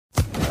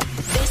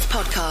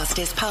podcast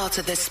is part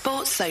of the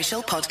Sports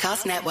Social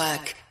Podcast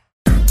Network.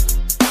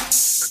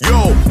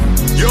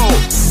 Yo,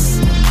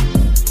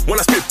 when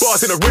I spit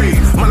bars in a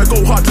rave, man, I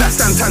go hard like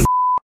Santan.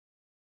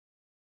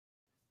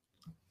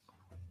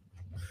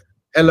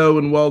 Hello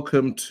and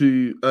welcome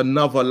to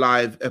another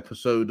live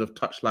episode of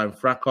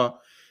Touchlinefracas.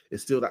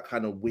 It's still that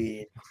kind of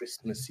weird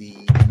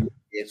Christmassy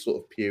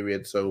sort of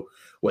period, so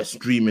we're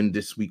streaming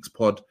this week's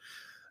pod.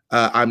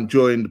 I'm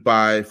joined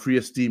by three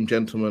esteemed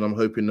gentlemen. I'm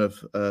hoping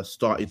have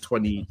started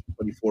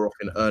 2024 off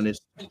in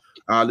earnest.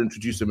 I'll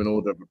introduce them in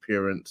order of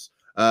appearance.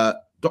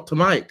 Dr.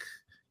 Mike,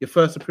 your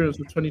first appearance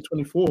of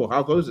 2024.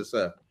 How goes it,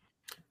 sir?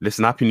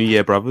 Listen, Happy New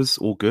Year, brothers.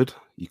 All good.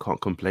 You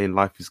can't complain.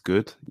 Life is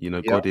good. You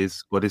know, God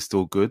is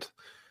still good.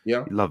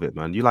 Yeah. You love it,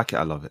 man. You like it,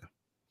 I love it.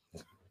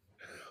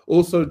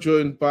 Also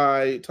joined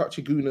by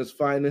Touchy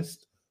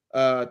finest,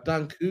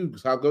 Dan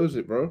Coogs. How goes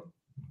it, bro?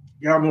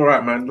 Yeah, I'm all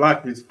right, man.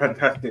 Life is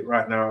fantastic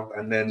right now.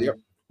 And then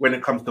when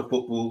it comes to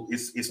football,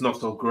 it's not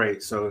so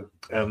great. So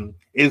it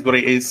is what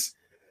it is.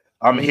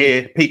 I'm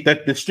here. Pete,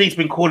 the street's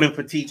been calling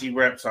for TG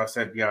reps. So I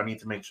said, I need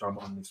to make sure I'm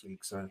on this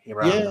week. So here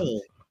I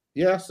am.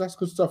 Yeah, that's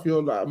good stuff.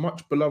 You're like a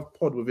much beloved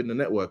pod within the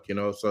network, you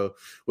know. So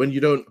when you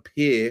don't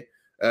appear,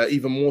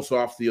 even more so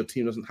after your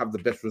team doesn't have the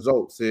best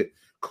results, it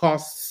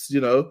casts,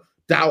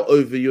 doubt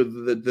over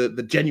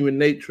the genuine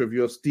nature of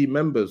your team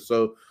members.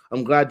 So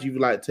I'm glad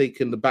you've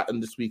taken the baton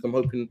this week. I'm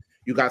hoping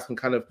you guys can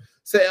kind of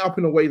set it up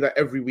in a way that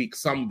every week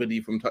somebody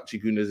from Touchy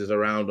Gooners is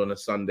around on a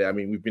Sunday. I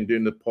mean, we've been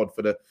doing the pod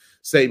for the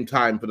same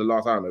time for the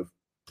last, I don't know,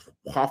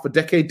 half a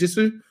decade,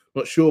 Disu?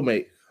 Not sure,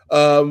 mate.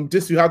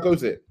 Disu, how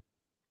goes it?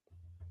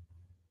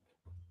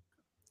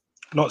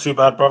 Not too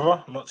bad,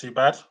 brother. Not too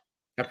bad.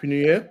 Happy New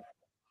Year.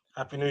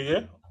 Happy New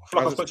Year. I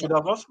feel like I spoke to you the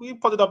other day. We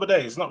podded the other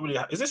day. It's not really...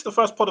 Is this the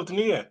first pod of the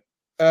new year?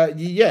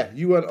 Yeah,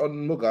 you weren't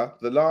on Mugga.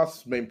 The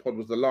last main pod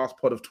was the last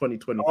pod of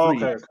 2023. Oh,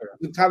 okay.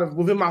 Kind of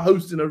within my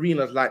hosting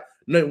arenas,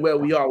 knowing where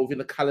we are within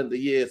the calendar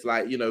years,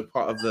 part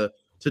of the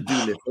to-do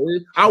list.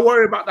 I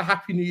worry about the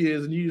Happy New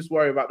Year's and you just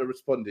worry about the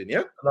responding,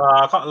 yeah? No,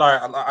 I can't lie.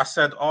 I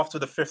said after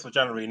the 5th of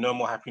January, no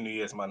more Happy New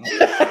Year's, man.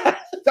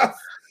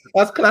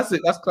 That's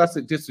classic. That's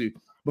classic, Disu.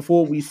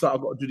 Before we start,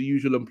 I've got to do the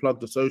usual and plug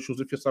the socials.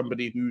 If you're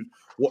somebody who's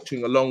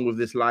watching along with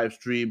this live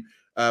stream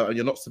and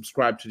you're not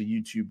subscribed to the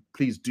YouTube,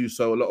 please do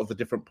so. A lot of the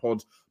different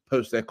pods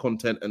post their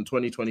content, and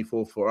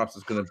 2024 for us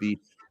is going to be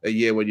a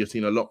year where you're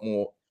seeing a lot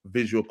more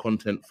visual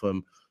content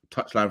from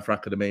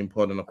Touchlinefracas, the main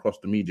pod, and across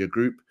the media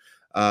group.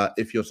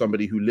 If you're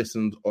somebody who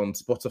listens on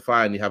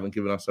Spotify and you haven't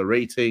given us a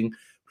rating,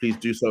 please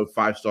do so.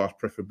 5 stars,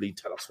 preferably.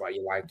 Tell us why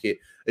you like it.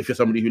 If you're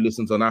somebody who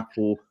listens on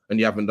Apple and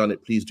you haven't done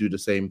it, please do the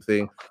same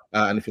thing.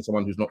 And if you're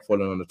someone who's not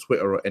following on the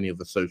Twitter or any of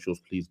the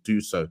socials, please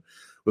do so.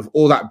 With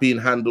all that being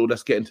handled,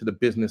 let's get into the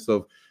business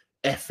of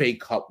FA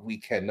Cup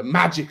weekend, the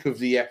magic of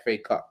the FA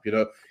Cup.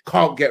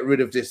 Can't get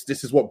rid of this.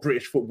 This is what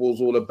British football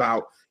is all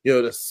about.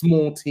 The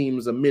small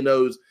teams and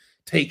minnows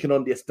taking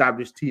on the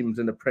established teams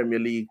in the Premier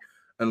League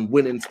and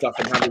winning stuff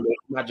and having those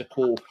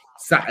magical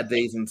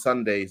Saturdays and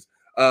Sundays.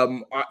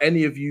 Are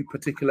any of you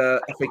particular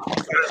FA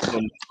Cup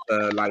fans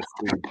on live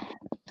stream?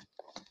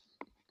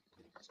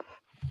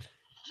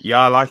 Yeah,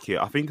 I like it.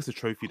 I think it's a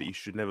trophy that you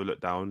should never look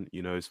down.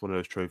 It's one of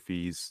those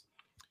trophies.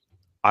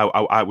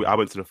 I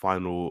went to the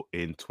final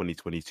in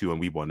 2022 and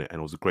we won it, and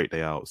it was a great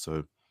day out.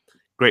 So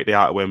great day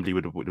out at Wembley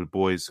with the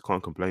boys.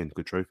 Can't complain.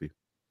 Good trophy.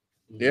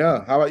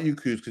 Yeah. How about you,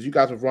 Kuz? Because you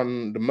guys have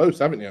run the most,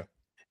 haven't you?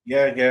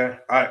 Yeah.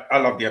 I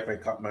love the FA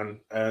Cup, man.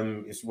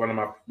 It's one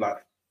of my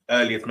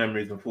earliest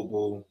memories in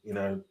football.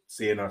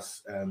 Seeing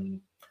us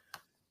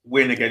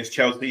win against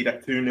Chelsea,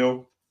 that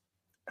 2-0.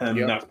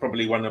 That's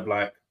probably one of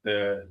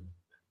the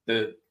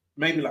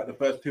maybe the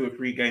first 2 or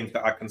 3 games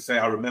that I can say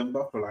I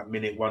remember for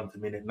minute 1 to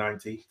minute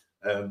 90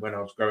 when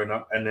I was growing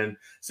up. And then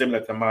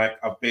similar to Mike,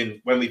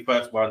 when we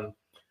first won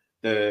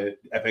the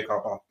FA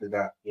Cup after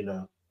that,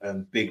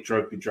 big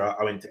trophy draw,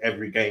 I went to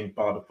every game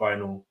bar the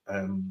final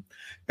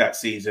that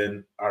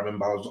season. I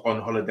remember I was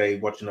on holiday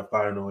watching the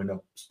final in a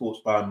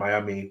sports bar in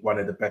Miami, one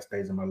of the best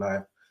days of my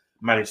life.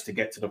 Managed to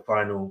get to the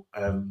final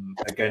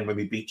again when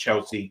we beat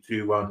Chelsea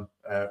 2-1,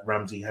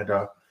 Ramsey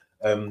header.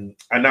 And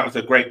that was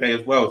a great day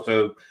as well.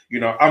 So,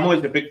 I'm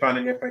always a big fan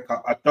of the FA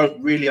Cup. I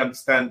don't really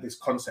understand this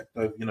concept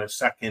of,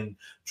 sacking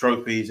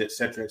trophies,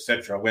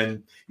 etc.,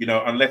 when,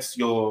 unless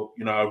you're,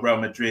 a Real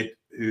Madrid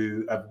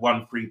who have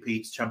won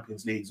 3-peats,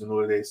 Champions Leagues and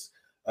all of this,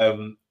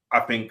 I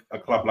think a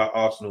club like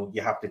Arsenal,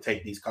 you have to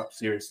take these cups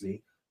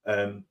seriously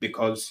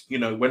because,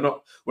 we're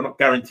not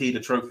guaranteed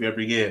a trophy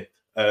every year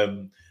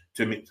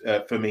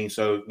for me.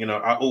 So,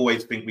 I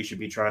always think we should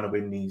be trying to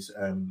win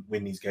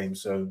these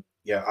games. So,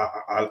 yeah,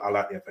 I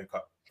like the FA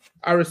Cup.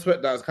 I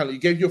respect that. It's kind of, you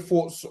gave your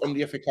thoughts on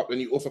the FA Cup, and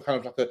you also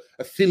kind of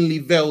a thinly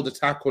veiled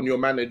attack on your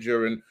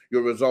manager and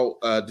your result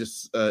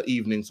this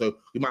evening. So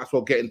we might as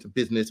well get into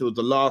business. It was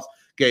the last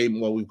game.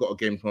 Well, we've got a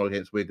game tomorrow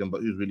against Wigan,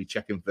 but who's really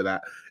checking for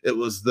that? It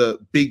was the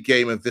big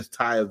game of this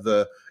tie of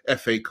the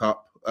FA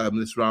Cup,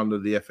 this round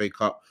of the FA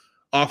Cup.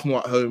 Arsenal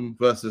at home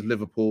versus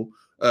Liverpool.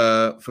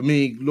 For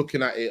me,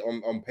 looking at it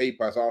on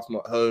paper, as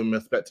Arsenal at home,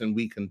 expecting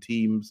weakened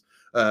teams.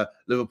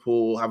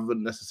 Liverpool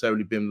haven't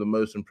necessarily been the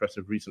most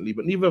impressive recently,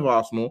 but neither have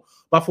Arsenal.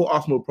 But I thought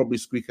Arsenal would probably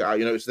squeak it out.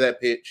 You know, it's their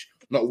pitch,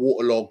 not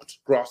waterlogged.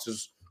 Grass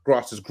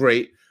is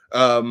great.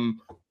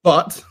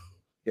 But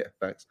yeah,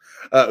 thanks.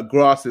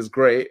 Grass is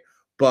great,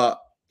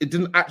 but it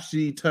didn't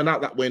actually turn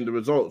out that way in the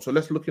result. So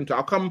let's look into.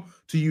 I'll come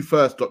to you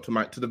first, Dr.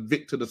 Mike, to the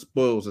victor, the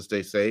spoils, as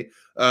they say.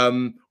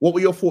 What were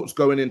your thoughts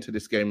going into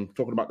this game?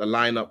 Talking about the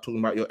lineup, talking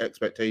about your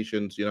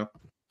expectations. You know,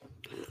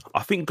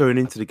 I think going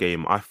into the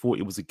game, I thought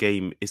it was a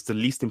game. It's the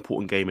least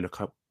important game in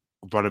a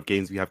run of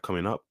games we have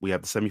coming up. We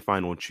have the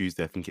semi-final on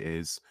Tuesday, I think it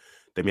is.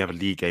 Then we have a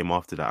league game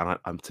after that.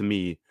 And for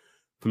me,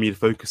 the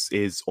focus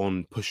is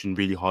on pushing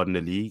really hard in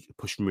the league,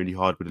 pushing really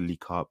hard with the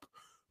League Cup,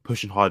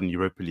 pushing hard in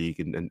Europa League,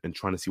 and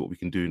trying to see what we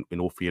can do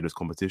in all three of those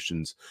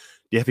competitions.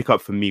 The FA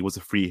Cup for me was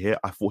a free hit.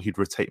 I thought he'd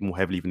rotate more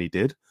heavily than he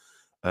did.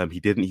 He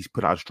didn't. He's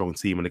put out a strong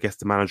team, and I guess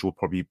the manager will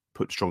probably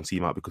put the strong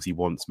team out because he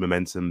wants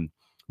momentum,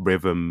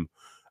 rhythm,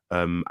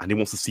 and he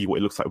wants to see what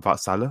it looks like without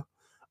Salah.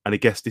 And I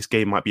guess this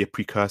game might be a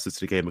precursor to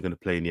the game we're going to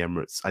play in the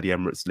Emirates, at the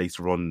Emirates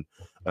later on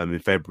in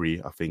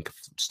February. I think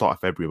start of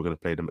February we're going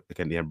to play them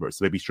again in the Emirates.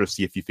 So maybe just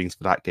see a few things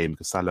for that game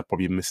because Salah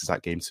probably misses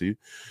that game too.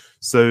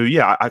 So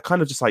yeah, I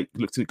kind of just like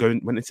went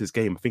into this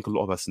game. I think a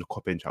lot of us in the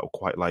Cop Bench were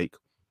quite like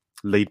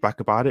laid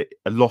back about it.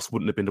 A loss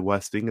wouldn't have been the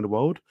worst thing in the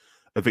world.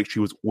 A victory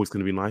was always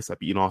going to be nice. Like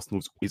beating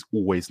Arsenal is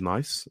always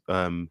nice.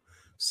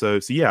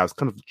 So yeah, I was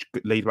kind of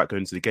laid back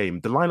going into the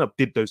game. The lineup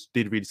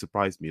did really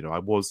surprise me. I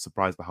was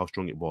surprised by how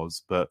strong it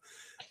was, but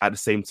at the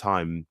same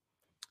time,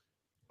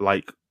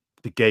 like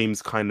the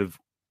games kind of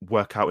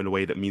work out in a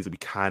way that means that we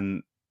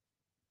can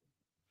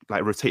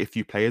like rotate a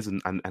few players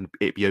and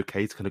it be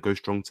okay to kind of go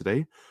strong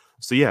today.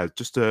 So yeah,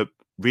 just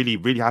really,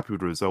 really happy with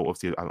the result.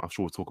 Obviously, I'm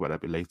sure we'll talk about that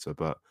a bit later,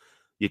 but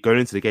yeah, going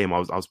into the game, I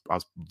was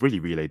really,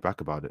 really laid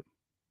back about it.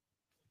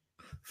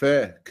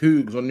 Fair.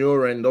 Cougs, on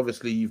your end,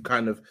 obviously you've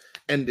kind of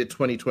ended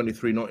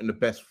 2023 not in the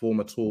best form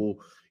at all.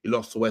 You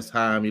lost to West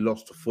Ham, you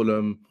lost to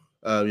Fulham.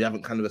 You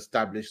haven't kind of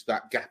established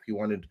that gap you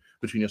wanted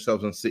between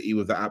yourselves and City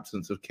with the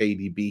absence of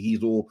KDB.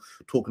 He's all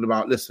talking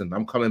about, listen,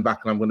 I'm coming back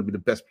and I'm going to be the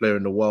best player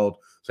in the world.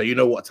 So you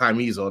know what time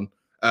he's on.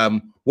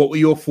 What were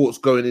your thoughts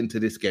going into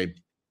this game?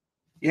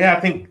 Yeah, I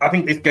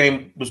think this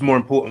game was more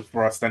important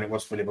for us than it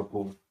was for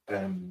Liverpool.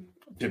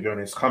 To be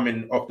honest,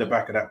 coming off the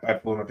back of that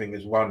bad form, I think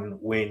there's 1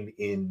 win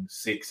in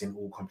 6 in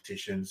all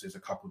competitions. There's a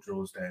couple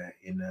draws there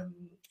in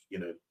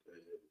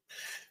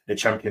the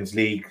Champions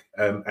League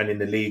and in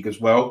the league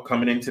as well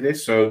coming into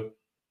this. So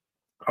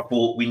I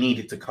thought we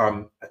needed to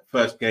come at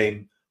first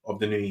game of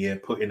the new year,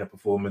 put in a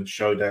performance,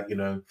 show that, you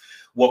know,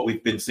 what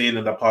we've been seeing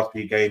in the past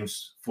few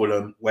games,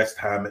 Fulham, West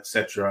Ham,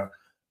 etc.,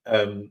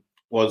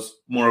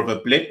 was more of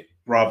a blip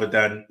rather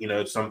than, you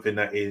know, something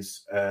that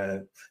is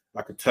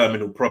like a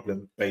terminal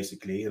problem,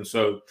 basically. And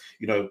so,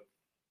 you know,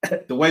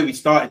 the way we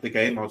started the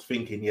game, I was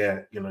thinking, yeah,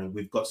 you know,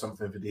 we've got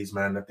something for these,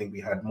 man. I think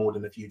we had more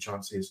than a few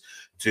chances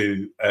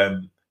to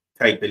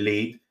take the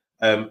lead.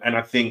 And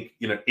I think,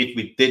 you know, if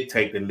we did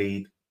take the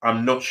lead,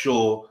 I'm not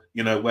sure,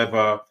 you know,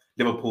 whether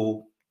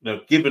Liverpool, you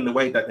know, given the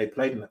way that they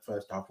played in that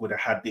first half, would have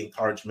had the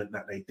encouragement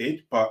that they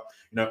did. But,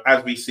 you know,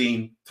 as we've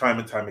seen time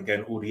and time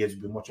again, all the years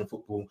we've been watching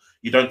football,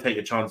 you don't take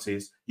your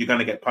chances, you're going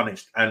to get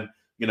punished. And,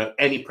 you know,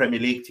 any Premier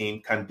League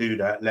team can do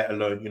that, let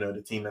alone, you know,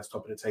 the team that's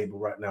top of the table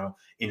right now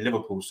in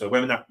Liverpool. So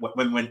when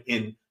we went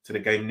into the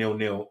game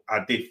 0-0,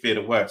 I did fear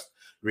the worst,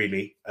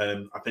 really. I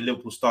think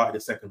Liverpool started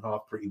the second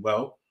half pretty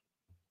well.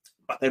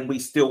 But then we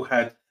still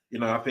had, you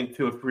know, I think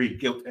 2 or 3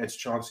 gilt-edged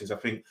chances. I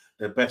think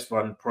the best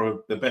ones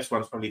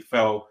probably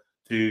fell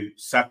to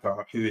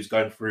Saka, who is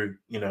going through,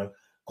 you know,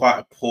 quite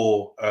a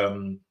poor,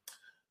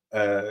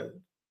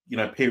 you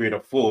know, period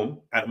of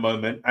form at the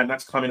moment, and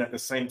that's coming at the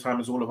same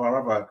time as all of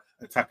our other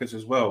attackers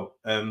as well.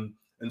 And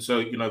so,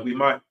 you know, we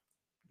might,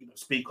 you know,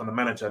 speak on the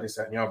manager, this,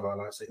 that, and the other.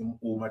 Like I say, in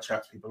all my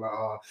chats, people are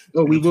like,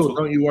 oh, we will.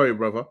 Don't you worry,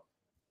 brother.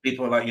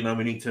 People are like, you know,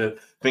 we need to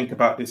think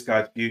about this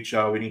guy's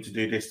future. We need to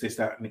do this,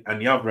 that,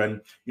 and the other.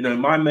 And, you know,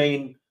 my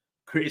main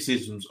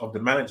criticisms of the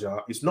manager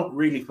is not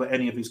really for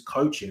any of his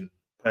coaching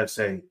per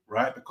se,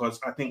 right? Because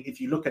I think if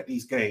you look at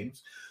these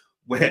games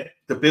where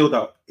the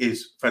build-up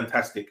is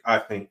fantastic, I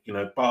think, you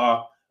know,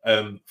 bar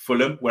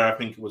Fulham, where I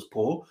think it was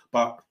poor.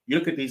 But you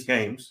look at these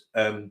games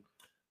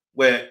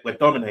where we're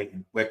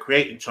dominating, we're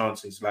creating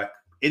chances. Like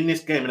in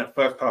this game in that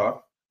first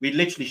half, we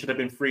literally should have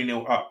been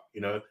 3-0 up. You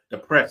know, the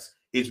press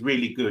is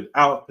really good.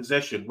 Out of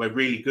possession, we're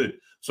really good.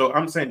 So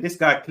I'm saying this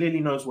guy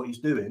clearly knows what he's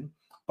doing.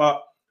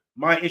 But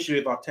my issue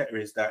with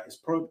Arteta is that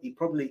he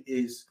probably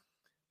is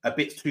a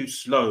bit too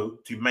slow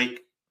to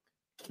make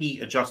key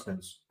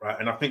adjustments, right?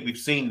 And I think we've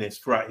seen this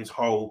throughout his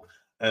whole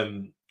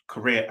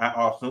career at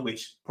Arsenal,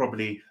 which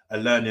probably a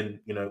learning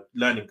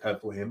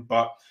curve for him.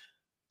 But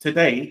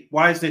today,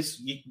 why is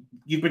this?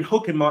 You've been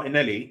hooking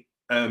Martinelli,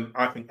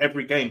 I think,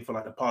 every game for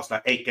like the past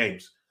 8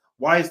 games.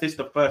 Why is this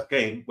the first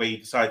game where you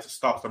decide to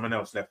start someone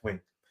else left wing,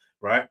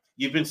 right?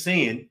 You've been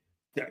seeing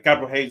that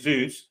Gabriel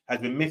Jesus has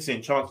been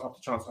missing chance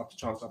after chance after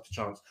chance after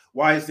chance.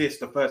 Why is this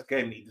the first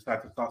game that you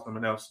decide to start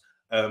someone else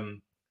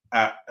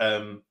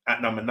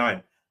at number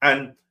 9.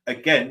 And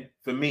again,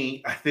 for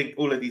me, I think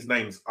all of these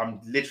names, I'm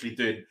literally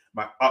doing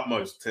my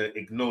utmost to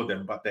ignore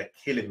them, but they're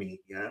killing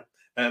me. Yeah.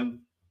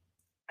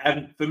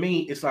 And for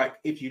me, it's like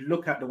if you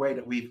look at the way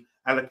that we've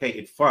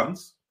allocated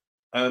funds,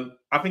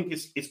 I think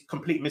it's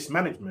complete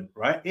mismanagement,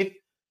 right?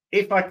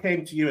 If I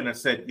came to you and I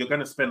said you're going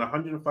to spend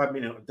 105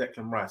 million on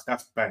Declan Rice,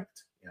 that's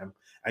banked, yeah,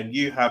 and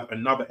you have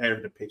another area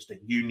of the pitch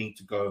that you need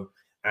to go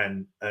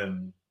and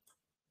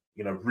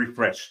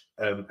refresh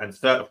and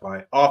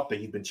certify after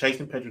you've been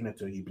chasing Pedro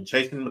Neto, you've been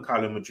chasing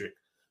Mikhailo Mudryk,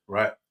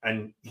 right,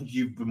 and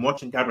you've been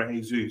watching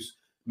Gabriel Jesus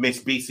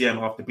miss BCM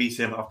after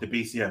BCM after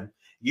BCM.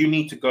 You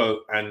need to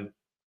go and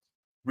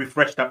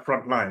refresh that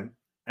front line,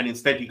 and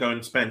instead you go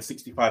and spend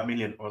 65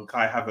 million on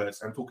Kai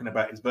Havertz and talking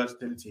about his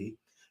versatility,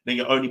 then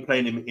you're only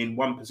playing him in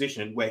one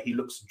position where he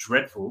looks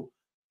dreadful.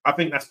 I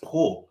think that's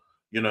poor,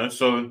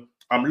 So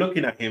I'm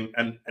looking at him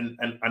and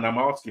I'm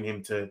asking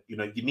him to,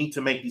 you need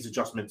to make these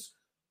adjustments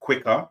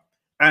quicker,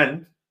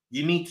 and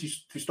you need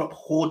to stop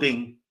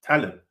hoarding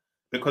talent,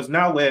 because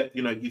now where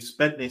you've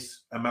spent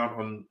this amount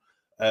on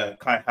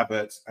Kai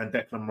Havertz and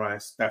Declan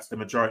Rice, that's the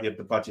majority of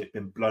the budget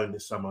been blown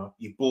this summer.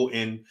 You brought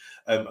in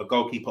a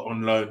goalkeeper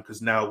on loan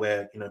because now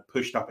we're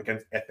pushed up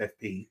against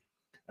FFP,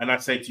 and I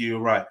say to you,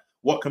 right,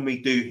 what can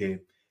we do here?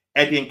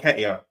 Eddie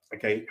Nketiah,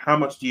 okay, how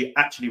much do you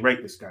actually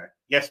rate this guy?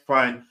 Yes,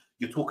 fine.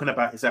 You're talking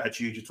about his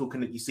attitude.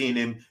 You're seeing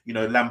him,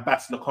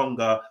 lambast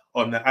Lokonga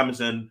on the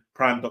Amazon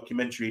Prime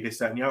documentary, this,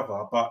 that, and the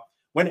other. But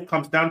when it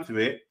comes down to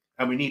it,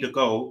 and we need a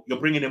goal, you're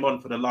bringing him on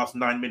for the last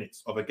 9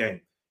 minutes of a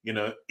game.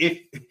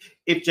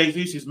 If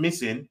Jesus is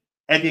missing,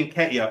 Eddie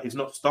Nketiah is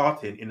not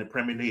starting in the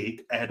Premier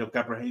League ahead of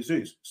Gabriel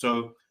Jesus.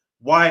 So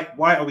why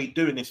are we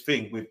doing this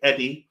thing with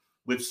Eddie,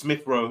 with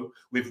Smith Rowe,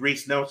 with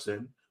Reece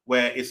Nelson,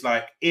 where it's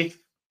like, if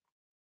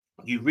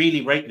you really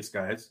rate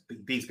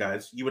these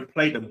guys, you would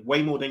play them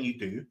way more than you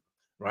do,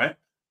 right?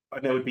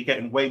 And they would be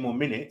getting way more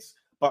minutes,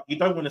 but you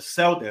don't want to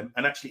sell them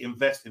and actually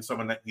invest in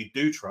someone that you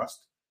do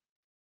trust,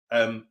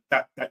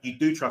 that you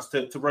do trust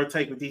to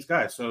rotate with these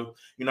guys. So,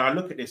 I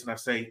look at this and I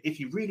say,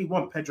 if you really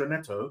want Pedro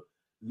Neto,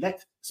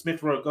 let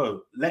Smith Rowe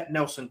go, let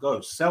Nelson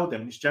go, sell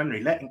them this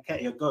January, let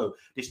Nketiah go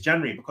this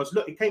January, because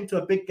look, it came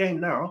to a big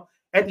game now.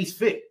 Eddie's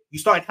fit. You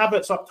started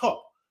Havertz up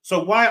top.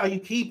 So why are you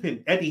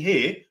keeping Eddie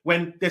here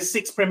when there's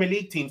 6 Premier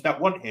League teams that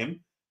want him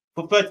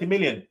for 30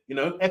 million?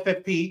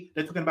 FFP,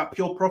 they're talking about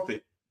pure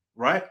profit,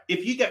 right?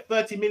 If you get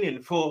 30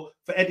 million for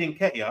Eddie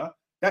Nketiah,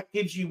 that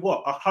gives you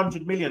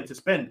 100 million to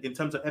spend in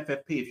terms of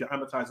FFP if you're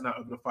amortizing out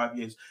over the 5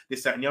 years,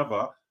 this, that, and the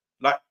other.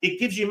 Like, it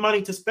gives you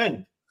money to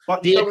spend,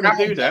 but you don't want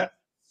to do that.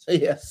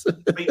 Yes,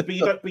 but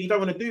you don't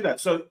want to do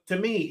that. So to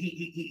me,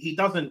 he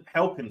doesn't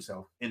help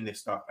himself in this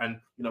stuff, and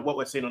what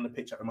we're seeing on the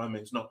pitch at the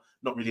moment is not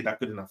really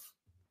that good enough.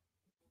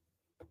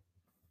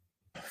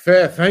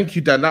 Fair, thank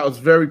you, Dan. That was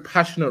very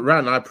passionate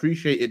rant. I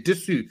appreciate it.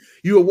 Disu,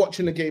 you were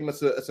watching the game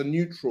as a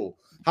neutral.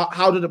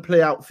 How did it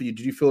play out for you?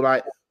 Did you feel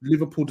like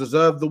Liverpool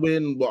deserved the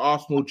win? Were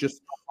Arsenal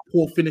just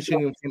poor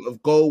finishing in front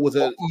of goal? Was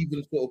it an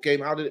even sort of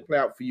game? How did it play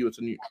out for you as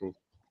a neutral?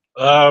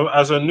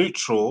 As a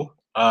neutral,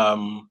 I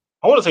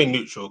want to say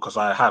neutral because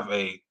I have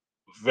a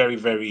very,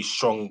 very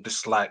strong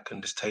dislike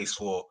and distaste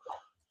for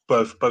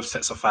both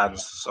sets of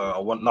fans. So I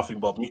want nothing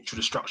but mutual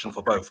destruction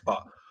for both.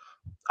 But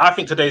I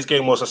think today's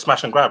game was a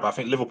smash and grab. I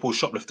think Liverpool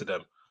shoplifted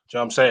them. Do you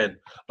know what I'm saying?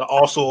 The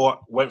Arsenal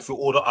went through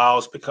all the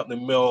aisles, pick up the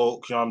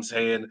milk, you know what I'm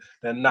saying?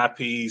 The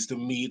nappies, the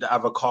meat, the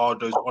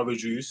avocados, orange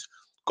juice.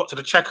 Got to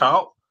the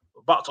checkout,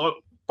 about to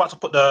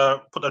put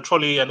the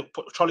trolley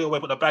away,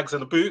 put the bags in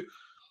the boot.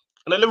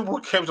 And then Liverpool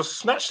came and just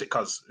snatched it,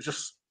 cuz.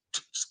 Just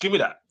give me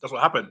that. That's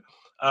what happened.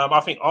 I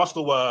think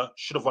Arsenal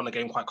should have won the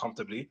game quite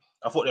comfortably.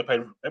 I thought they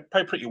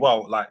played pretty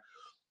well. Like,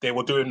 they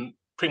were doing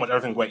pretty much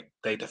everything great.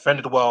 They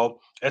defended well.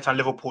 Every time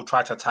Liverpool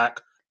tried to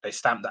attack, they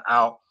stamped it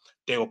out.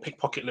 They will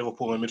pickpocket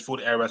Liverpool in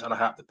midfield areas and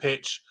half the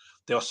pitch.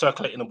 They were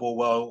circulating the ball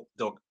well.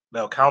 They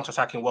were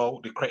counter-attacking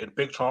well. They created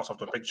big chance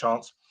after big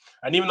chance.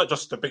 And even not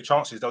just the big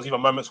chances, there was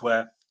even moments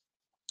where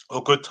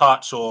a good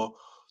touch or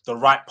the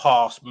right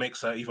pass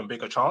makes an even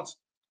bigger chance.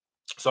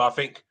 So I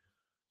think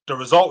the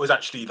result is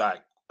actually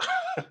like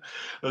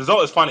the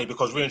result is funny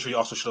because really and truly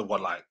Arsenal should have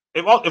won. Like,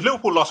 if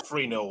Liverpool lost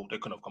 3-0, they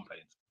couldn't have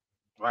complained.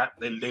 Right?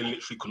 They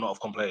literally could not have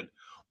complained.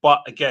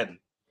 But again,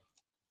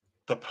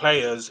 the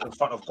players in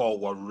front of goal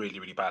were really,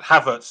 really bad.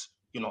 Havertz,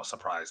 you're not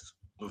surprised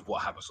with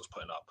what Havertz was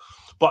putting up.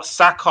 But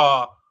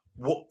Saka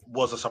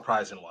was a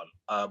surprising one.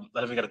 I don't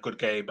think he had a good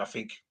game. I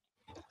think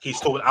he's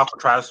still with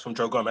Alcatraz from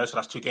Joe Gomez, so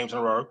that's 2 games in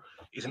a row.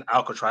 He's in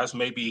Alcatraz.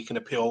 Maybe he can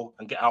appeal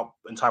and get out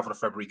in time for the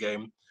February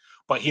game.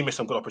 But he missed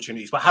some good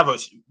opportunities. But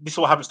Havertz, this is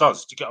what Havertz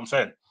does. Do you get what I'm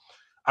saying?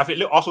 I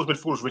think Arsenal's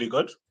midfield was really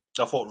good.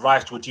 I thought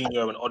Rice,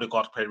 Jorginho, and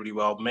Odegaard played really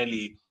well.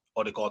 Mainly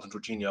Odegaard and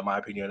Jorginho, in my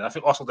opinion. And I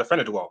think Arsenal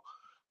defended well.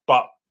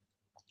 But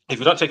if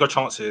you don't take your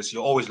chances,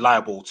 you're always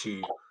liable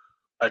to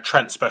a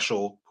Trent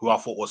special, who I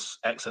thought was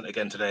excellent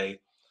again today.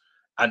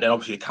 And then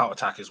obviously the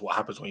counter-attack is what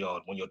happens when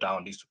you're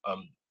down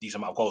these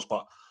amount of goals.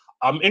 But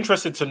I'm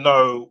interested to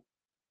know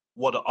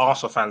what the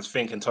Arsenal fans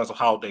think in terms of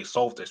how they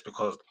solve this,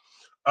 because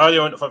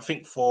earlier on, I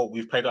think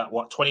we've played at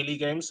 20 league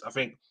games. I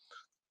think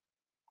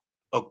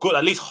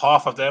at least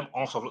half of them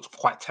also looked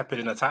quite tepid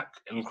in attack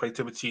and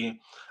creativity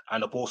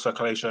and the ball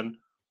circulation.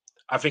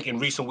 I think in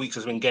recent weeks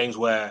there's been games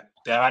where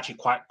they're actually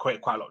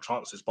created quite a lot of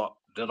chances, but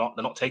they're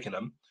not taking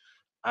them,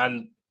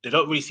 and they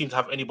don't really seem to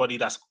have anybody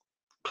that's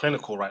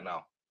clinical right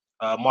now.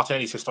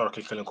 Martinelli's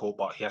historically clinical,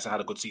 but he hasn't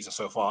had a good season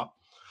so far.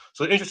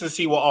 So it's interesting to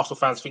see what Arsenal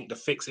fans think the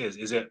fix is.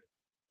 Is it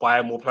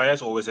buy more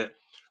players, or is it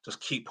just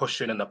keep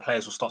pushing and the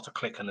players will start to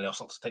click and then they'll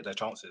start to take their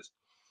chances?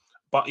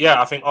 But yeah,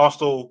 I think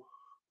Arsenal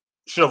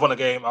should have won a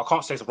game. I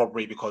can't say it's a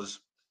robbery because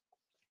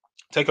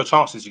take your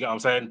chances, you get what I'm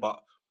saying? But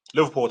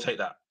Liverpool will take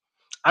that.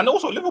 And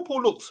also,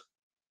 Liverpool looked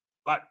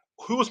like,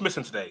 who was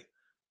missing today?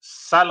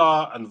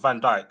 Salah and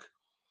Van Dijk.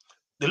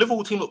 The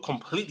Liverpool team looked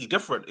completely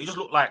different. It just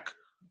looked like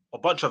a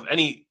bunch of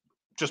any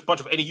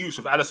use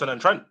with Alisson and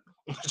Trent.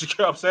 Do you get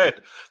what I'm saying?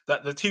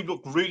 That the team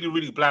looked really,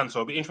 really bland. So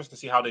it'll be interesting to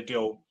see how they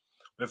deal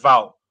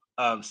without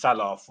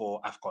Salah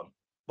for AFCON.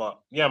 But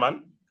yeah,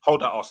 man,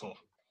 hold that Arsenal.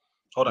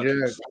 Hold that.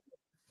 Yeah.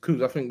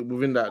 Coops, I think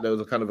within that there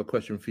was a kind of a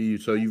question for you.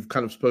 So you've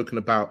kind of spoken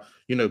about,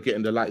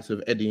 getting the likes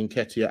of Eddie and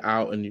Nketiah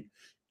out and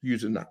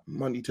using that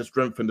money to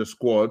strengthen the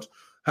squad.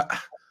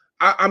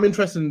 I'm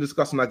interested in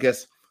discussing, I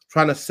guess,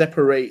 trying to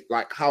separate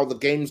like how the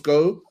games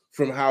go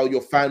from how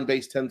your fan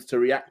base tends to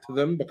react to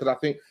them, because I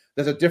think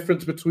there's a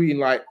difference between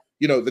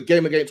the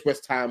game against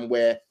West Ham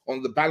where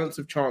on the balance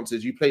of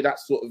chances you play that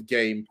sort of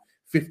game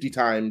 50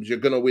 times, you're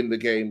going to win the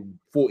game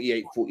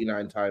 48,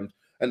 49 times.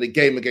 And the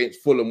game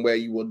against Fulham where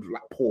you were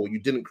like poor, you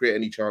didn't create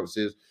any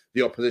chances.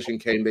 The opposition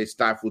came, they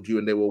stifled you,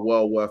 and they were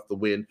well worth the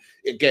win.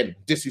 Again,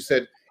 you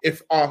said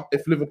if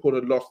Liverpool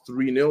had lost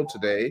 3-0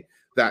 today,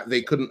 that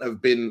they couldn't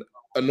have been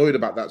annoyed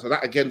about that. So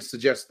that again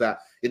suggests that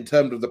in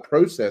terms of the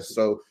process,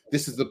 so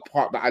this is the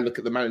part that I look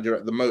at the manager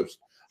at the most.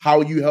 How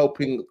are you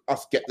helping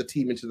us get the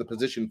team into the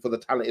position for the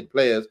talented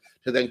players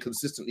to then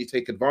consistently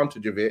take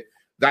advantage of it?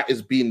 That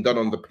is being done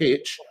on the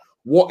pitch.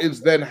 What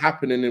is then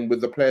happening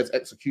with the players'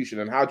 execution,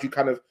 and how do you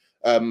kind of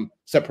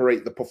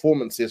separate the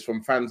performances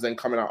from fans then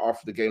coming out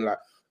after the game like,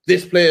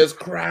 this player's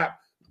crap,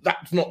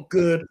 that's not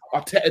good,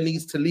 Arteta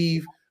needs to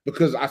leave?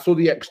 Because I saw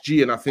the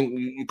XG and I think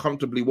you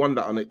comfortably won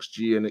that on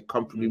XG and it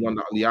comfortably won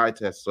that on the eye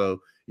test.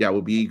 So yeah,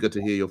 we'll be eager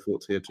to hear your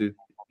thoughts here too.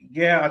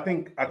 Yeah, I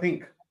think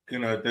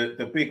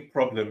the big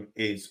problem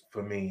is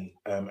for me,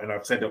 and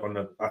I've said it on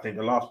the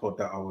last pod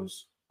that I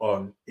was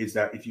on, is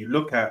that if you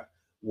look at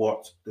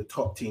what the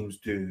top teams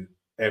do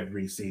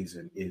every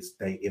season is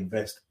they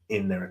invest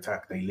in their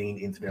attack, they lean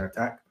into their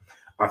attack.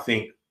 I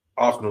think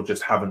Arsenal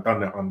just haven't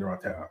done that under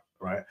Arteta,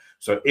 right?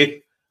 So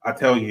if I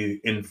tell you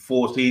in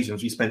 4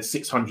 seasons we spent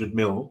 600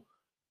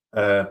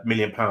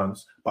 million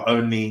pounds, but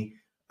only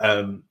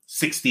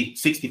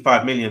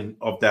 65 million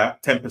of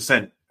that,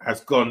 10%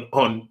 has gone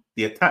on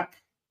the attack,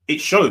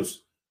 it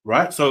shows,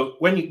 right? So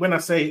when I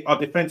say our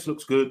defense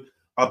looks good,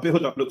 our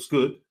build-up looks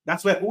good,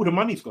 that's where all the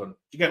money's gone. Do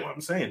you get what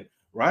I'm saying,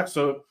 right?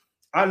 So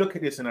I look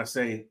at this and I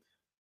say,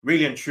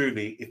 really and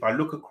truly, if I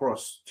look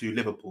across to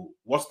Liverpool,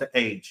 what's the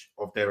age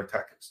of their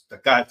attackers?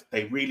 The guys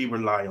they really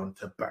rely on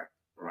to back,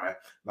 right?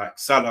 Like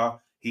Salah,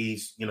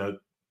 he's,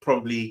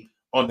 probably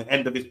on the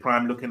end of his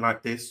prime looking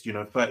like this,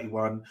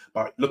 31.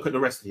 But look at the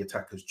rest of the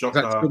attackers.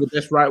 Jota, that's still the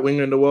best right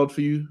winger in the world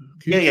for you?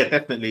 Yeah,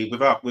 definitely,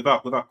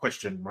 without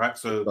question, right?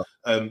 So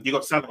you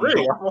got Salah.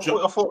 Really?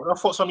 I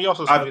thought somebody else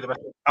was going to be the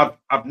best.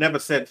 I've never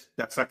said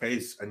that Saka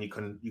is, and you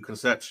can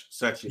search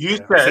it. You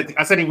said,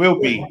 I said he will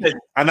be,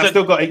 and I've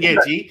still got a year,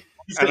 G.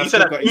 You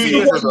said that 2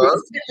 years ago.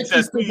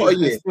 He's still got a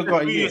year. Still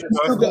got a year.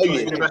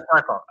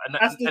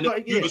 I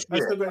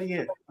still got a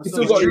year.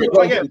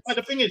 But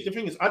the thing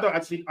is, I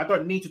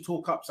don't need to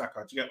talk up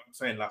Saka. Do you get what I'm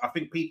saying? Like, I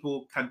think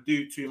people can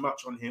do too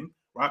much on him,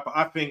 right? But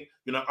I think,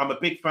 I'm a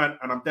big fan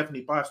and I'm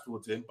definitely biased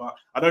towards him, but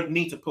I don't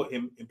need to put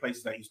him in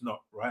places that he's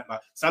not, right?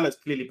 Like, Salah's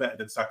clearly better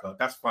than Saka.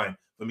 That's fine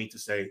for me to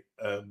say,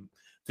 to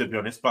be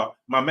honest. But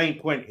my main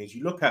point is,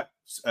 you look at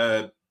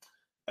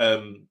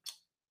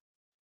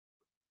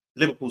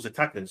Liverpool's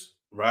attackers,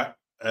 right?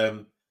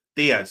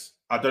 Diaz,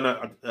 I don't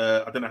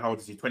know how old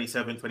is he,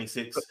 27,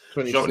 26?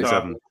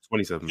 27.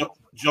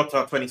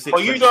 Jota, 26.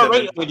 But you don't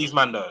rate these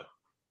man though.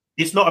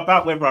 It's not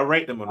about whether I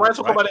rate them or not. Why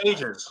talk about the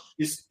ages?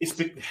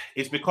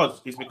 It's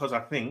because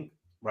I think,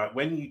 right,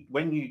 when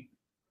you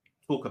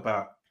talk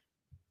about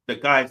the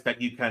guys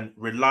that you can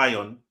rely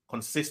on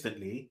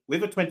consistently,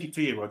 with a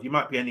 22-year-old, you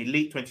might be an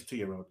elite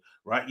 22-year-old,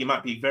 right? You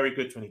might be a very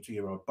good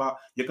 22-year-old, but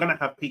you're going to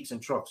have peaks and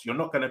troughs. You're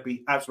not going to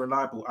be as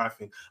reliable, I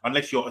think,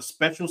 unless you're a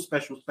special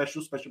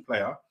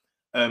player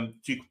to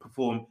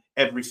perform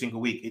every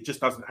single week. It just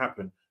doesn't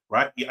happen,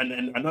 right?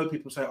 And I know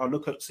people say, oh,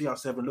 look at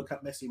CR7, look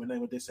at Messi when they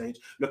were this age,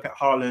 look at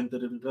Haaland,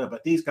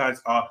 but these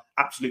guys are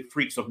absolute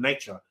freaks of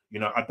nature.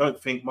 I don't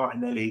think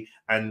Martinelli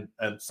and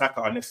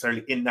Saka are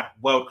necessarily in that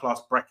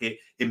world-class bracket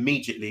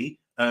immediately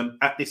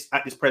at this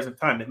present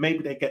time. That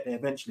maybe they get there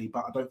eventually,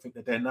 but I don't think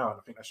they're there now, and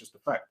I think that's just a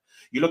fact.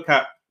 You look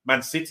at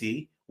Man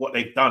City, what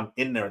they've done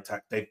in their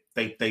attack. They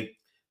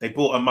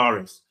bought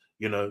Amaris,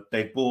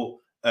 they bought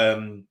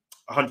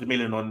 100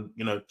 million on,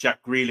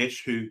 Jack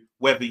Grealish, who,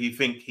 whether you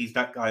think he's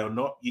that guy or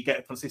not, you get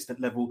a consistent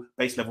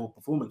base level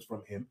performance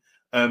from him.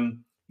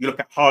 You look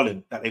at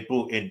Haaland that they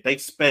brought in. They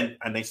spent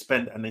and they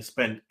spend and they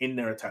spend in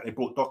their attack. They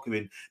brought Doku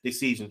in this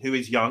season, who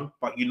is young,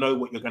 but you know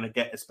what you're going to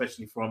get,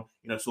 especially from,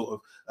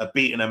 sort of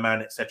beating a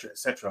man,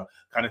 etc.,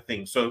 kind of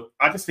thing. So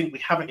I just think we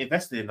haven't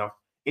invested enough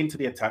into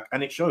the attack,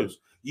 and it shows.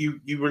 You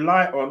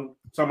rely on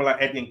someone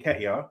like Eddie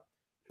Nketiah,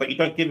 but you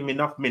don't give him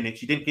enough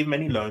minutes. You didn't give him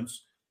any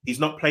loans. He's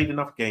not played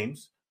enough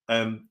games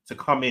to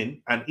come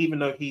in. And even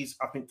though he's,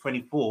 I think,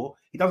 24,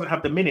 he doesn't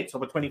have the minutes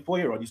of a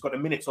 24-year-old. He's got the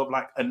minutes of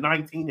like a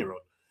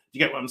 19-year-old. Do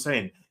you get what I'm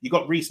saying? You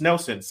got Reece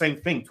Nelson, same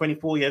thing,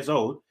 24 years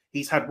old.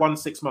 He's had 1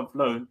 6-month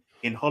loan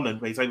in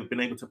Holland where he's been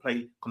able to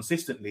play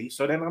consistently.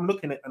 So then I'm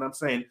looking at and I'm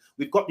saying,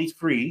 we've got these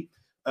three,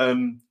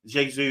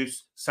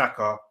 Jesus,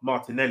 Saka,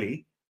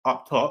 Martinelli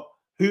up top.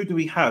 Who do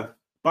we have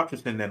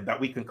buttressing them that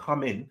we can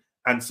come in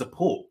and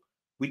support?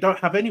 We don't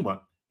have anyone.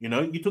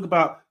 You talk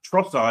about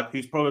Trossard,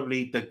 who's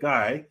probably the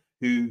guy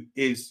who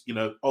is,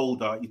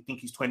 older. You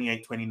think he's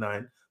 28,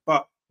 29.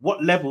 But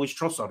what level is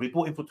Trossard? We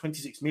bought him for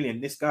 26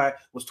 million. This guy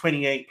was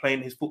 28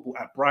 playing his football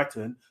at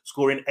Brighton,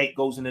 scoring 8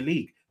 goals in the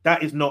league.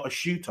 That is not a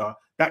shooter.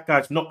 That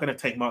guy's not going to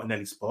take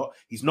Martinelli's spot.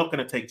 He's not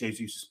going to take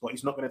Jesus' spot.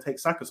 He's not going to take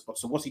Saka's spot.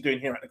 So what's he doing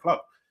here at the club?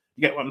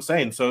 You get what I'm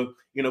saying? So,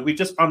 we've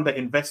just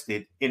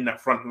underinvested in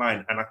that front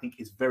line. And I think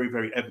it's very,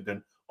 very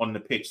evident on the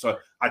pitch. So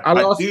I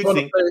want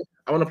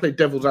to play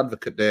devil's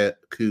advocate there,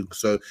 Coog.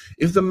 So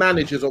if the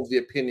manager's of the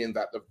opinion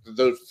that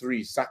those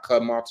three,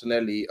 Saka,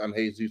 Martinelli, and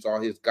Jesus, are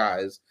his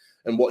guys,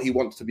 and what he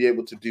wants to be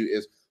able to do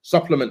is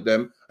supplement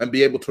them and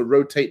be able to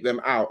rotate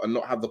them out and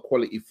not have the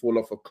quality fall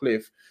off a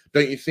cliff,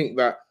 don't you think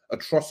that a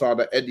Trossard,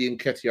 that Eddie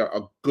Nketiah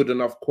are good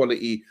enough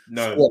quality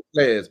squad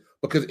players?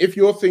 Because if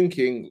you're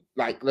thinking,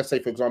 like, let's say,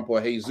 for example,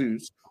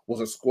 Jesus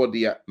was a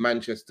squaddy at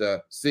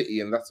Manchester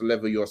City, and that's the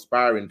level you're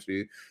aspiring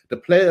to, the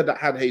player that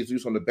had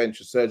Jesus on the bench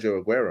is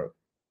Sergio Aguero.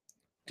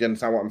 Do you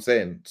understand what I'm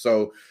saying?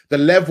 So the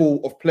level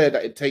of player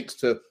that it takes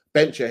to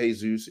bench a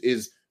Jesus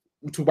is,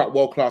 we talk about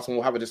world class, and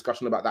we'll have a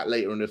discussion about that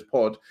later in this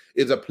pod,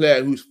 is a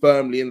player who's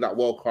firmly in that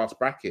world class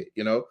bracket,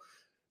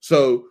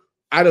 So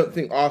I don't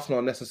think Arsenal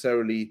are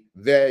necessarily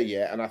there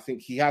yet, and I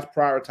think he has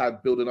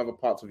prioritized building other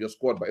parts of your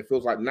squad, but it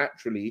feels like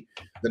naturally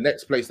the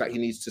next place that he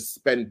needs to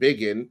spend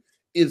big in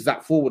is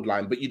that forward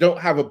line. But you don't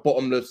have a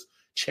bottomless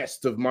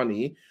chest of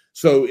money,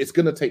 so it's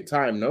going to take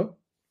time, no?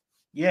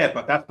 Yeah,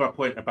 but that's my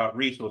point about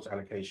resource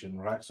allocation,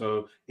 right?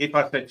 So if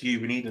I said to you,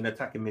 we need an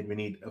attacking mid, we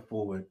need a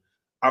forward,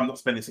 I'm not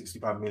spending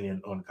 65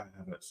 million on Kai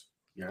Havertz.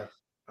 Yeah,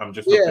 I'm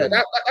just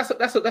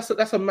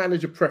that's a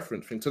manager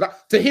preference thing. So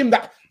that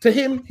to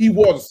him he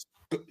was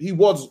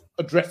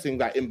addressing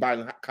that in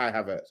buying Kai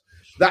Havertz.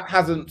 That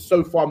hasn't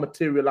so far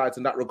materialized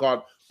in that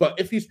regard. But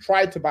if he's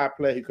tried to buy a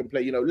player who can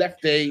play,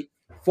 left 8,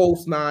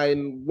 false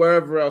 9,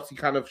 wherever else he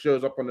kind of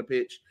shows up on the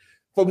pitch,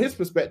 from his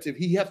perspective,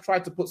 he has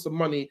tried to put some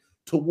money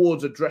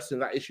towards addressing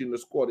that issue in the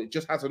squad. It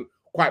just hasn't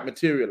quite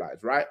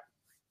materialized, right?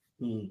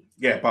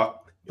 Yeah,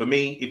 but for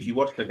me, if you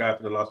watch the guy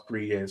for the last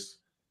 3 years,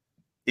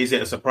 is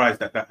it a surprise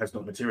that has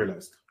not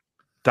materialized?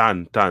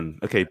 Dan,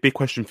 okay, big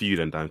question for you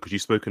then, Dan, because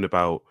you've spoken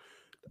about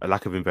a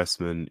lack of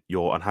investment.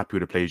 You're unhappy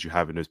with the players you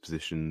have in those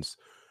positions.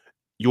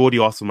 You're the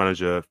Arsenal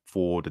manager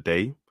for the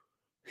day.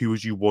 Who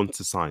would you want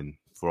to sign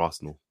for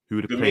Arsenal? Who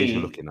are the players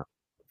you're looking at?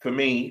 For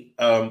me,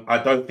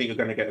 I don't think you're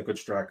going to get a good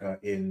striker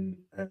in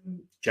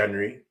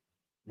January,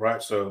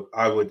 right? So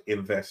I would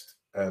invest.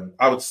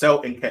 I would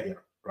sell Nketiah,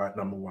 right?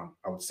 Number one,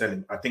 I would sell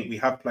him. I think we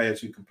have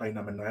players who can play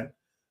number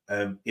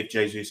 9 if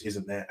Jesus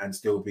isn't there and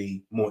still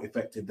be more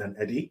effective than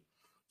Eddie.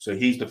 So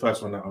he's the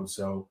first one that I would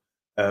sell.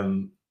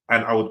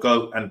 And I would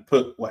go and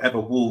put whatever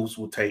Wolves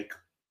will take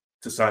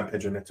to sign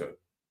Pedro Neto,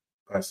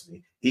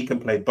 personally. He can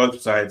play both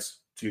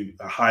sides to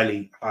a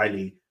highly,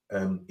 highly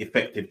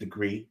effective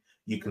degree.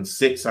 You can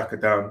sit Saka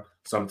down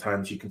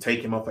sometimes. You can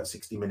take him off at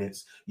 60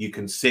 minutes. You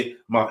can sit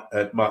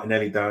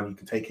Martinelli down. You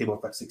can take him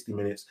off at 60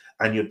 minutes.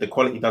 And the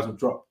quality doesn't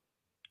drop.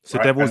 So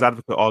right? Devil's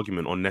advocate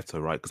argument on Neto,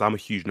 right? Because I'm a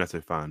huge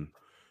Neto fan.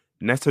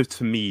 Neto,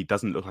 to me,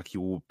 doesn't look like he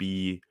will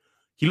be...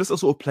 He looks like the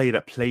sort of player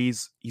that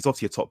plays... He's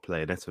obviously a top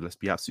player, Neto. Let's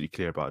be absolutely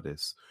clear about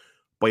this.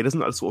 But he doesn't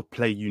look like the sort of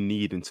player you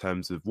need in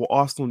terms of... What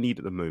Arsenal need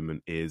at the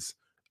moment is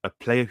a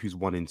player who's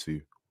 1 in 2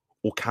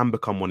 or can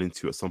become 1 in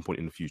 2 at some point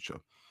in the future.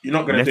 You're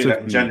not going to do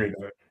that in January,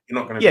 though. You're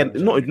not going to. Yeah,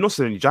 not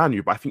necessarily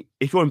January, but I think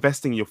if you're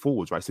investing in your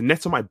forwards, right? So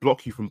Neto might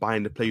block you from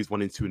buying the players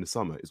 1 and 2 in the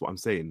summer, is what I'm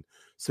saying.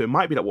 So it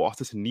might be that what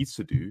Arteta needs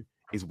to do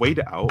is wait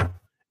it out,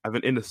 and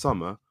then in the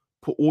summer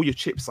put all your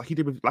chips, like he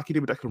did with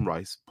Declan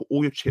Rice, put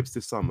all your chips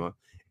this summer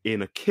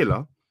in a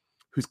killer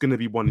who's going to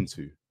be 1 and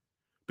 2.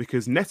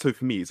 Because Neto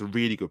for me is a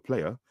really good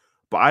player,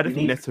 but I don't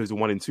think Neto is a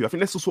 1 and 2. I think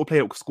Neto's the sort of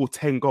player who will score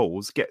 10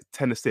 goals, get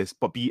 10 assists,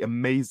 but be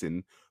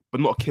amazing, but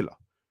not a killer.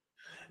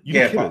 You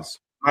need killers.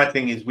 My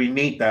thing is we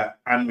need that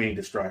and we need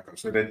a striker.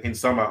 So then in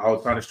summer, I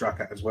would sign a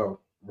striker as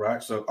well,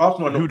 right? So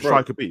Arsenal, who would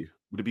striker be?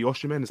 Would it be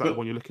Osimhen? Is that the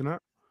one you're looking at?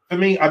 For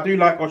me, I do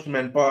like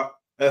Osimhen, but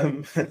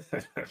You're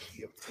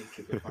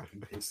taking the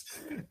fucking piss.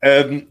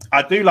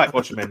 I do like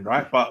Osimhen,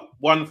 right? But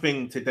one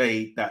thing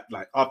today that,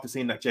 like, after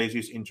seeing that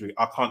Jesus injury,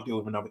 I can't deal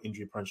with another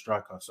injury-prone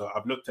striker. So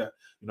I've looked at,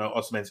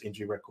 Osimhen's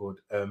injury record,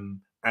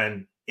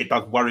 and it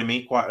does worry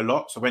me quite a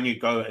lot. So when you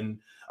go and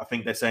I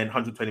think they're saying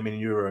 120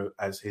 million euro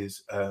as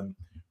his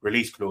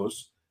release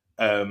clause,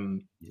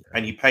 and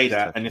you pay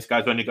that, and this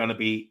guy's only going to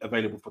be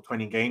available for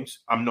 20 games,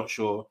 I'm not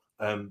sure.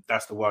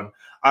 That's the one.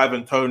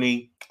 Ivan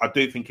Toney, I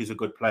do think he's a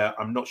good player.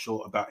 I'm not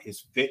sure about his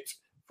fit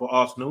for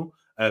Arsenal.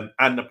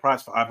 And the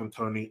price for Ivan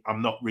Toney,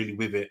 I'm not really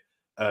with it,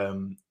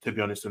 to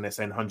be honest, when they're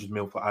saying 100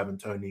 mil for Ivan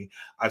Toney.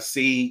 I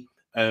see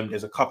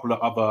there's a couple of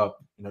other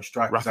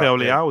strikers. Rafael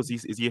Leao,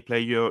 is he a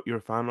player you're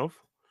a fan of?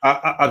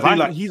 I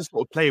think he's a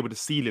sort of player with a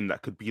ceiling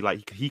that could be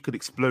like he could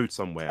explode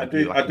somewhere. I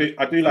do like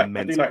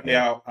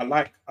Leao.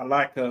 I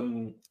like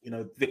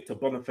Victor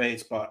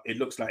Boniface, but it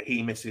looks like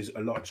he misses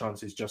a lot of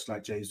chances just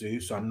like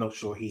Jesus. So I'm not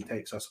sure he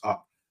takes us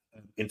up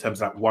in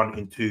terms of that 1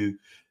 and 2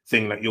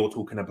 thing that you're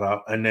talking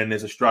about. And then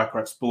there's a striker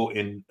at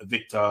Sporting,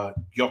 Victor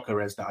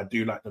Gyökeres, that I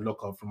do like the look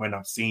of from when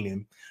I've seen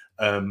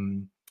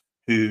him.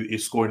 Who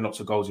is scoring lots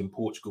of goals in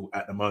Portugal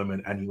at the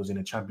moment, and he was in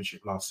a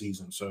championship last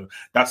season. So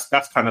that's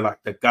kind of like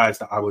the guys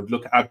that I would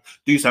look at.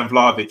 Dusan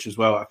Vlahovic as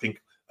well, I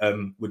think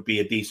would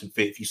be a decent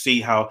fit. If you see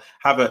how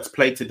Havertz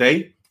played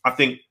today, I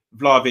think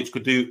Vlahovic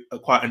could do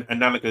quite an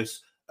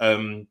analogous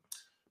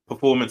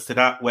performance to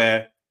that,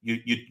 where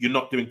you're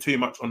not doing too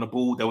much on the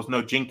ball. There was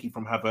no jinky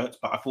from Havertz,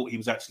 but I thought he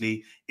was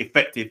actually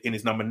effective in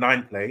his number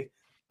 9 play.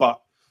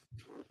 But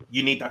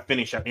you need that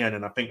finish at the end,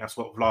 and I think that's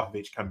what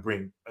Vlahovic can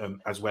bring,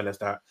 as well as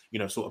that,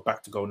 sort of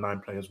back to goal 9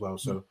 play as well.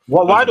 So,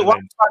 why do I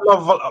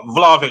love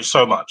Vlahovic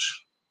so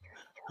much?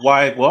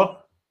 Why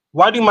what?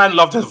 Why do man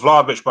love this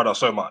Vlahovic brother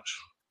so much?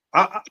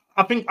 I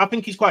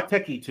think he's quite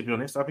techie, to be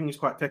honest. I think he's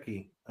quite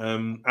techie,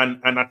 and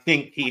I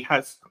think he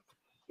has.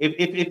 If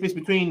it's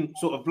between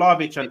sort of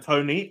Vlahovic and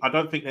Toney, I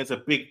don't think there's a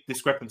big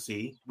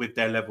discrepancy with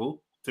their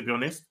level, to be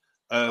honest.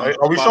 Are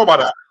we sure about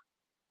that?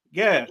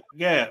 Yeah.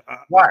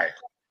 Why?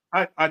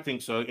 I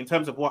think so. In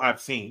terms of what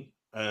I've seen,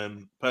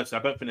 personally, I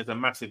don't think there's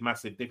a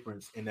massive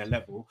difference in their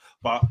level.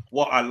 But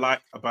what I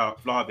like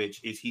about Vlahovic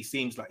is he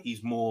seems like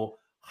he's more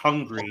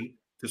hungry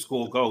to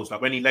score goals.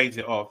 Like when he lays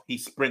it off, he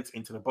sprints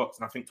into the box,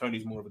 and I think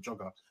Tony's more of a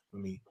jogger for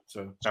me.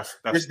 So that's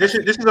this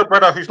is a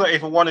brother who's not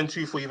even 1 and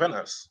 2 for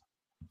Juventus.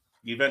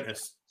 He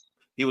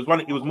was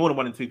more than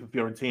 1 and 2 for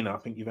Fiorentina. I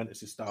think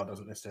Juventus' style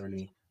doesn't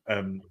necessarily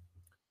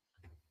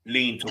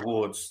lean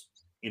towards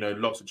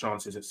lots of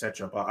chances,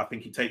 etc. But I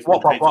think he takes.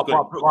 But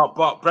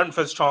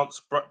Brentford's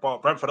chance.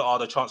 Brentford are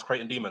the chance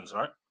creating demons,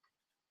 right?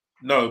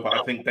 No, but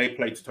I think they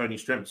play to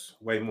Tony's strengths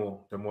way more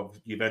than what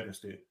Juventus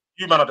do.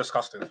 You men are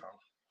disgusting, fam.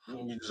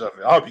 You deserve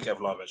it. I hope you get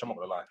Vlahovic. I'm not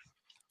gonna lie.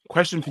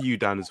 Question for you,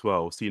 Dan, as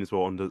well. Seeing as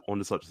well on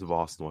the subject of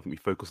Arsenal, I think we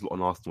focus a lot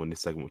on Arsenal in this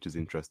segment, which is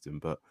interesting.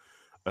 But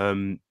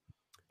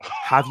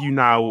have you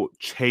now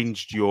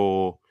changed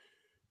your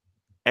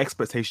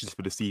expectations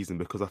for the season?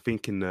 Because I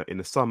think in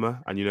the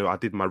summer, and I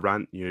did my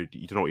rant, you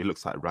don't know what it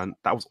looks like, rant,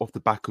 that was off the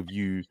back of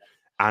you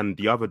and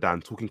the other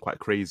Dan talking quite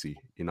crazy.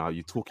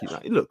 You're talking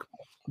like, look,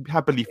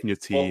 have belief in your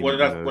team. What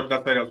did I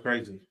say that was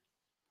crazy?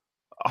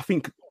 I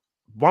think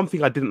one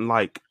thing I didn't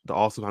like the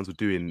Arsenal fans were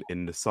doing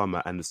in the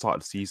summer and the start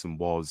of the season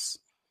was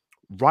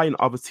writing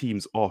other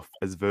teams off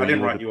as very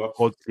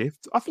positive.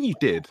 I think you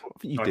did.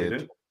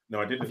 No,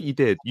 I didn't. I think you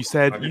did. You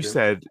said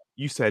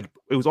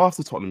it was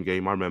after the Tottenham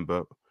game. I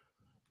remember.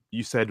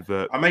 You said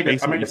that I made a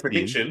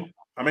prediction.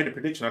 I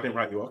didn't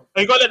write you off.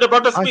 You got to let the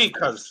brother speak,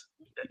 cuz.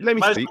 Let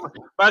me speak.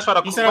 After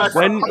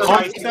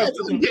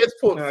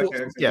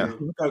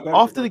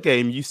the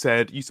game, you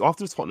said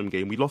after the Tottenham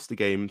game, we lost the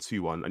game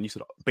 2-1, and you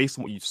said based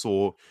on what you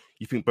saw,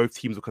 you think both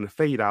teams were going to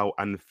fade out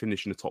and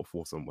finish in the top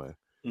 4 somewhere.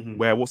 Mm-hmm.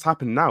 Where what's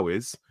happened now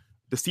is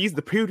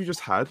the period you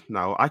just had.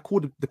 Now I call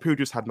the period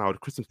you just had now the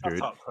Christmas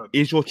period.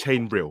 Is your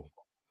chain real?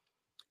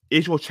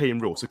 Is your chain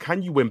real? So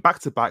can you win back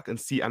to back and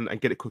see and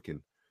get it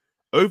cooking?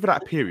 Over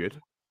that period,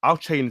 our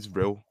chain is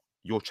real.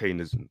 Your chain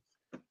isn't.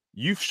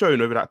 You've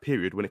shown over that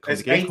period when it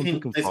comes to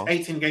there's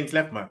 18 games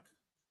left, man.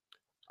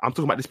 I'm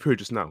talking about this period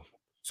just now.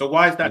 So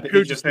why is that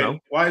is your chain?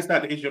 Why is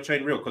that is your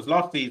chain real? Because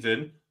last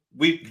season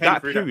we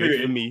came through that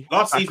period. For me,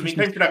 last season we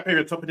came through that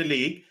period, top of the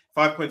league,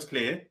 5 points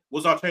clear.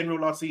 Was our chain real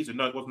last season?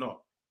 No, it was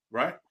not.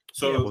 Right.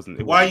 So it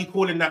wasn't. Why are you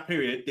calling that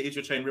period the is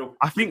your chain real?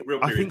 I think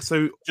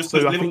so. Just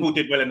because Liverpool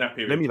did well in that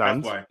period. Let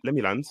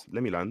me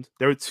land.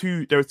 There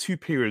are two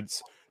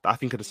periods that I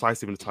think are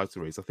decisive in the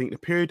title race. I think the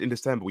period in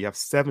December we have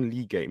 7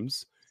 league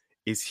games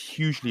is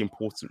hugely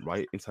important,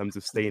 right, in terms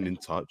of staying in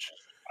touch.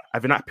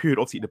 And then that period,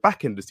 obviously, the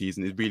back end of the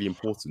season is really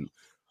important.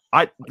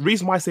 The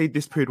reason why I say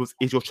this period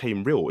is your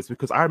chain real is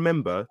because I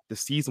remember the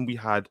season we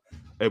had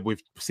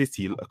with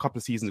City a couple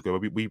of seasons ago,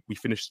 where we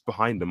finished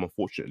behind them,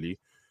 unfortunately.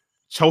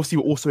 Chelsea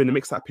were also in the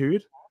mix that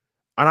period.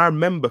 And I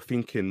remember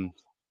thinking,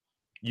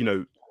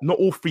 not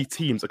all 3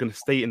 teams are going to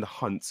stay in the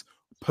hunt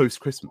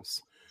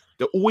post-Christmas.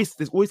 There's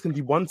always going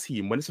to be one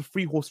team, when it's a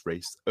 3-horse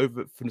race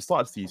over from the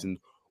start of the season,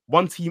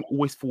 one team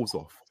always falls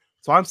off.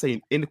 So I'm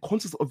saying, in the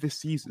context of this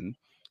season,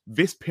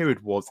 This period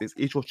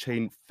is your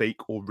chain fake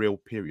or real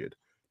period.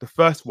 The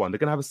first one, they're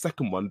going to have a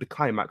second one, the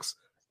climax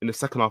in the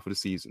second half of the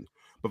season.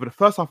 But for the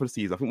first half of the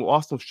season, I think what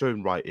Arsenal's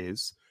shown right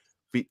is,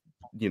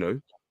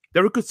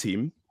 they're a good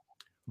team,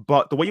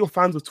 but the way your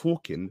fans are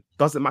talking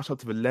doesn't match up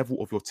to the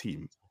level of your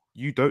team.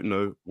 You don't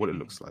know what it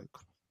looks like.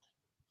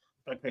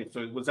 Okay,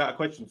 so was that a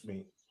question to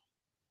me?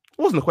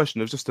 It wasn't a question.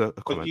 It was just a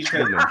comment.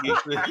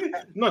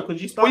 No,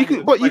 because you started. You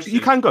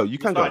can go. You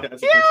can go.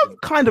 Yeah,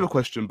 kind of a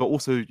question, but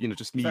also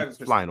just me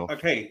flying off.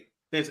 Okay,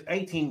 there's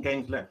 18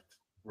 games left,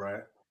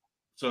 right?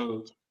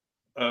 So,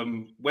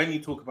 when you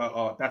talk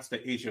about that's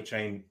the is your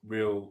chain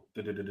real?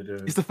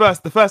 It's the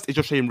first is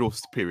your chain real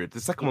period. The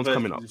second one's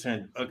coming up.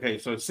 Okay,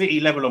 so City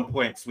level on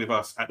points with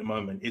us at the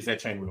moment. Is their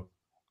chain real?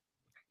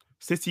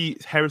 City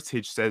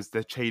Heritage says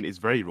their chain is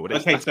very real.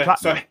 Okay, so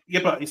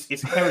yeah, but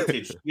it's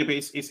heritage. Yeah, but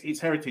it's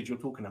heritage you're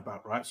talking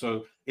about, right?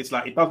 So it's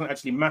like it doesn't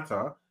actually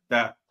matter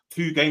that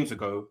 2 games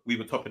ago we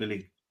were top of the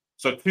league.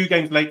 So 2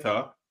 games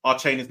later, our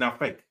chain is now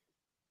fake.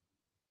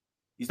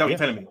 Is that what you're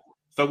telling me?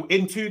 So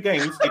in 2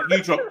 games, if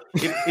you drop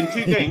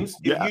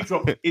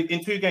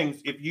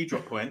if you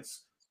drop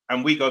points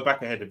and we go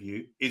back ahead of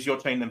you, is your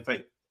chain then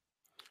fake?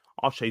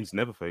 Our chain's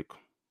never fake.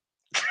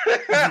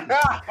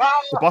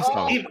 The bust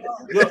down.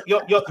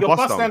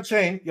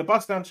 Your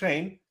bust down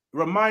chain.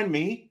 Remind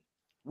me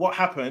what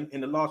happened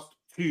in the last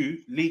 2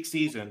 league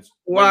seasons.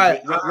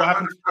 Why? What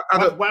happened?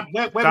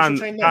 Where was your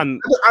chain then?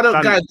 I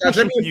don't, guys.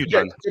 Let me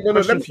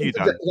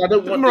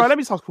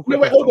talk.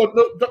 Wait, hold on.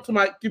 No, Dr.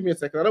 Mike, give me a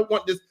second. I don't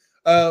want this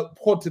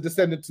pod to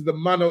descend into the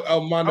mano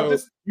el mano.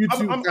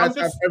 YouTube guys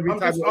have every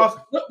time.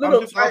 I'm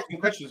just asking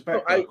questions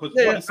back because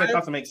what you said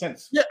doesn't make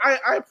sense. Yeah,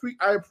 I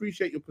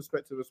appreciate your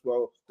perspective as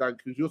well, Dan,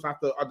 because you also have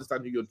to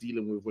understand who you're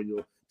dealing with when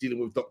you're dealing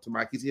with Dr.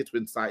 Mike. He's here to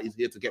incite. He's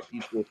here to get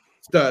people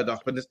stirred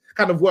up, and it's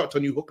kind of worked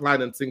on you hook,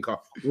 line, and sinker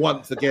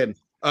once again.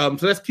 So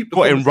let's keep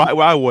got him right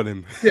where I want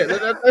him. Yeah,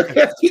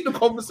 let's keep the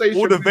conversation.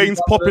 All the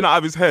veins popping out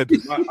of his head.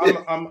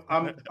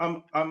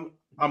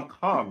 I'm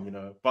calm,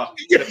 but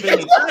the thing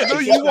is, no,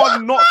 you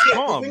are not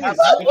calm.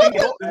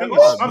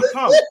 I'm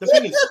calm. The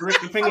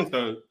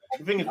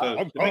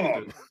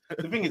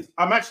thing is,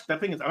 I'm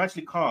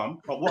actually calm.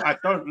 But what I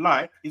don't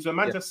like is when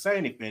man just say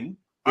anything,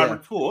 I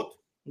retort.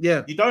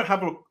 Yeah, you don't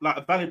have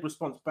a valid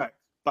response back,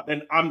 but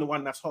then I'm the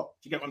one that's hot.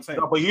 Do you get what I'm saying?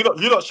 No, but you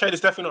don't share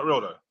this definitely not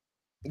real though.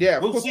 Yeah,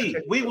 we'll see.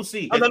 We will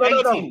see.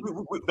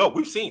 No,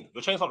 we've seen.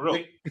 Your chain's not real.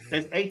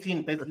 There's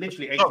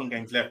literally 18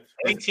 games left.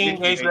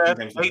 18 games left.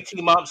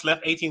 18 months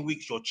left. 18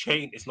 weeks. Your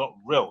chain is not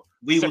real.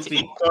 We will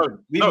see.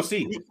 We will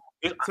see.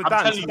 So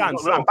Dan,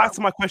 back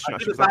to my question.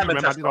 And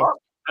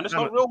it's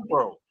not real,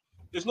 bro.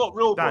 It's not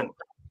real, bro. Dan,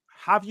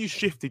 have you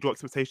shifted your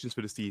expectations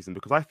for the season?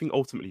 Because I think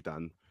ultimately,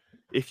 Dan,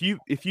 if you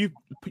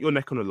put your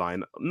neck on the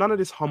line, none of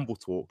this humble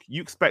talk,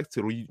 you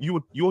expected or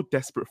you're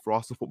desperate for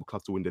Arsenal Football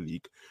Club to win the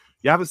league.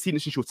 You haven't seen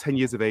it since you're 10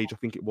 years of age, I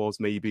think it was,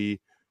 maybe.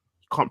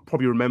 You can't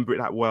probably remember it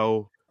that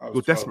well. You're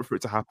 12. Desperate for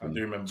it to happen. I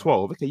do remember.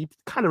 12. Okay, you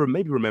kind of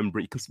maybe remember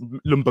it because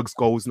Lundberg's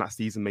goals in that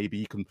season, maybe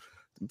you can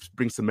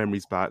bring some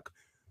memories back.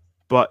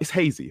 But it's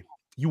hazy.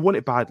 You want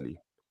it badly.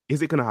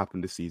 Is it going to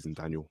happen this season,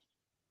 Daniel?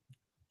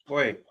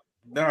 Wait,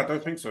 no, I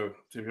don't think so,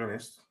 to be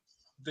honest.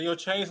 Then your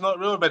chain's not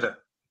real, brother.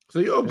 So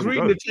you're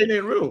agreeing the chain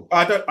ain't real?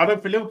 I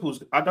don't feel Liverpool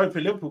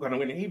going to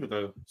win it either,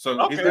 though.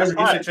 So is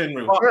the chain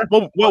real?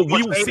 Well,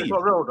 we will see.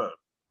 Not real, though.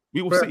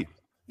 We will see.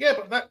 Yeah,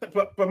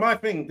 but my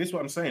thing, this is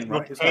what I'm saying,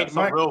 right? It's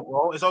not real,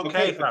 bro. It's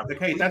okay, fam.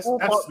 Okay, that's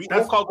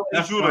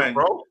fine,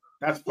 bro.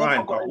 That's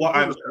fine. But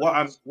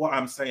what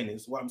I'm saying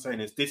is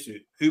this: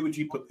 who would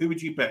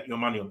you bet your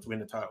money on to win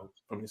the title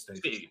from this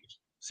stage?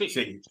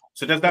 City.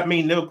 So does that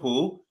mean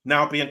Liverpool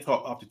now being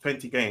top after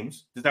 20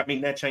 games? Does that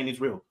mean their chain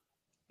is real?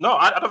 No,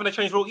 I don't think their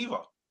chain is real either.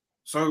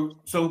 So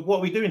what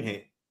are we doing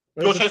here?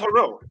 Your chain's not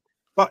real.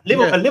 But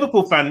a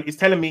Liverpool fan is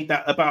telling me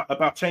that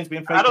about chains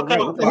being fake.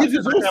 His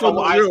is also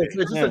not real. It's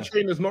just a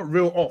chain is not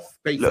real off.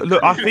 Basically.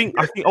 Look, I think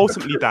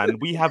ultimately, Dan,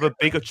 we have a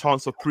bigger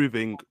chance of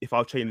proving if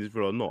our chain is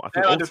real or not. I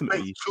think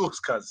ultimately,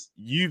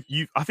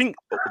 I think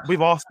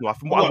with Arsenal, I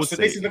think what I would say.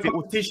 This is the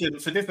competition.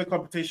 So this is the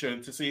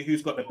competition to see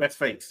who's got the best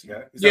fakes.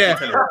 Yeah. Yeah.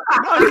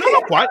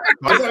 Not quite.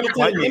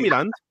 Let me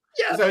land.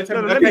 Yeah,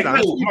 let me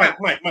land.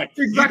 Mike.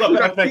 Exactly. You got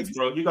better fakes,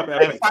 bro. You got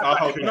better fakes. I'll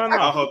hold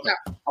that.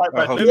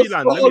 Let me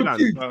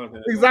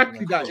land.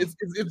 Exactly that.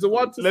 It's the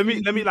one. Let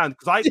me land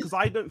because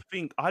I don't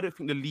think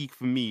the league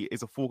for me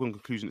is a foregone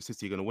conclusion that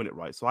City are going to win it,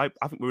 right? So I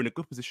think we're in a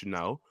good position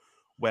now,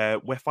 where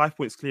we're 5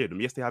 points clear of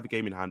them. Yes, they have a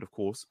game in hand, of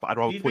course, but I'd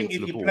rather points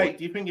on the board.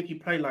 Do you think if you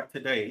play like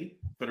today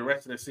for the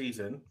rest of the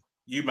season,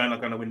 you man are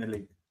going to win the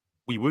league?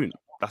 We won't.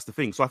 That's the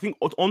thing. So I think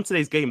on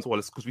today's game as well,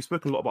 because we've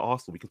spoken a lot about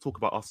Arsenal, we can talk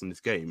about Arsenal in this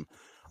game.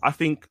 I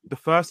think the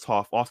first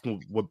half, Arsenal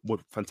were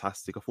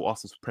fantastic. I thought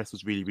Arsenal's press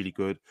was really, really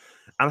good.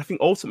 And I think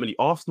ultimately,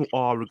 Arsenal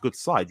are a good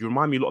side. You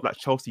remind me a lot of that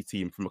Chelsea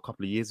team from a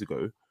couple of years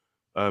ago,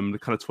 the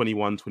kind of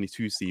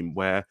 21-22 team,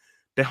 where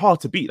they're hard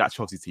to beat, that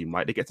Chelsea team,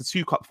 right? They get to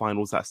 2 cup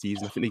finals that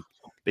season. I think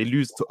they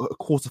lose to a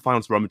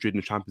quarterfinal to Real Madrid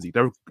in the Champions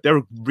League. They're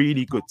a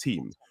really good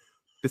team.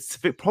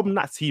 The problem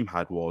that team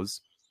had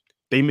was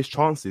they missed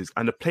chances,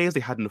 and the players they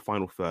had in the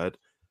final third,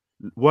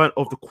 weren't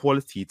of the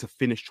quality to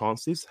finish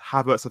chances.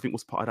 Havertz, I think,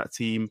 was part of that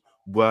team.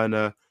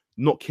 Werner,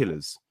 not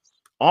killers.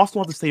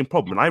 Arsenal had the same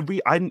problem,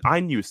 and I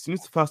knew as soon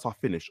as the first half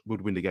finished, we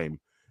would win the game.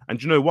 And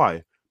do you know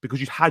why? Because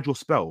you'd had your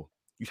spell.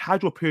 You'd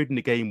had your period in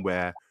the game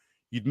where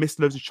you'd missed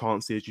loads of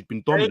chances. You'd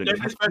been dominant. You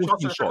had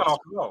 14 shots.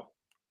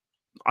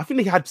 I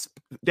think they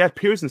had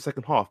periods in the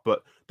second half,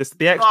 but the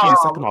XG in the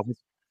second half.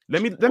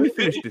 Let me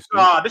finish this.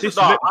 This is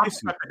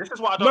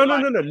what I don't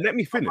like. No. Let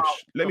me finish.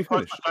 Let me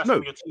finish. No.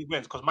 Your team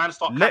wins because man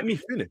start. Let me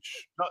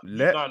finish.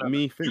 Let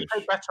me finish. You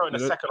play better in the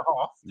second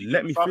half.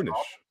 Let me finish.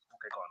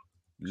 Okay, go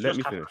on. Let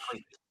me finish.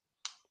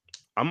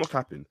 I'm not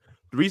capping.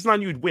 The reason I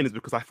knew you'd win is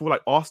because I feel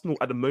like Arsenal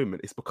at the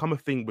moment, it's become a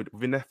thing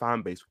within their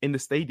fan base. In the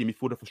stadium, you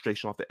feel the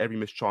frustration after every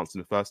missed chance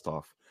in the first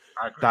half.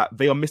 That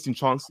they are missing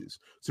chances.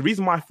 So the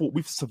reason why I thought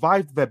we've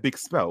survived their big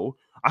spell,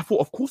 I thought,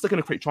 of course, they're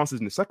going to create chances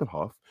in the second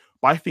half.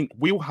 But I think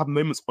we will have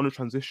moments on a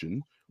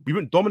transition. We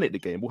won't dominate the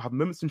game. We'll have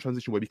moments in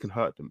transition where we can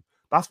hurt them.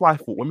 That's why I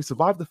thought when we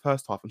survive the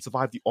first half and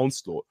survive the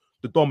onslaught,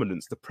 the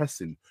dominance, the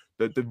pressing,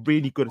 the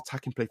really good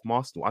attacking play from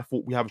Arsenal, I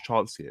thought we have a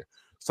chance here.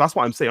 So that's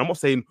what I'm saying. I'm not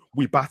saying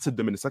we battered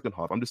them in the second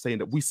half. I'm just saying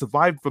that we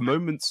survived the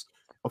moments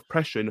of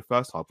pressure in the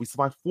first half. We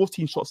survived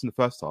 14 shots in the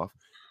first half.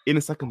 In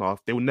the second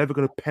half, they were never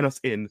going to pen us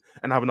in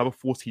and have another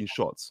 14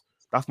 shots.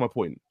 That's my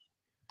point.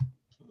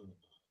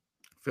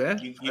 Fair.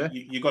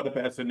 You got the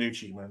better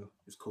Sanucci, man.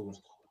 It's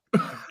cool.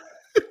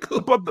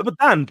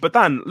 But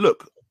Dan,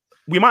 look,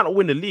 we might not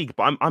win the league,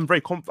 but I'm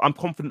very I'm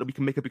confident that we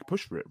can make a big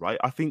push for it, right?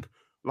 I think,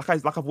 like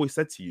I've always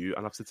said to you,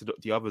 and I've said to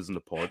the others in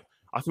the pod,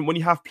 I think when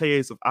you have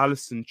players of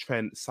Alisson,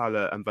 Trent,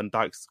 Salah, and Van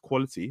Dijk's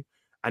quality,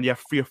 and you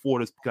have 3 or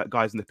 4 of those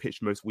guys in the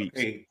pitch most weeks,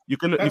 you're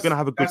gonna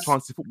have a good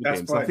chance to football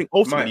games. So I think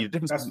ultimately the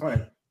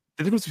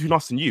difference between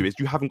us and you is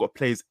you haven't got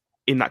players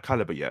in that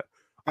caliber yet.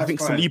 I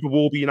think Saliba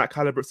will be in that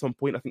caliber at some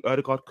point. I think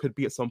Ødegaard could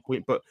be at some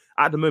point, but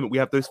at the moment we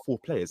have those 4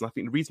 players, and I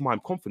think the reason why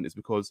I'm confident is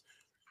because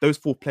those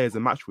 4 players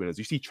are match winners.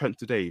 You see Trent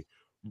today,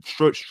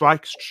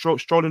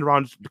 strolling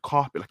around the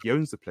carpet like he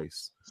owns the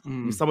place.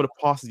 Some of the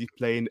passes he's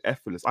playing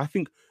effortless. I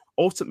think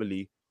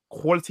ultimately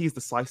quality is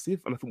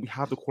decisive, and I think we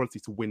have the quality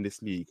to win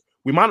this league.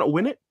 We might not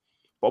win it,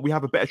 but we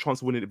have a better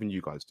chance of winning it than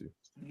you guys do.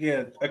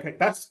 Yeah, okay,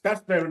 that's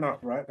fair enough,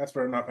 right? That's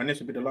fair enough. And this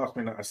will be the last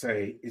thing that I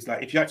say is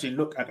like if you actually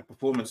look at the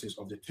performances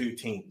of the 2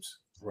 teams,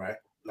 right?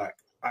 Like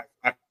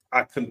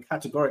I can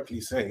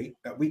categorically say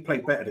that we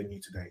played better than you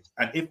today.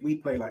 And if we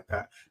play like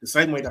that, the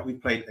same way that we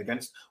played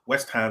against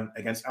West Ham,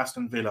 against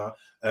Aston Villa,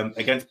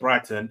 against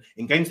Brighton,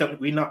 in games that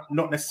we not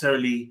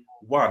necessarily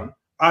won,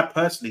 I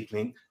personally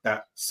think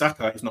that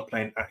Saka is not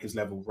playing at his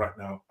level right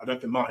now. I don't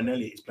think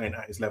Martinelli is playing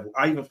at his level.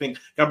 I even think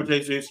Gabriel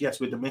Jesus, yes,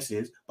 with the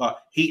misses,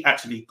 but he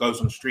actually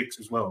goes on streaks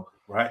as well,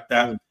 right?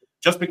 That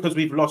just because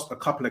we've lost a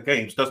couple of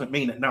games doesn't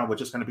mean that now we're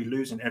just going to be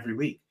losing every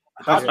week.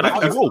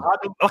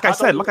 Like I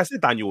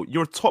said, Daniel,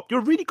 you're a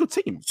really good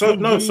team. So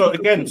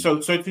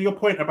to your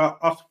point about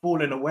us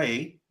falling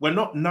away, we're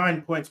not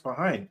 9 points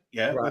behind.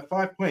 Yeah, right.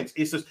 We're 5 points.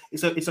 It's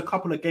a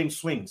couple of game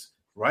swings,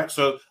 right?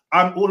 So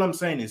all I'm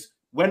saying is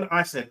when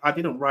I said I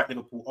didn't write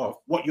Liverpool off,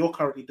 what you're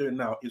currently doing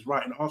now is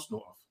writing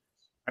Arsenal off,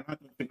 and I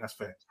don't think that's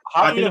fair.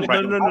 No.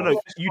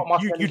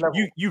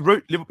 You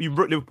wrote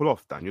Liverpool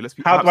off, Daniel.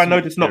 How do I know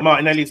it's not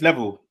Martinelli's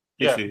level?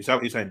 Issue? Is that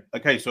what you're saying?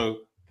 Okay,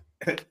 so.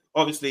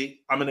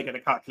 Obviously, I'm going to get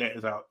the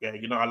calculators out. Yeah,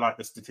 you know, I like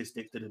the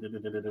statistics,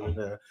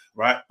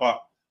 right?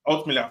 But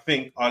ultimately, I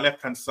think our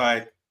left-hand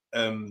side,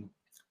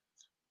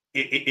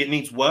 it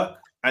needs work,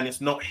 and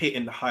it's not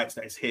hitting the heights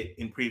that it's hit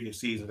in previous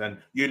seasons. And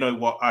you know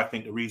what I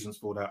think the reasons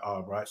for that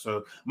are, right?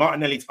 So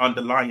Martinelli's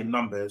underlying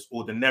numbers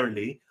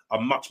ordinarily are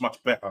much,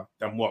 much better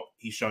than what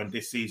he's shown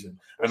this season.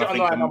 And I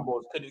think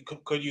numbers,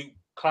 could you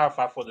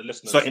clarify for the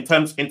listeners? So in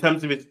terms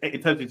of his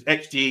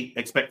XG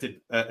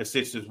expected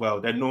assists as well,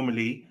 they're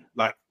normally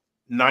like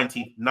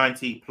 90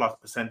 plus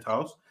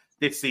percentiles.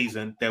 This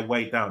season, they're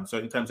way down. So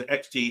in terms of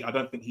XG, I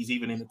don't think he's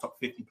even in the top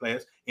 50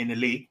 players in the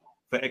league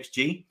for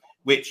XG,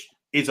 which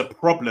is a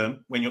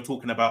problem when you're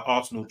talking about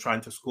Arsenal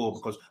trying to score,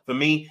 because for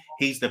me,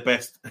 he's the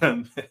best.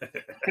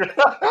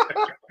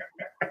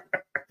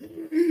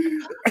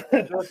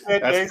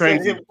 That's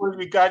crazy.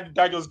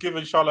 Daniel's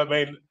giving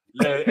Charlemagne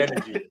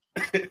energy.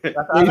 He's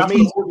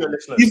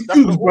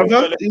Cougs,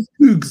 brother. He's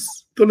Cougs.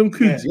 Call him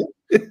Cougs,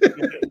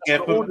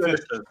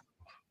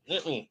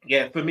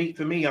 yeah, for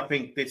me, I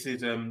think this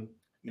is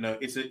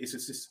it's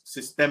a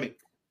systemic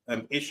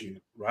issue,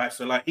 right?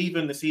 So like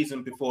even the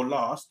season before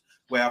last,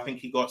 where I think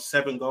he got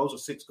 7 goals or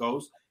 6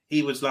 goals,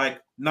 he was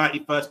like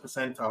 91st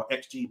percentile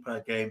XG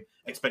per game,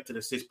 expected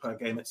assists per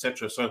game,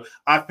 etc. So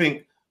I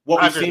think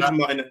what we've seen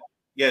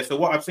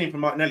from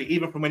Martinelli,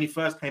 even from when he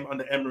first came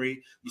under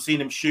Emery, you've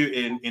seen him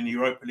shooting in the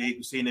Europa League,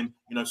 you've seen him,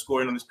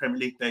 scoring on his Premier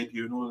League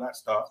debut and all of that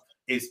stuff.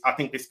 I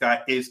think this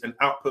guy is an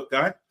output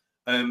guy.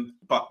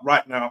 But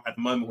right now, at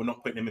the moment, we're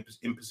not putting him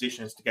in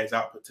positions to get his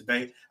output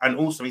today. And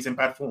also, he's in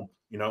bad form,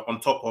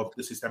 on top of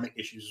the systemic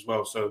issues as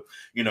well. So,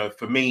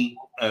 for me,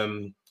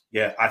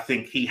 I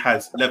think he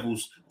has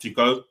levels to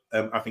go.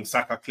 I think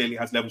Saka clearly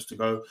has levels to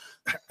go.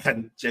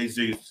 And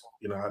Jesus,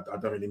 I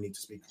don't really need to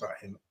speak about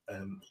him.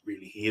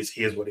 Really, he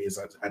is what he is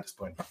at this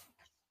point.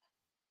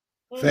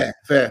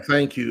 Fair.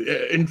 Thank you.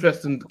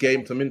 Interesting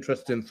game, some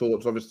interesting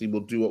thoughts. Obviously,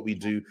 we'll do what we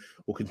do.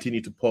 We'll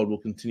continue to pod. We'll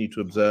continue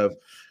to observe.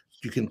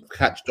 You can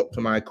catch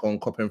Dr. Mike on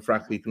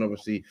Touchlinefracas. You can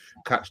obviously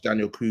catch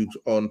Daniel Coogs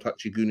on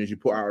Touchy Gooners. You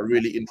put out a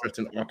really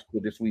interesting article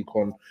this week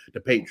on the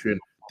Patreon.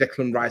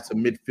 Declan Rice, a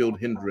midfield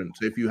hindrance.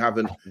 So if you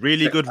haven't,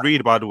 Really good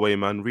read, by the way,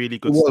 man. Really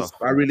good it was.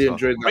 stuff. I really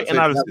enjoyed that. Great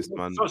analysis,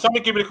 man. So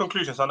somebody give me the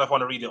conclusion, so I know if I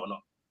want to read it or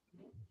not.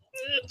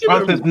 The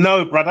answer's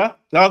no, brother.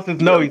 The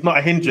answer's no. He's not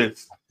a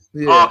hindrance.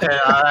 Yeah. Okay,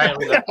 I ain't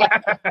with that.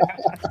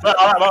 All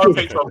right, my own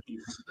Patreon.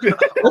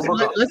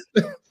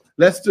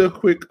 Let's do a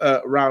quick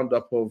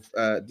roundup of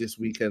this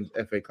weekend's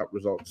FA Cup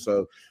results.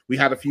 So we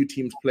had a few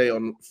teams play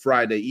on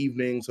Friday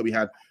evening. So we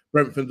had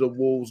Brentford and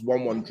Wolves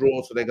 1-1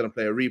 draw. So they're going to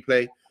play a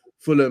replay.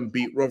 Fulham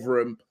beat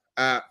Rotherham.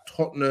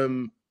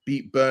 Tottenham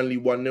beat Burnley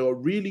 1-0. A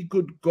really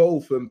good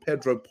goal from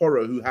Pedro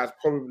Porro, who has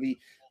probably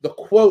the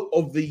quote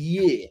of the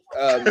year.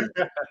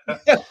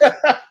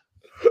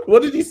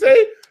 What did he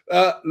say?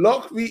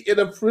 Lock me in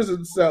a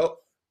prison cell.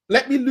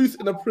 Let me loose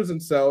in a prison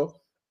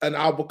cell, and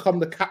I'll become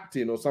the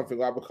captain or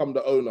something. I'll become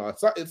the owner.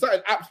 It's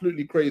something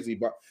absolutely crazy.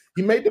 But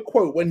he made the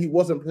quote when he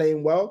wasn't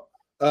playing well.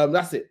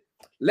 That's it.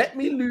 Let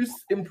me loose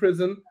in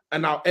prison,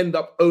 and I'll end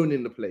up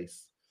owning the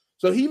place.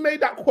 So he made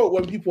that quote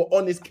when people were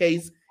on his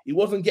case. He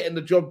wasn't getting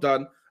the job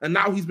done, and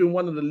now he's been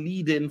one of the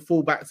leading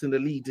fullbacks in the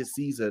league this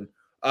season.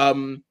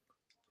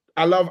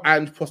 I love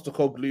Ange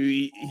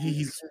Postecoglou.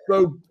 He's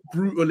so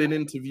brutal in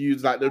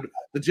interviews. Like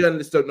the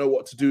journalists don't know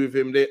what to do with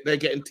him. They're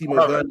getting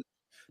Timo Werner.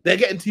 They're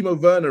getting Timo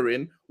Werner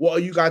in. What are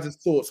you guys'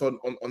 thoughts on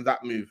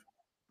that move?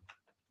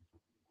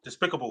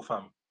 Despicable,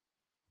 fam.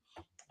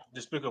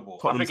 Despicable.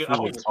 Tottenham's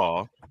forwards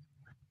are.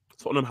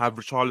 Tottenham have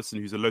Richarlison,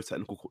 who's a low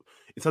technical,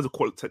 in terms of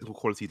technical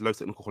quality, low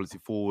technical quality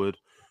forward,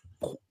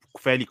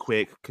 fairly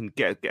quick, can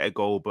get a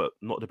goal, but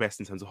not the best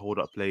in terms of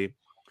hold-up play.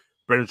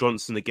 Brennan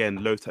Johnson,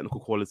 again, low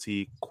technical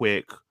quality,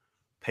 quick,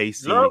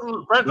 pacey.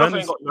 Brennan Johnson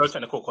ain't got low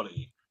technical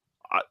quality.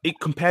 It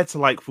compared to,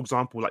 like, for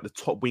example, like the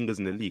top wingers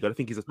in the league, I don't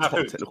think he's a top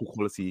technical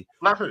quality.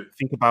 Who?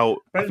 Think about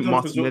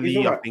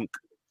Martinelli. I think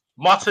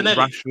Martinelli.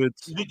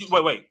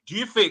 Rashford. Wait. Do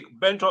you think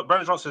Brennan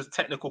Johnson's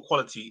technical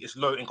quality is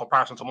low in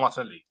comparison to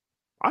Martinelli?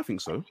 I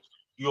think so.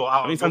 You're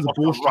out. In terms of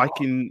ball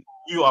striking,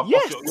 you are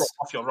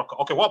off your rocker.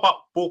 Okay, what about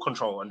ball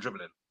control and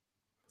dribbling?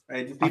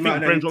 I think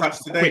Brennan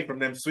Johnson today from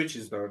them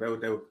switches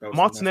though.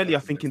 Martinelli, I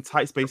think, in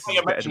tight spaces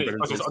is better than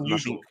Brennan Johnson.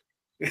 Unusual.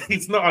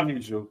 It's not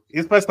unusual.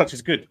 His first touch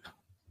is good.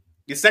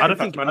 His second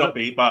touch might not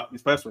be, but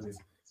his first one is.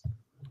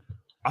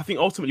 I think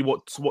ultimately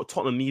what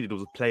Tottenham needed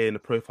was a player in the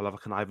profile of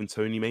like an Ivan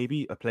Toney,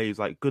 maybe a player who's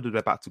like good at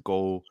their back to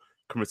goal,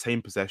 can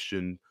retain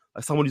possession,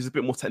 like someone who's a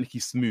bit more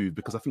technically smooth.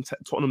 Because I think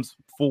Tottenham's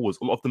forwards,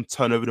 a lot of them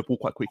turn over the ball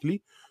quite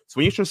quickly. So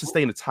when you're trying to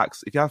sustain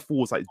attacks, if you have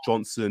forwards like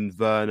Johnson,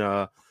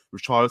 Werner,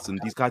 Richarlison,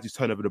 these guys who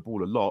turn over the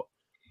ball a lot,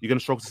 you're going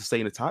to struggle to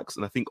sustain attacks.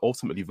 And I think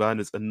ultimately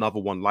Werner's another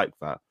one like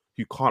that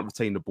who can't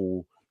retain the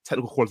ball.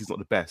 Technical quality is not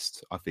the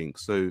best, I think.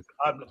 So,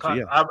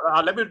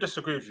 let me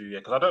disagree with you,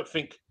 because I don't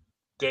think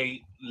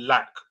they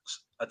lack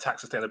attack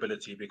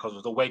sustainability because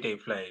of the way they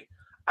play,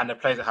 and the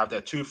players that have their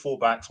two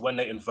fullbacks when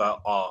they invert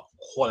are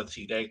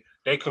quality.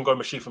 They can go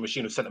machine for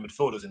machine with centre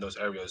midfielders in those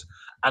areas,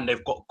 and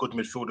they've got good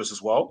midfielders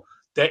as well.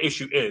 Their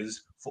issue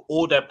is, for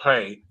all their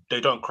play, they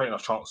don't create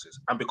enough chances,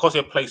 and because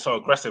they play so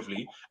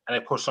aggressively and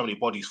they push so many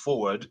bodies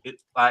forward,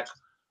 I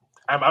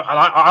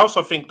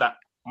also think that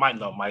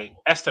my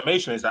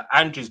estimation is that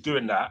Andrew's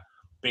doing that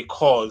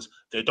because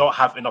they don't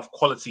have enough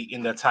quality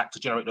in the attack to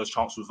generate those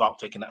chances without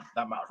taking that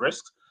amount of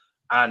risk.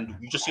 And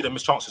you just see them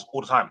miss chances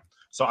all the time.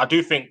 So I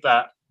do think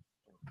that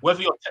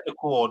whether you're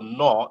technical or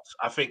not,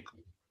 I think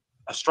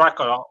a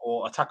striker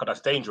or attacker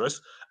that's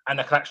dangerous and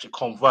that can actually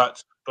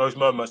convert those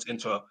moments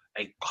into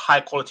a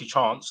high quality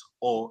chance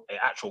or an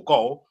actual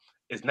goal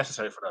is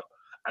necessary for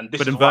them.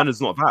 But then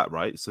Werner's not that,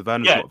 right? So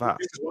Werner's not that.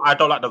 I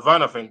don't like the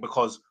Werner thing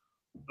because,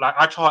 like,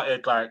 I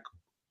charted like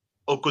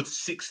a good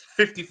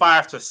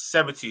 55 to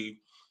 70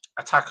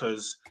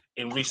 attackers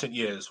in recent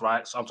years,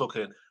 right? So I'm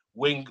talking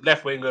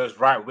left wingers,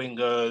 right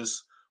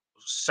wingers,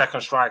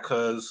 second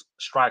strikers,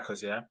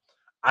 yeah.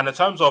 And in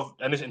terms of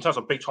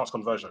big chance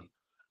conversion,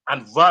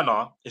 and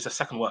Werner is the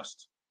second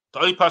worst. The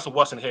only person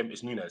worse than him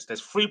is Nunes.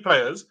 There's 3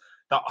 players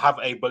that have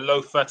a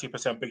below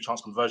 30% big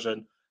chance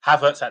conversion.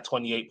 Havertz at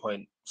 28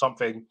 point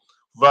something,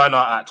 Werner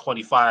at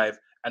 25,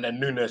 and then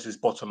Nunes is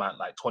bottom at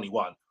like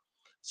 21.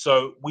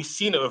 So we've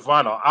seen it with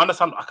Werner. I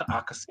understand.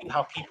 I can see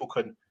how people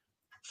can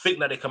think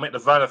that they can make the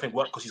Werner thing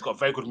work because he's got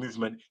very good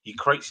movement. He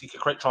can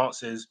create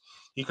chances.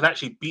 He can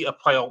actually beat a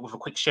player with a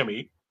quick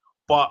shimmy,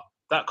 but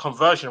that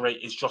conversion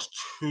rate is just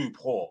too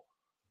poor.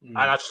 And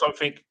I just don't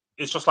think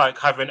it's just like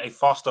having a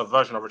faster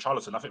version of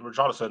Richarlison. I think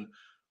Richarlison,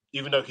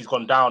 even though he's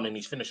gone down and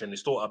he's finishing,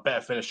 he's still a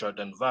better finisher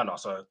than Werner.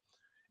 So,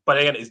 but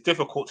again, it's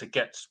difficult to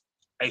get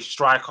a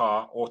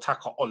striker or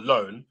attacker on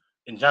loan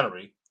in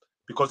January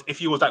because if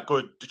he was that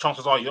good, the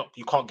chances are you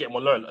can't get him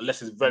on loan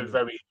unless it's very,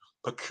 very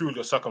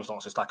peculiar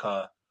circumstances, like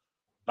a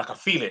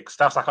Felix.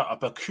 That's like a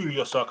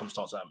peculiar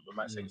circumstance, I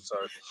might say. So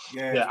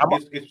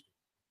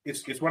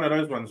it's one of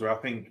those ones where I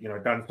think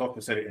Dan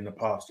Stoffer said it in the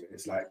past.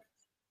 It's like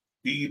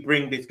do you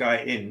bring this guy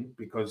in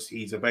because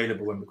he's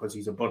available and because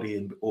he's a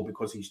body or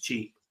because he's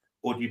cheap?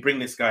 Or do you bring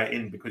this guy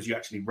in because you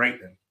actually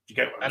rate them? Do you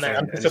get what I'm saying?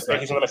 And he's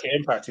going to make an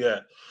impact, yeah.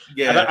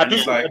 Yeah, I do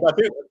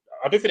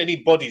think they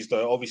need bodies,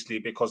 though, obviously,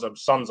 because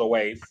Son's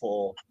away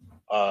for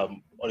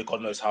only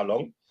God knows how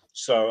long.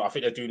 So I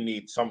think they do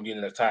need somebody in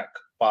an attack.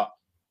 But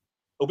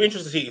it'll be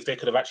interesting to see if they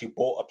could have actually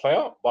bought a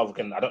player. Rather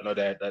than, I don't know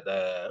their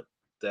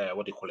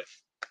what do you call it?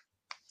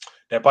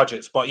 Their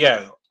budgets. But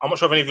yeah, I'm not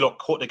sure if any of you lot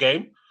caught the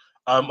game.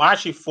 I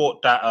actually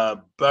thought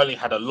that Burnley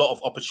had a lot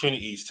of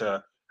opportunities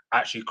to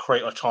actually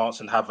create a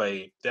chance and I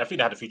think they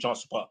had a few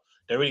chances, but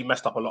they really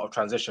messed up a lot of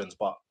transitions.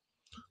 But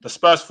the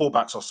Spurs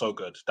fullbacks are so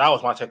good. That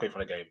was my takeaway from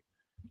the game.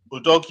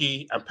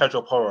 Udogie and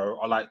Pedro Porro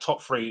are like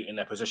top 3 in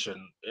their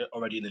position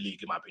already in the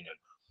league, in my opinion.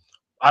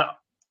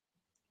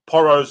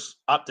 Porro's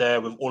up there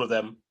with all of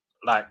them.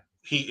 Like,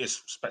 he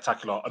is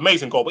spectacular.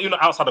 Amazing goal. But even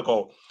outside the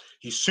goal,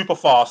 he's super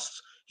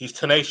fast, he's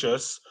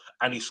tenacious,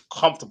 and he's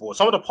comfortable.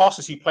 Some of the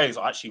passes he plays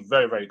are actually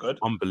very, very good.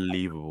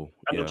 Unbelievable.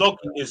 And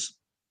Udogie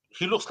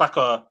he looks like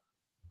a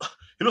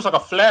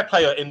flair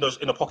player in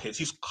the pockets.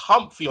 He's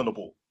comfy on the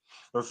ball.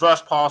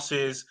 Reverse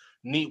passes,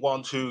 neat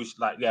 1-2s.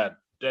 Like, yeah,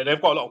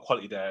 they've got a lot of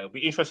quality there. It'll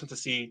be interesting to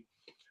see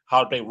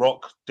how they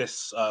rock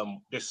this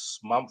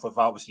month. With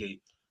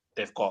obviously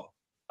they've got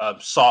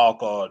Sarr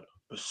gone,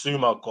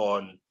 Basuma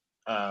gone,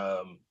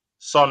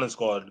 Son is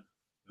gone,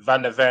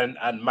 Van der Ven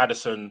and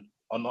Maddison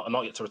are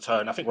not yet to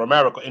return. I think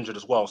Romero got injured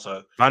as well.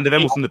 So Van der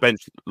Ven was on the bench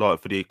for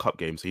the cup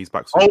game, so he's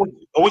back soon.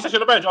 He's actually on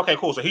the bench. Okay,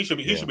 cool. So he should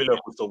be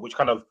local still, which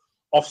kind of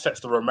offsets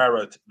the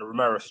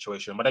Romero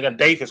situation. But again,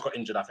 Davis got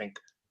injured, I think,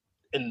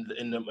 in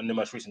the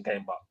most recent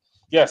game. But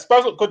yeah,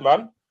 Spurs look good,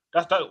 man.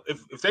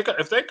 If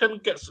they can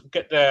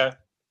get their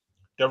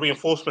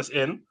reinforcements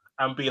in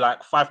and be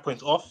like 5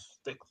 points off,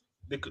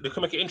 they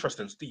can make it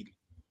interesting, Steve.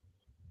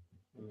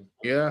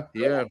 Yeah,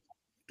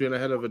 doing a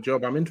hell of a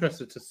job. I'm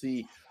interested to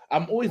see.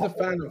 I'm always a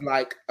fan of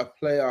like a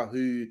player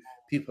who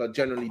people are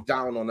generally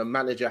down on, a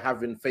manager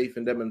having faith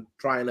in them and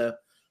trying to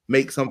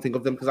make something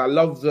of them, because I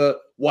love the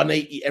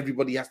 180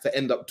 everybody has to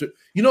end up to.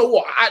 You know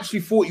what? I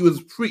actually thought he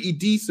was pretty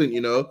decent,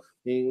 you know.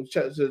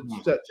 Check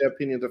your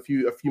opinions a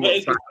few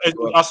months back.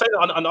 I said it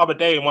on the other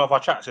day in one of our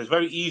chats. It's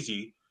very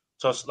easy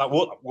to, like,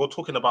 we're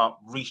talking about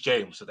Reece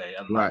James today,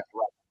 and right.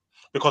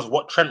 Because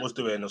what Trent was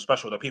doing was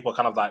special, that people are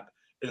kind of like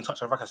in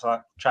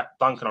Touchlinefracas chat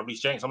dunking on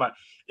Reece James. I'm like,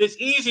 it's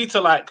easy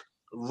to like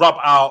rub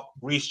out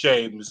Reece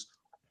James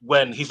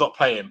when he's not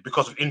playing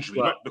because of injury,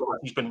 not because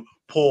he's been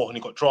poor and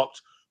he got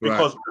dropped.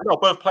 Because they're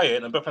both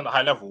playing and both playing at a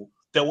high level.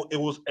 It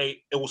was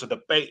a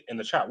debate in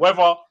the chat.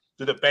 Whether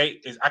the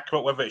debate is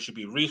accurate, whether it should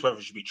be Reece, whether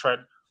it should be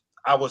Trent.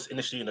 I was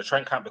initially in the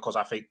Trent camp because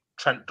I think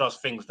Trent does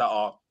things that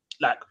are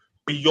like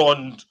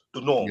beyond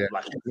the norm. Yeah,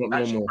 like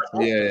normal.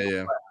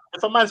 Yeah.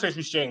 If a man says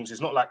Reece James,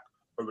 it's not like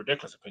a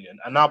ridiculous opinion.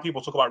 And now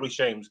people talk about Reece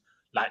James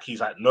like he's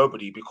like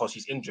nobody because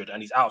he's injured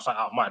and he's out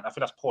of mind. I think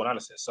that's poor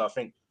analysis. So I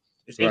think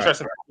it's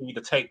interesting to see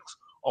the takes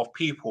of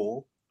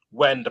people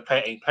when the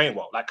player ain't playing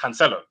well. Like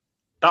Cancelo,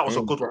 that was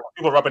a good one.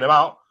 People rubbing him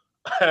out,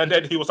 and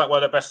then he was like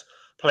one of the best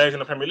players in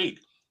the Premier League.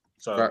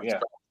 So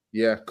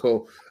yeah,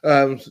 cool.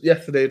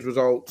 Yesterday's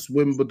results: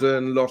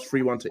 Wimbledon lost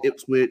 3-1 to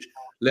Ipswich.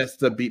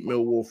 Leicester beat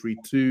Millwall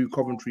 3-2.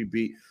 Coventry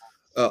beat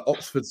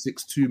Oxford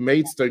 6-2.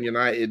 Maidstone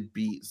United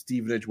beat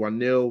Stevenage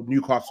 1-0.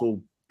 Newcastle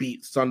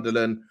beat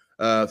Sunderland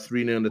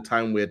 3-0 in the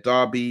time where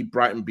Derby.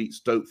 Brighton beat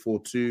Stoke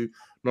 4-2.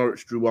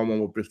 Norwich drew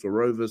 1-1 with Bristol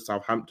Rovers.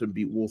 Southampton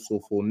beat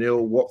Walsall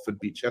 4-0. Watford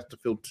beat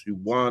Chesterfield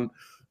 2-1.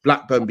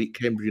 Blackburn beat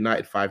Cambridge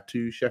United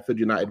 5-2. Sheffield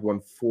United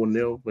won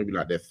 4-0, maybe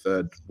like their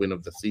third win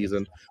of the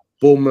season.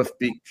 Bournemouth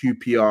beat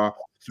QPR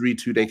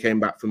 3-2. They came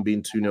back from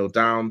being 2-0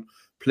 down.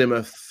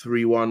 Plymouth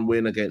 3-1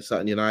 win against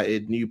Sutton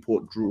United.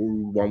 Newport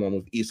drew 1-1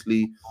 with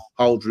Eastleigh.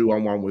 Hull drew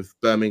 1-1 with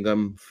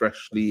Birmingham,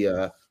 freshly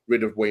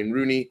rid of Wayne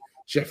Rooney.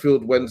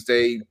 Sheffield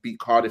Wednesday beat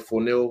Cardiff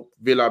 4-0.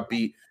 Villa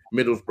beat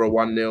Middlesbrough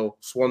 1-0.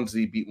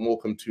 Swansea beat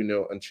Morecambe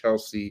 2-0. And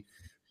Chelsea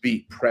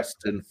beat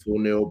Preston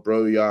 4-0.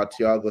 Broja,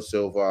 Thiago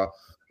Silva,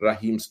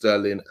 Raheem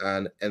Sterling,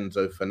 and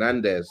Enzo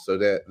Fernandez. So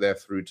they're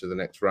through to the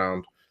next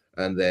round.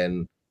 And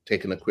then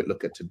taking a quick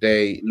look at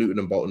today, Luton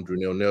and Bolton drew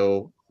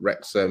 0-0.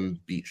 Wrexham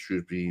beat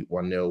Shrewsbury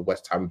 1-0.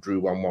 West Ham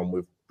drew 1-1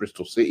 with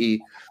Bristol City.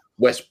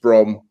 West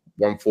Brom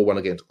 1-4-1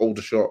 against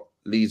Aldershot.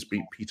 Leeds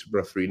beat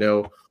Peterborough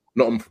 3-0.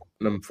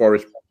 Nottingham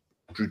Forest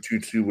drew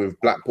 2-2 with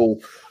Blackpool.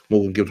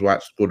 Morgan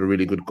Gibbs-White scored a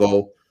really good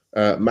goal.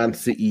 Man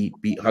City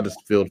beat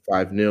Huddersfield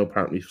 5-0.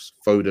 Apparently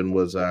Foden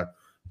was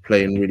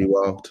playing really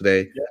well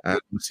today. And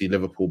we see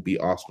Liverpool beat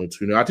Arsenal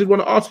 2-0. I did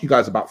want to ask you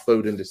guys about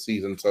Foden this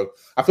season. So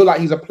I feel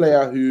like he's a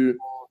player who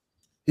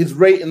his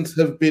ratings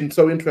have been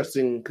so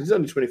interesting because he's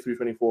only 23,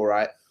 24,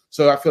 right?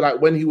 So I feel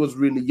like when he was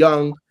really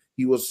young,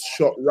 he was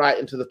shot right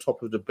into the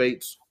top of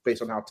debates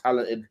based on how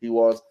talented he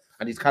was.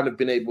 And he's kind of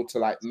been able to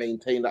like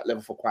maintain that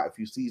level for quite a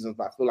few seasons.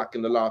 But I feel like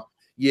in the last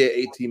year,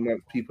 18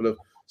 months, people have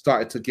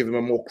started to give him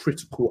a more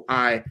critical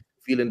eye,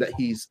 feeling that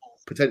he's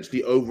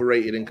potentially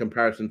overrated in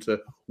comparison to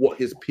what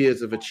his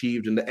peers have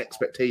achieved and the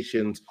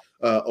expectations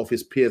of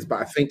his peers.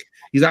 But I think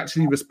he's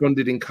actually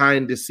responded in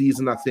kind this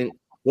season. I think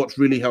what's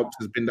really helped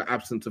has been the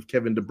absence of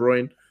Kevin De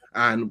Bruyne,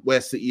 and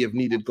where City have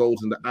needed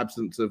goals in the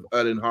absence of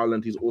Erling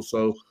Haaland, he's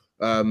also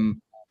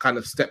kind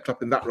of stepped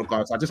up in that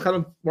regard. So I just kind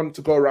of wanted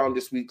to go around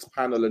this week's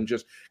panel and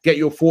just get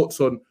your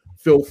thoughts on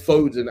Phil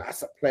Foden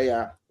as a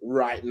player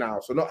right now.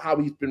 So not how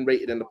he's been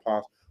rated in the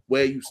past,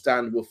 where you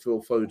stand with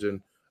Phil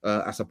Foden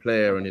as a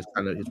player and his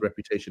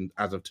reputation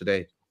as of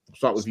today. I'll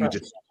start with you,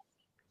 just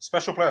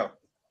special player.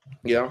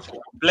 Yeah,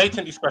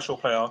 blatantly special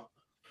player,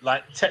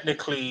 like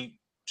technically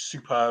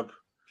superb.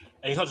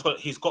 And he's not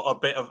just he's got a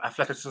bit of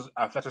athleticism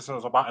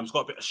about him. He's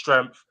got a bit of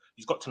strength.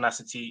 He's got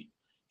tenacity.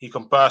 He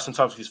can burst in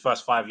terms of his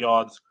first 5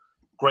 yards.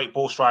 Great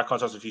ball striker in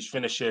terms of his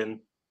finishing.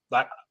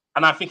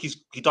 And I think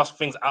he does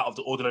things out of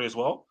the ordinary as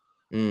well.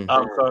 So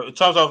in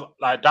terms of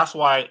that's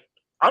why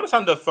I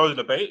understand the Foden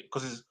debate,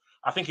 because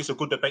I think it's a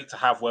good debate to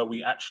have where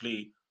we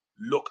actually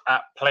look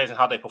at players and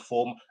how they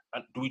perform,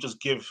 and do we just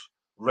give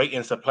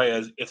ratings to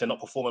players if they're not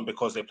performing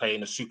because they play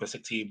in a super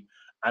sick team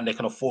and they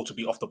can afford to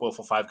be off the ball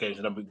for 5 games,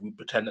 and then we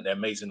pretend that they're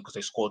amazing because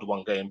they scored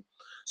 1 game.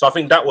 So I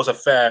think that was a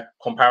fair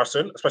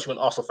comparison, especially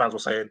when Arsenal fans were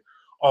saying,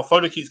 "Oh,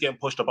 Foden keeps getting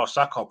pushed above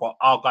Saka, but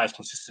our guy's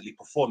consistently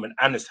performing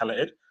and is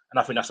talented." And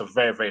I think that's a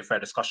very, very fair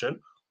discussion.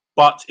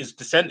 But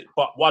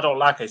what I don't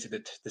like is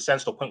it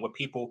descends to a point where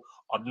people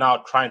are now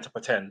trying to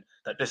pretend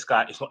that this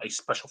guy is not a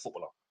special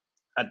footballer.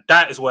 And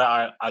that is where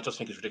I just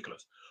think it's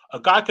ridiculous. A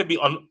guy could be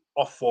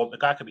off form, a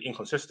guy could be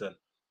inconsistent,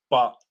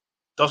 but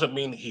doesn't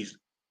mean he's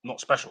not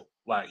special.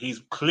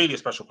 He's clearly a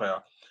special player.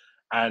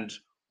 And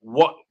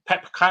what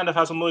Pep kind of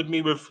has annoyed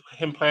me with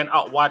him playing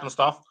out wide and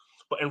stuff,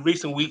 but in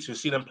recent weeks, we've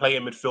seen him play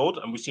in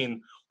midfield, and we've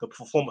seen the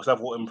performance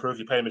level improve.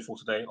 He played in midfield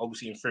today,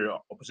 obviously inferior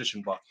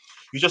opposition, but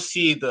you just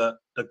see the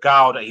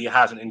guile that he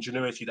has and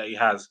ingenuity that he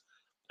has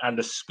and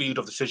the speed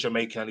of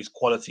decision-making and his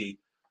quality.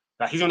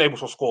 He's been able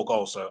to score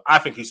goals. So I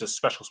think he's a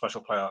special,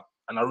 special player.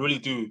 And I really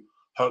do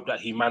hope that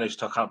he managed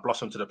to kind of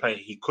blossom to the player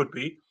he could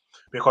be,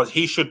 because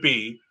he should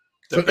be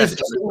the best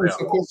player.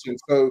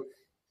 So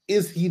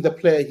is he the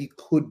player he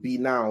could be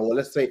now? Or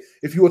let's say,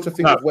 if you were to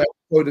think of where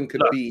Foden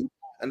could be,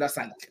 and that's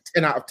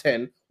 10 out of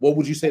 10, what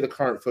would you say the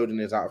current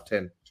Foden is out of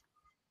 10?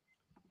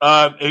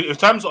 In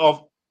terms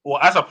of,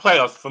 as a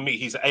player, for me,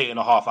 he's an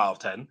 8.5 out of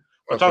 10.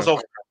 In terms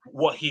of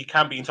what he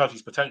can be in terms of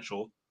his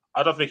potential,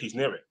 I don't think he's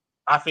near it.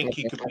 I think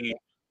he could be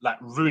like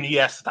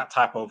Rooney-esque, that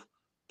type of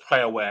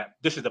player where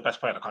this is the best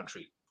player in the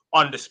country.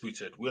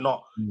 Undisputed. We're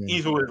not,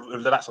 even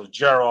with the likes of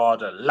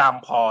Gerrard and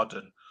Lampard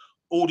and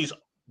all these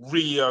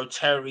Rio,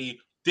 Terry,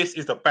 this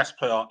is the best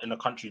player in the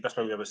country, best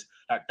player we've ever seen.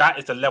 That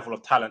is the level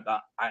of talent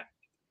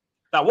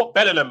that what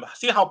Bellingham,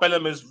 see how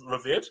Bellingham is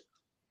revered?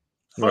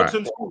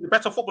 Foden's a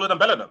better footballer than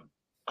Bellingham.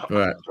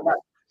 Right.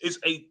 Is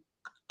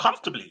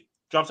comfortably. Do you know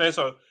what I'm saying?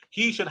 So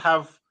he should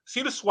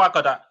see the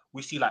swagger that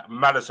we see like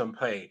Maddison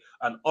play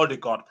and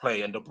Odegaard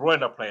play and De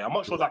Bruyne play. I'm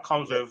not sure that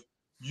comes with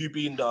you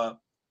being the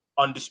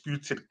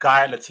undisputed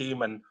guy in the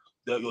team and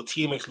your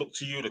teammates look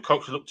to you, the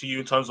coaches look to you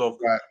in terms of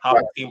how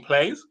the team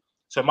plays.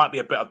 So it might be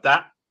a bit of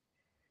that.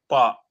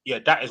 But yeah,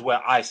 that is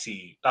where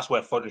that's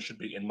where Foden should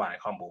be, in my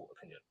humble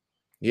opinion.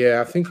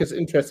 Yeah, I think it's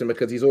interesting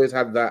because he's always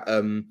had that.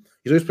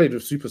 He's always played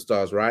with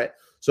superstars, right?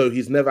 So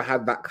he's never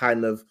had that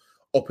kind of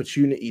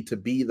opportunity to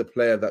be the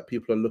player that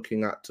people are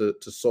looking at to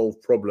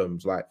solve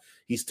problems. Like,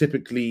 he's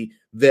typically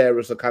there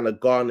as a kind of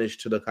garnish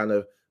to the kind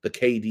of the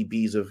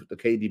KDBs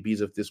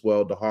of this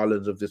world, the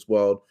Haalands of this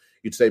world.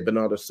 You'd say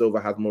Bernardo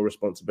Silva has more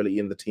responsibility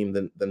in the team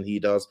than he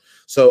does.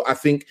 So I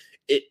think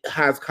it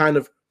has kind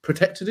of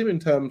protected him in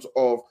terms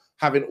of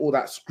having all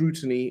that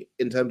scrutiny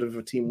in terms of if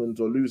a team wins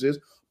or loses,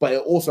 but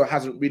it also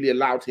hasn't really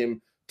allowed him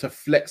to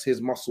flex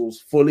his muscles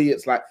fully.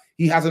 It's like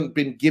he hasn't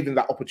been given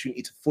that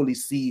opportunity to fully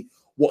see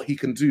what he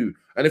can do.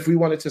 And if we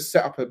wanted to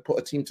set up and put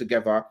a team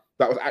together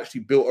that was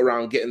actually built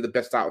around getting the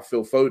best out of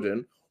Phil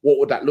Foden, what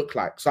would that look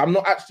like? So I'm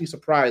not actually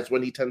surprised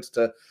when he tends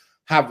to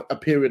have a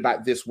period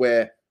like this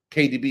where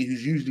KDB,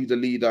 who's usually the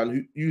leader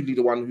and usually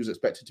the one who's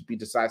expected to be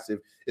decisive,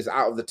 is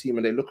out of the team,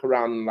 and they look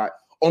around and like,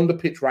 on the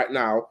pitch right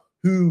now,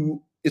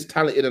 who is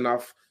talented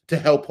enough to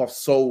help us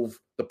solve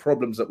the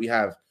problems that we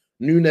have?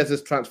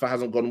 Nunez's transfer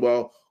hasn't gone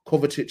well.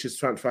 Kovacic's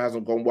transfer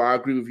hasn't gone well. I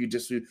agree with you,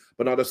 Jisu.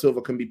 Bernardo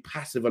Silva can be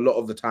passive a lot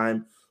of the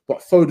time, but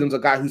Foden's a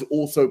guy who's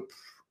also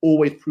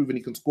always proven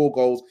he can score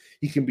goals.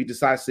 He can be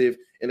decisive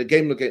in a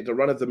game against the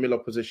run-of-the-mill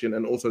opposition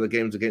and also the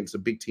games against the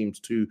big teams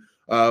too.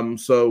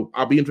 So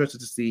I'll be interested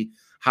to see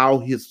how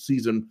his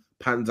season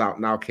pans out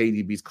now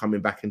KDB's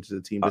coming back into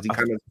the team. Does he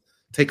kind of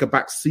take a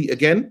back seat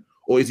again,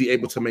 or is he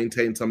able to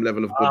maintain some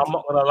level of good? I'm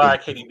not going to lie,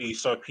 KDB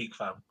is so peak,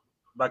 fam.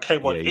 Like,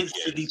 came on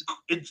instantly,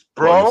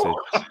 bro.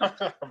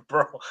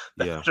 Bro,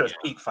 that's just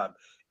peak, fam.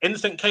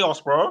 Instant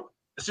chaos, bro.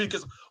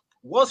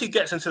 Once he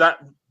gets into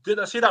that, did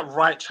I see that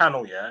right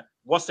channel, yeah?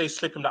 Once they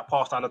slip him that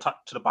pass down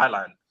to the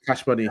byline.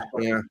 Cash money,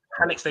 yeah.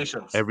 Panic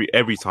stations.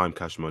 Every time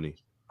cash money.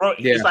 Bro,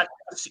 it's like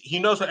he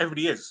knows where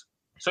everybody is.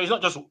 So he's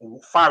not just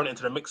firing it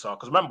into the mixer.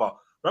 Because remember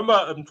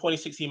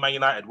 2016 Man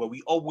United, where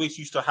we always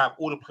used to have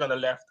all the play on the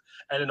left,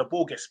 and then the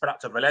ball gets spread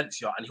out to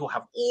Valencia, and he'll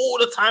have all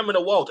the time in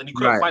the world, and you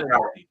couldn't find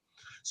anybody.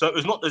 So it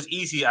was not as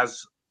easy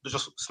as to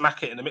just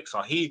smack it in the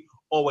mixer. He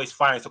always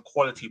finds a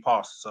quality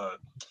pass. So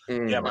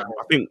yeah, man.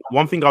 I think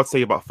one thing I'd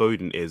say about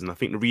Foden is, and I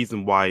think the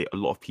reason why a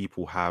lot of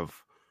people have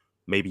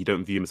maybe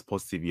don't view him as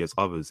positively as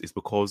others is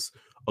because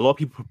a lot of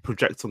people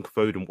project on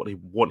Foden what they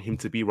want him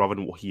to be rather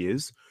than what he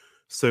is.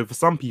 So for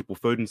some people,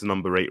 Foden's a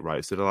number 8,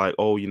 right? So they're like,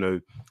 oh, you know,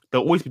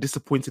 they'll always be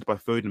disappointed by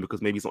Foden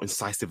because maybe he's not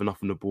incisive enough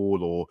on the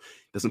ball, or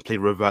doesn't play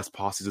reverse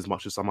passes as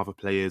much as some other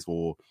players,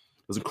 or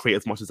doesn't create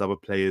as much as other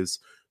players.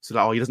 So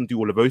that, oh, he doesn't do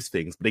all of those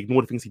things, but they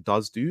ignore the things he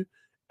does do.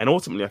 And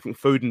ultimately, I think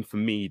Foden, for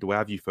me, the way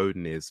I view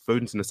Foden is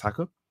Foden's an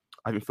attacker.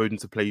 I think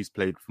Foden's a player who's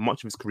played for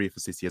much of his career for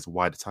City as a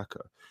wide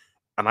attacker.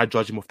 And I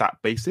judge him off that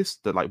basis,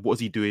 that like, what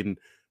is he doing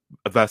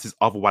versus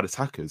other wide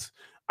attackers?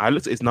 I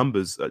looked at his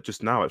numbers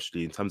just now,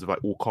 actually, in terms of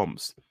like all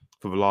comps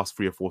for the last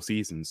 3 or 4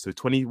 seasons. So the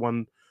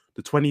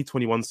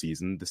 2021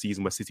 season, the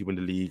season where City won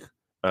the league,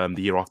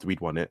 the year after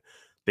we'd won it,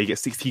 he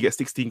gets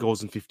 16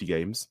 goals in 50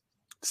 games.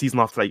 The season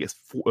after that, he gets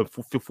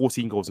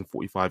 14 goals in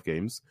 45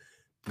 games.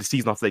 The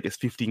season after that, he gets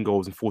 15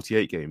 goals in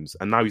 48 games.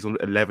 And now he's on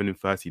 11 in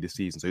 30 this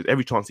season. So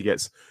every chance he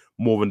gets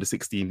more than the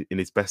 16 in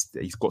his best,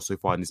 he's got so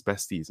far in his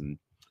best season.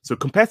 So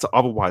compared to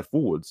other wide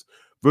forwards,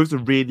 those are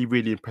really,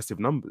 really impressive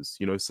numbers,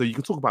 you know. So you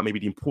can talk about maybe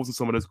the importance of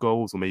some of those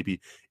goals, or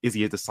maybe is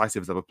he as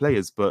decisive as other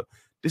players? But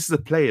this is a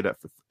player that,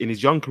 in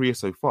his young career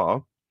so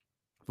far,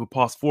 for the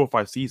past 4 or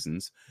 5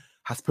 seasons,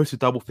 has posted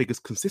double figures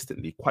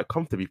consistently, quite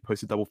comfortably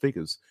posted double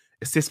figures.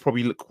 Assists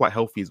probably look quite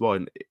healthy as well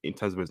in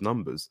terms of his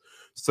numbers.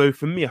 So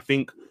for me, I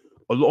think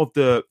a lot of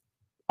the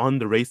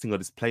underrating of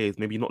this player is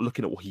maybe not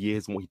looking at what he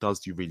is and what he does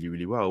do really,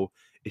 really well.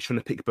 It's trying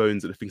to pick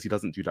bones at the things he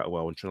doesn't do that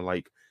well, and trying to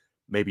like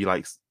maybe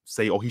like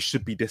say, oh, he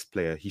should be this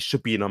player, he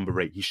should be a number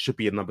 8, he should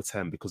be a number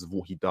 10 because of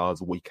what he does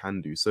or what he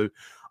can do. So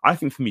I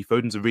think for me,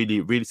 Foden's a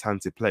really, really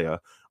talented player.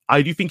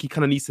 I do think he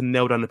kind of needs to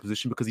nail down the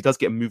position because he does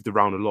get moved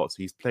around a lot. So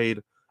he's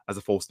played as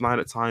a false 9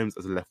 at times,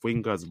 as a left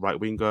winger, as a right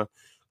winger.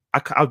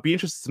 I'd be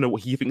interested to know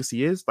what he thinks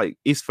he is. Like,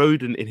 is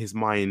Foden in his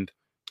mind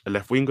a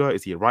left winger?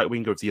 Is he a right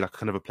winger? Is he like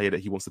kind of a player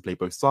that he wants to play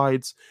both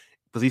sides?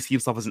 Does he see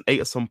himself as an 8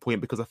 at some point?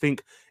 Because I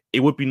think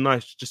it would be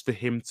nice just for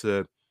him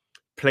to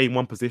play in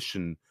one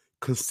position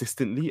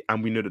consistently,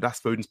 and we know that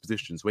that's Foden's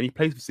position. So when he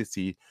plays for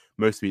City,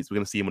 most weeks we're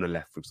going to see him on the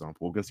left, for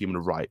example. We're going to see him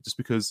on the right, just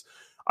because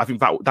I think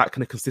that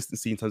kind of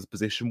consistency in terms of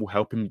position will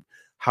help him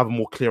have a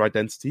more clear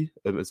identity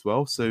as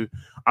well. So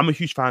I'm a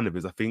huge fan of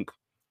his. I think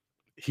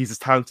he's as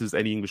talented as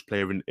any English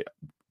player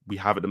we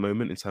have at the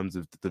moment in terms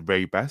of the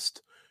very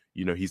best.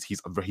 You know,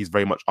 he's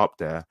very much up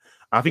there.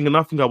 And I think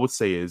another thing I would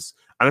say is,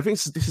 and I think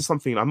this is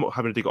something, I'm not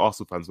having a dig at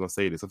Arsenal fans when I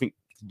say this, I think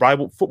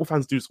rival football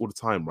fans do this all the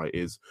time, right?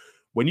 Is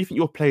when you think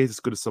your player is as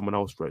good as someone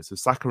else, right? So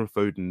Saka and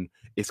Foden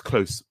is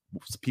close.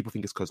 People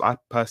think it's close. I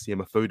personally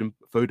am a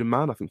Foden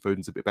man. I think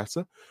Foden's a bit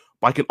better.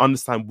 But I can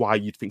understand why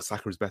you'd think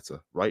Saka is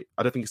better, right?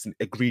 I don't think it's an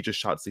egregious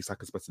shout to say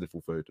Saka's better than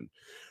Phil Foden.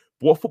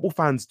 But what football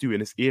fans do in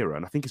this era,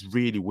 and I think it's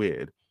really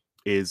weird,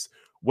 is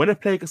when a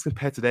player gets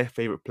compared to their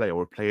favourite player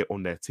or a player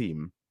on their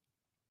team,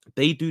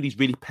 they do these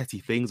really petty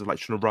things of like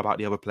trying to rub out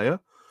the other player.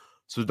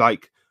 So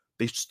like,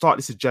 they start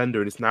this agenda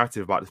and this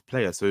narrative about this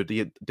player. So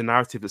the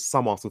narrative that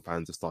some Arsenal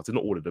fans have started,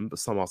 not all of them, but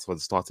some Arsenal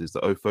fans have started, is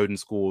that, oh, Foden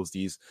scores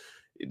the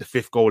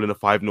 5th goal in a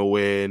 5-0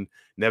 win,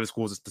 never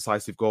scores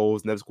decisive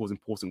goals, never scores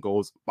important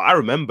goals. But I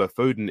remember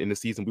Foden in the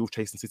season we were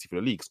chasing City for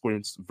the league,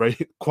 scoring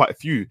quite a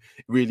few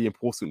really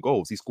important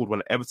goals. He scored one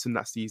at Everton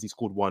that season. He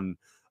scored one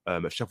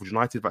at Sheffield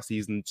United that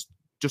season.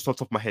 Just off the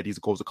top of my head, these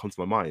are goals that come to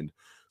my mind.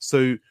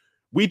 So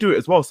we do it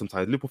as well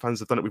sometimes. Liverpool fans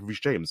have done it with Reece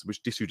James,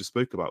 which this you just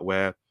spoke about,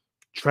 where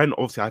Trent,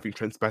 obviously, I think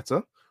Trent's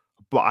better,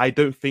 but I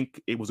don't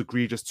think it was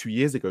egregious 2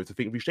 years ago to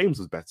think Reece James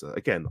was better.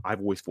 Again,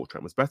 I've always thought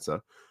Trent was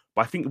better,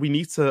 but I think we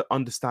need to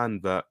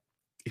understand that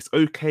it's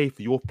okay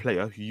for your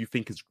player who you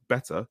think is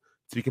better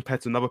to be compared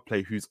to another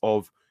player who's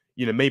of,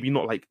 you know, maybe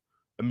not like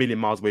a million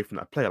miles away from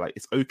that player. Like,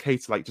 it's okay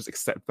to like just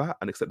accept that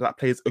and accept that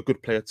player's a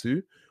good player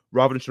too,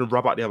 rather than trying to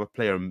rub out the other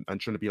player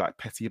and trying to be like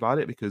petty about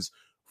it, because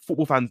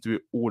football fans do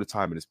it all the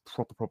time and it's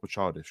proper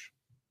childish.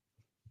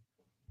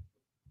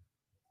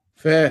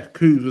 Fair.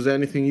 Coos, was there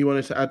anything you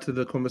wanted to add to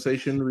the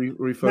conversation?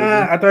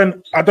 Nah, I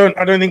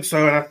don't think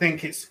so. And I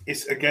think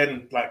it's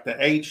again like the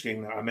age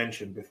thing that I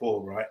mentioned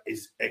before, right?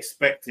 Is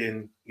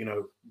expecting, you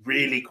know,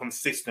 really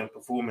consistent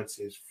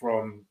performances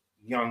from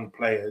young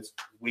players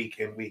week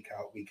in, week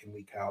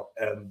out,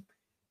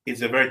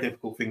 is a very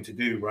difficult thing to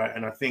do, right?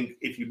 And I think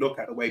if you look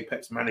at the way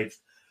Pep's managed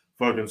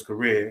Foden's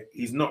career,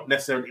 he's not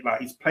necessarily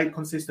like, he's played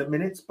consistent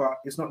minutes, but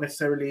it's not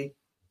necessarily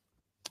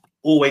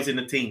always in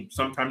the team.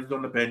 Sometimes he's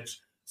on the bench.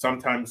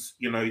 Sometimes,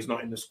 you know, he's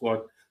not in the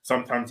squad.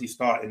 Sometimes he's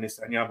starting this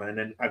and the other. And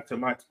then, to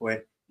Mike's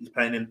point, he's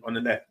playing on the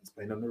left. He's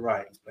playing on the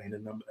right. He's playing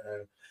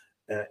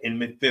in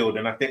midfield.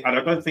 And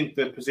I don't think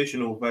the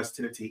positional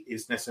versatility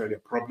is necessarily a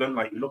problem.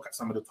 Like, you look at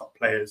some of the top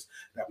players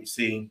that we've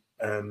seen.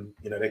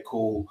 You know, they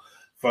call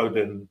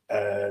Foden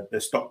the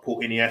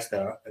Stockport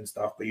Iniesta and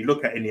stuff. But you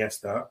look at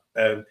Iniesta,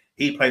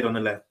 he played on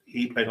the left.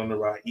 He played on the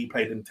right. He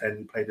played in 10.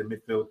 He played in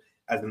midfield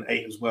as an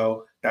 8 as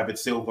well. David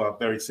Silva,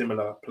 very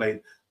similar,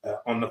 played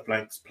on the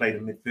flanks, played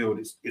in midfield.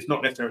 It's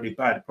not necessarily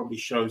bad. It probably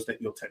shows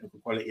that your technical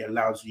quality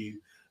allows you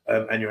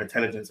and your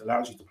intelligence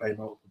allows you to play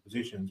multiple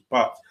positions.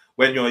 But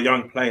when you're a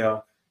young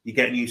player, you're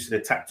getting used to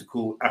the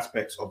tactical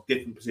aspects of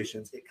different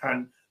positions. It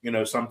can,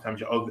 sometimes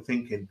you're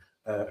overthinking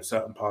a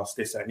certain pass,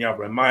 this, that, and the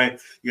other. And my,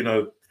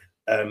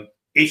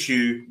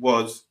 issue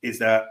is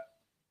that,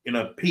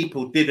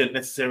 people didn't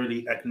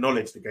necessarily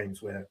acknowledge the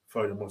games where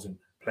Foden wasn't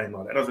playing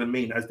well. That doesn't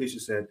mean, as Disha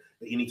said,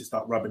 that you need to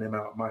start rubbing him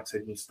out. Mike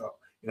said you need to start,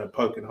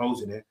 poking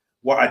holes in it.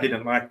 What I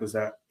didn't like was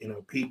that,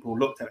 people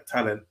looked at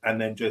talent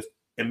and then just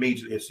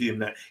immediately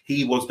assumed that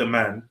he was the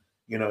man,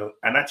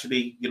 and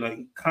actually,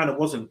 he kind of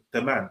wasn't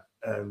the man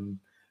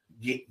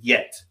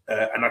yet.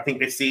 And I think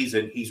this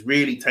season he's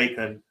really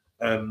taken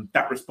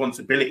that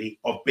responsibility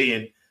of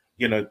being,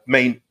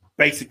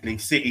 basically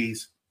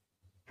City's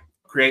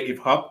creative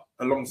hub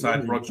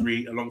alongside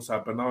Rodri,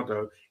 alongside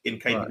Bernardo in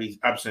KDB's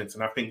absence.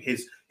 And I think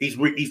he's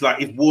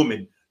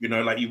warming,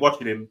 like you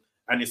watching him,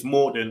 and it's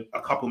more than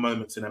a couple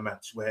moments in a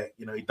match where,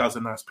 he does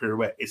a nice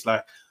pirouette. It's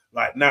like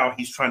now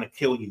he's trying to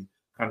kill you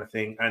kind of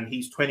thing. And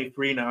he's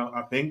 23 now,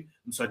 I think.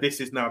 And so this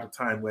is now the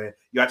time where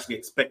you actually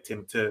expect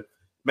him to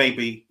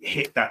maybe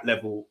hit that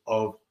level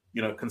of,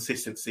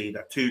 consistency,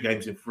 that 2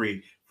 games in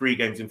 3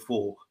 games in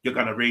 4, you're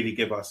going to really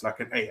give us like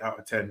an 8 out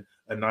of 10,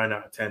 a 9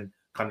 out of 10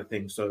 kind of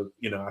thing. So,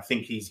 I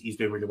think he's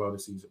doing really well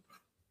this season.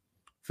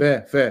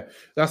 Fair.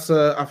 That's,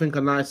 I think,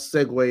 a nice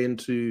segue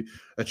into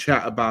a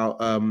chat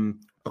about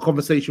a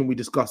conversation we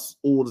discuss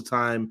all the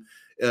time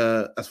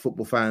as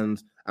football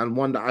fans, and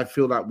one that I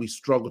feel like we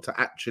struggle to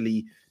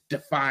actually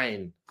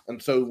define.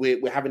 And so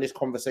we're having this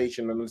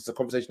conversation, and it's a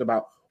conversation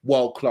about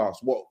world class.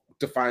 What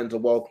defines a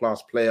world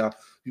class player?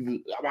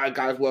 My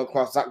guy's world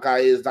class. That guy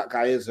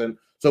isn't.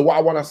 So what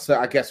I want us to,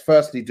 I guess,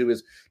 firstly do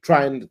is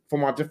try and,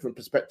 from our different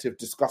perspective,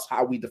 discuss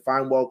how we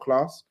define world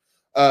class,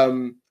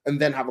 and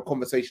then have a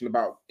conversation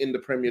about, in the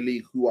Premier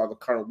League, who are the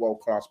current world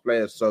class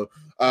players. So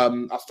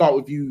I'll start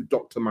with you,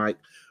 Dr. Mike.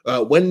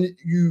 When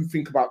you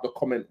think about the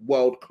comment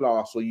world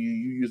class, or you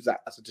use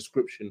that as a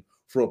description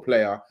for a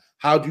player,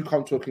 how do you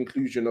come to a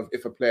conclusion of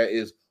if a player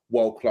is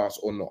world class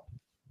or not?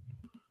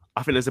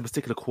 I think there's a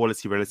particular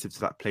quality relative to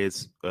that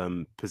player's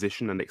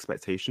position and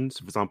expectations.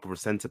 For example, for a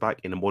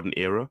centre-back in a modern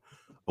era,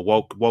 a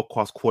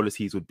world-class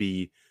qualities would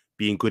be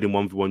being good in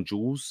 1v1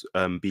 duels,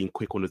 being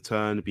quick on the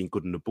turn, being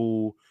good on the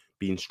ball,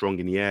 being strong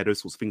in the air.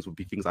 Those sorts of things would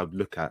be things I would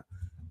look at.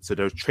 So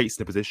there are traits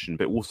in the position,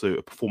 but also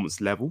a performance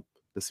level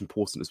that's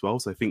important as well.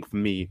 So I think for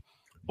me,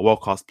 a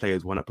world-class player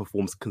is one that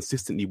performs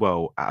consistently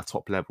well at a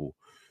top level.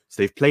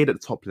 So they've played at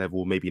the top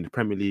level, maybe in the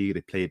Premier League,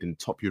 they played in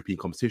top European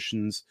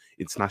competitions,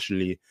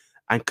 internationally,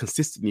 and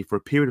consistently for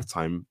a period of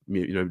time,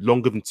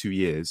 longer than 2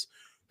 years,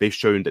 they've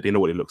shown that they know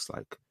what it looks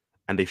like.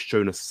 And they've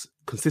shown us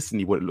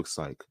consistently what it looks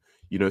like.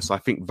 So I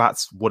think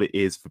that's what it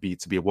is for me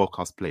to be a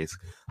world-class player,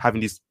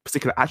 having these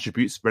particular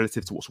attributes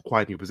relative to what's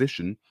required in your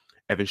position,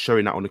 and then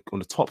showing that on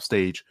the top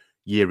stage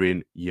year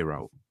in, year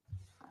out.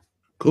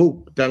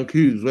 Cool. Dan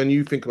Coos, when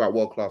you think about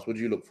world-class, what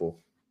do you look for?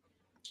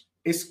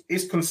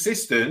 It's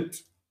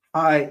consistent,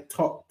 high,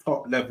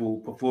 top level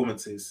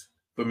performances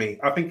for me.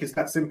 I think it's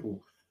that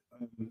simple.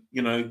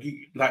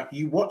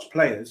 You watch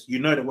players,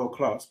 they're world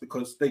class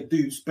because they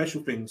do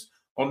special things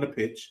on the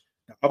pitch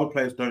that other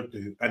players don't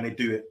do, and they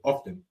do it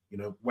often,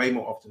 way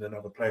more often than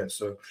other players.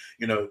 So,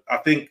 I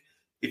think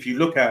if you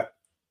look at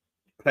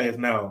players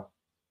now,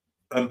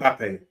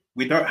 Mbappe,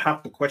 we don't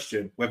have to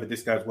question whether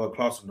this guy's world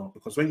class or not,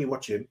 because when you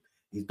watch him,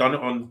 he's done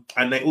it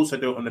and they also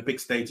do it on the big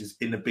stages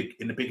in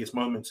the biggest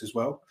moments as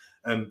well.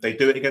 They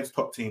do it against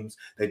top teams,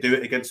 they do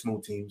it against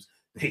small teams,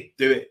 they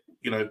do it,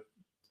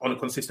 on a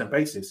consistent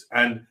basis,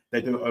 and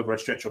they do it over a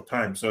stretch of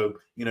time. So,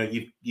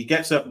 you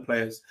get certain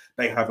players,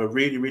 they have a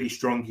really, really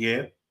strong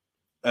year,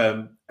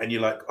 and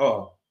you're like,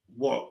 oh,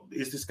 what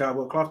is this guy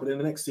world class? But in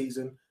the next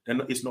season,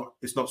 then it's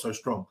not so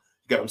strong.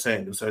 You get what I'm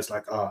saying? And so it's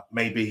like,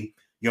 maybe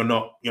you're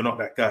not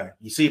that guy.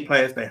 You see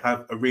players, they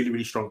have a really,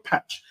 really strong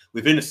patch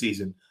within a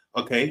season.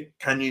 Okay,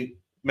 can you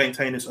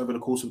maintain this over the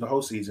course of the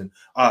whole season?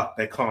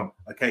 They can't.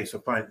 Okay, so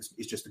fine,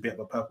 it's just a bit of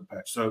a purple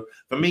patch. So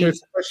for me,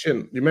 here's a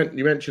question. You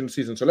mentioned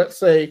season. So let's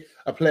say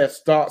a player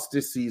starts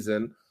this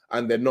season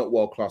and they're not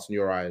world class in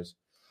your eyes.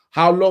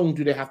 How long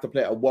do they have to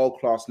play at a world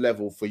class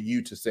level for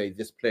you to say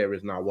this player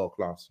is now world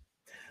class?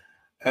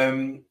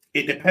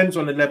 It depends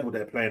on the level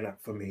they're playing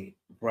at for me,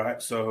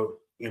 right? So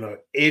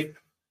if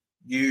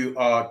you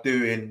are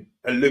doing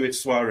a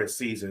Luis Suarez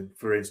season,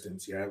 for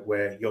instance,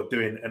 where you're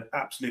doing an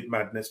absolute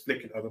madness,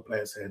 flicking over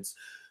players' heads,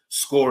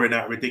 scoring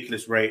at a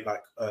ridiculous rate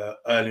like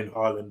Erling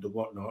Haaland and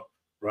whatnot,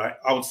 right?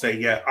 I would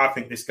say, I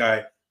think this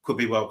guy could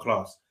be world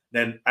class.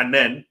 Then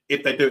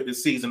if they do it the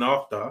season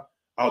after,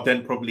 I'll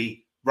then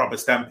probably rubber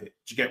stamp it.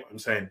 Do you get what I'm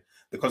saying?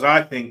 Because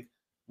I think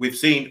we've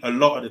seen a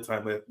lot of the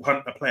time where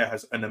a player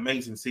has an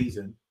amazing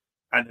season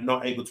and they're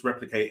not able to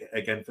replicate it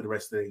again for the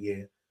rest of the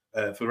year,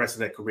 for the rest of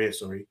their career,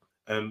 sorry.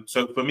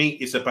 So for me,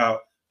 it's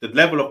about the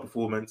level of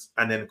performance,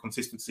 and then the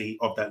consistency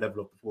of that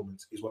level of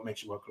performance is what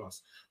makes you world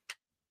class.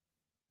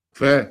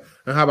 Fair.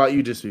 And how about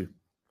you, Disu?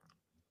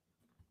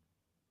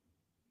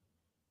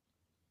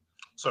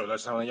 Sorry,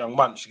 let's have a young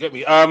munch. You get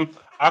me?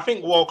 I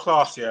think world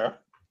class,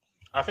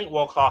 I think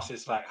world class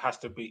is like has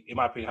to be, in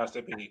my opinion, has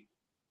to be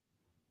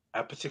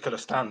a particular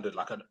standard,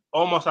 like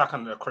almost like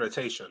an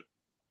accreditation.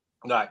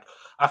 Like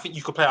I think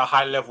you could play at a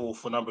high level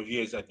for a number of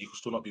years and you could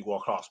still not be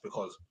world class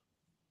because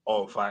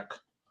of like,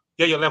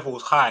 yeah, your level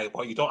is high,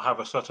 but you don't have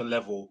a certain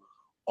level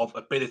of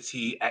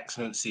ability,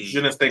 excellency,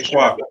 Je ne sais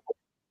quoi.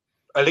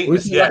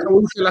 eliteness. Yeah,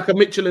 like a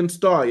Michelin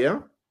star, yeah.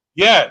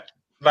 yeah,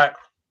 like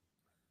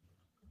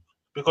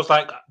because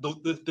like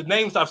the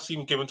names that I've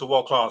seen given to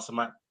world class, I'm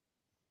like,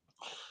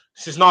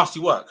 this is nasty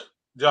work.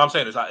 You know what I'm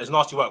saying? It's like it's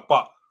nasty work,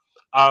 but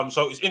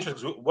so it's interesting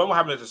because when we're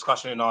having a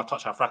discussion in our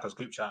Touchlinefracas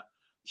group chat,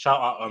 shout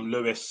out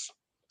Lewis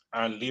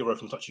and Leroy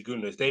from Touchy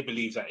Gooners. They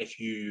believe that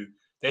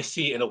they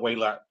see it in a way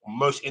like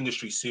most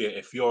industries see it.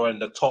 If you're in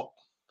the top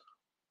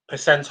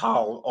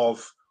percentile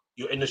of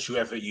your industry,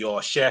 whether you're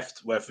a chef,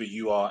 whether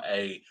you are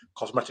a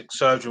cosmetic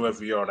surgeon,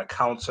 whether you're an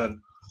accountant,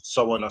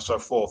 so on and so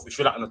forth, if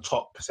you're like in the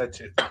top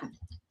percentage,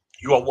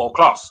 you are world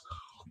class,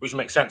 which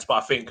makes sense. But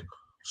I think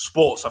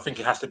sports, I think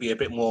it has to be a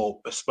bit more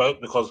bespoke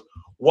because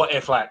what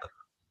if like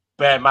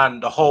bare man,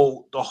 the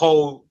whole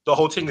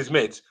thing is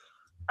mid,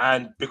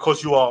 and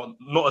because you are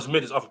not as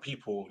mid as other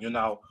people, you're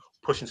now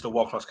pushing to the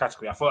world class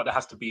category. I feel like there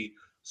has to be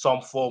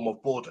some form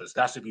of borders.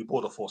 There has to be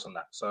border force on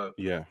that. So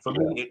Yeah, for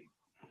me,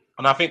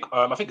 and I think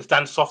it's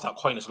Dan Soft that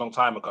coined this a long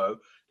time ago.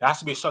 There has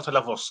to be a certain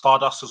level of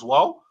stardust as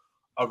well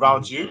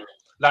around you.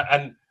 Like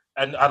and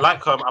I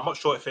like I'm not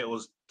sure if it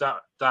was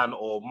Dan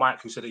or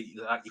Mike who said it,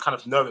 like, you kind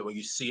of know it when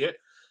you see it.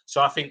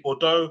 So I think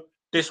although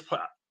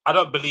I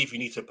don't believe you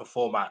need to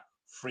perform at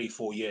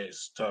 3-4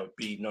 years to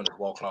be known as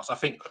world class. I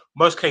think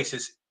most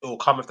cases it will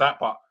come with that,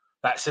 but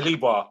like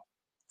Saliba,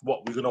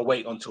 what we're gonna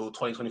wait until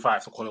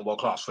 2025 to call him world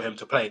class for him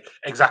to play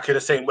exactly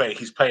the same way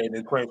he's playing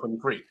in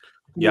 2023.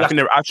 yeah. I think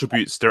there are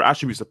attributes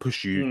that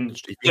push you.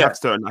 If you have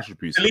certain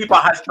attributes,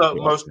 Saliba has the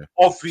most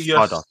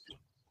obvious,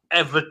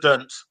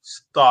 evident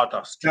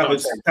stardust. That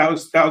was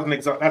an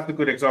example. That's a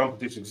good example.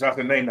 That's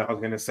the name that I was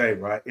going to say.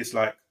 Right? It's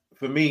like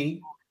for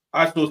me,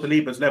 I saw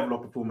Saliba's level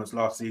of performance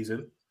last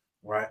season,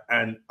 right,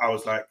 and I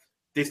was like,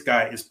 this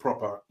guy is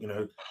proper. You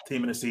know,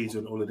 team of the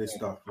season, all of this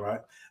stuff,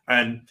 right?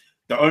 And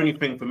the only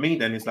thing for me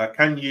then is like,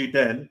 can you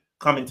then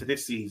come into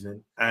this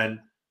season and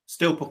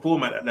still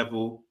perform at that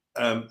level,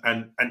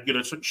 and you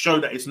know, show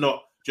that it's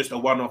not just a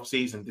one-off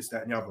season, this,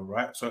 that, and the other,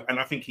 right? So, and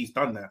I think he's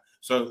done that.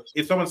 So,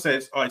 if someone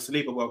says, "Oh, it's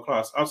Saliba world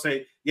class," I'll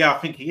say, "Yeah, I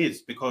think he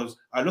is," because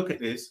I look at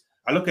this,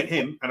 I look at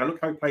him, and I look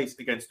how he plays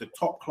against the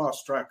top-class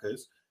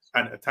strikers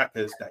and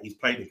attackers that he's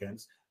played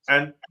against,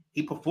 and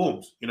he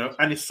performs, you know,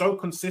 and it's so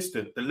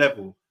consistent, the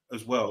level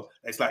as well.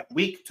 It's like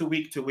week to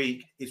week to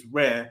week. It's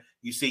rare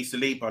you see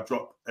Saliba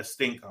drop a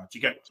stinker. Do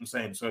you get what I'm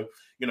saying? So,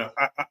 you know,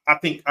 I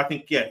think,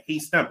 yeah,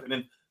 he's stamped. And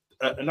then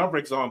another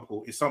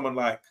example is someone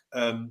like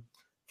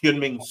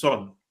Hyun-Min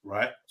Son,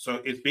 right?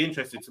 So it'd be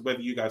interesting to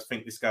whether you guys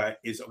think this guy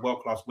is a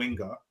world-class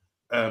winger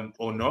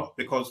or not.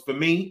 Because for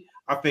me,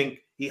 I think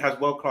he has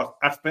world-class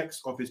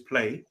aspects of his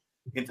play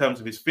in terms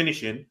of his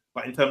finishing,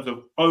 but in terms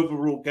of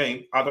overall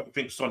game, I don't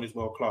think Son is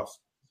world-class.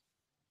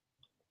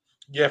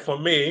 Yeah, for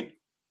me,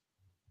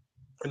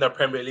 in the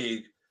Premier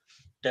League,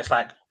 there's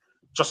like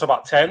just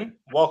about 10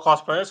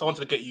 world-class players. I wanted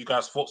to get you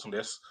guys' thoughts on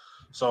this.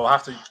 So I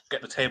have to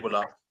get the table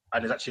up.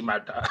 And it's actually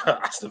mad that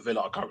Aston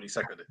Villa are currently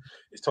second.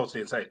 It's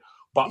totally insane.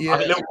 But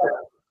yeah.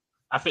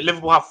 I think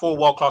Liverpool have 4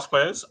 world-class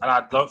players, and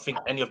I don't think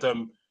any of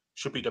them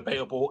should be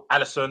debatable.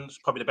 Alisson's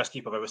probably the best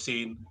keeper I've ever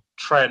seen.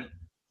 Trent,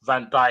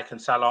 Van Dijk,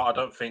 and Salah. I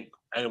don't think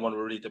anyone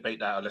will really debate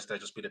that unless they're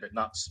just being a bit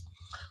nuts.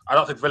 I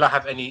don't think Villa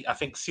have any. I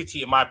think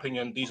City, in my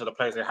opinion, these are the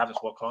players they have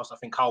that's world-class. I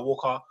think Kyle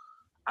Walker.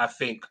 I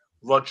think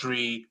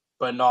Rodri,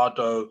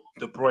 Bernardo,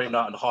 De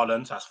Bruyne, and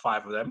Haaland. That's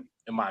 5 of them,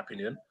 in my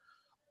opinion.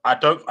 I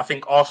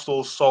think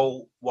Arsenal's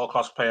sole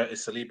world-class player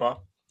is Saliba.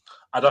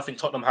 I don't think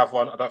Tottenham have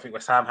one. I don't think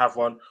West Ham have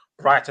one.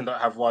 Brighton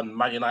don't have one.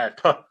 Man United,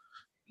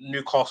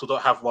 Newcastle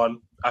don't have one.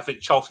 I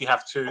think Chelsea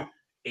have 2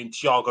 in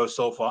Thiago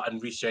Silva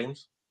and Reece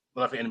James.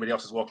 I don't think anybody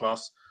else is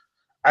world-class.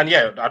 And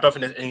yeah, I don't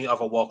think there's any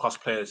other world-class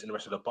players in the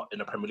rest of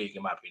the Premier League,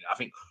 in my opinion. I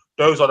think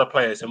those are the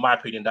players, in my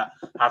opinion, that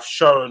have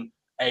shown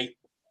a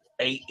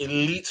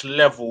elite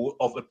level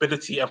of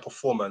ability and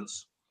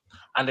performance.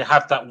 And they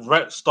have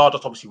that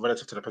stardust, obviously,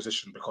 relative to the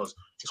position, because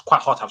it's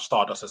quite hard to have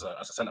stardust as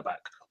a centre-back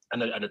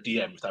and a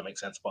DM, if that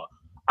makes sense. But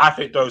I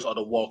think those are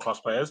the world-class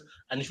players.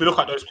 And if you look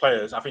at those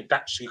players, I think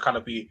that should kind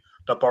of be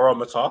the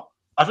barometer.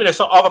 I think there's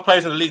some other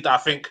players in the league that I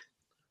think,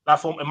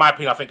 in my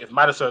opinion, I think if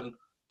Maddison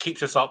keeps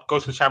this up,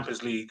 goes to the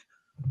Champions League,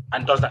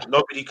 and does that,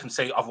 nobody can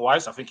say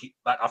otherwise. I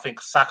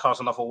think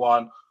Saka's another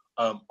one,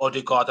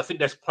 Odegaard. I think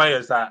there's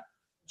players that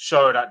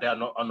show that they're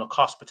not on the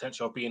cusp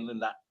potential of being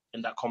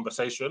in that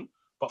conversation.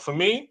 But for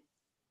me,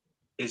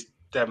 is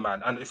them,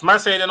 man. And if man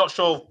saying they're not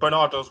sure if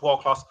Bernardo's world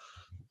class,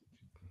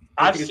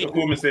 I've seen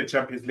performance in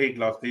Champions League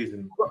last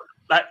season.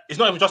 Like, it's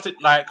not even just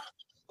like,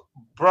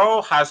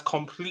 bro has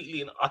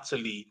completely and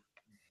utterly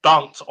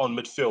dunked on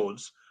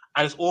midfields,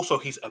 and it's also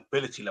his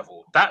ability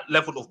level. That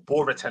level of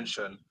ball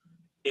retention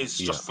is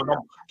just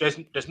phenomenal.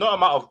 There's no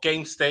amount of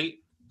game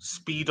state,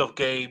 speed of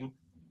game,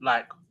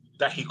 like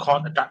that he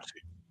can't adapt to.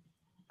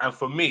 And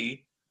for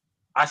me,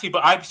 I see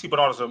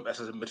Bernardo as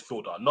a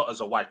midfielder, not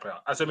as a wide player.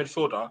 As a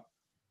midfielder,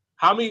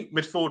 how many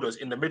midfielders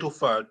in the middle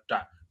third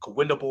that could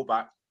win the ball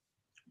back,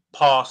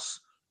 pass,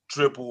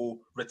 dribble,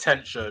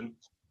 retention,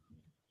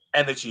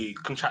 energy,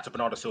 contract to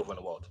Bernardo Silva in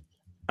the world?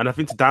 And I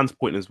think to Dan's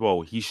point as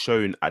well, he's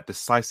shown at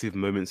decisive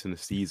moments in the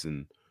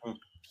season,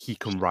 he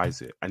can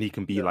rise it and he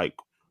can be like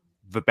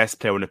the best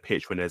player on the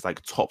pitch when there's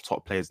like top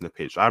players in the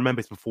pitch. I remember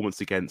his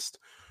performance against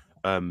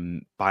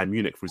Bayern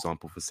Munich, for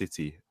example, for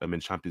City in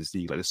Champions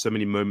League. Like there's so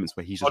many moments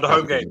where he's just the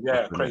home game,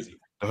 crazy.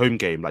 The home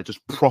game, like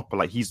just proper,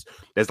 like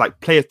there's like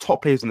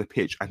top players on the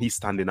pitch and he's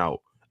standing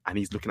out and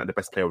he's looking at the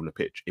best player on the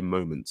pitch in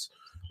moments.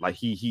 Like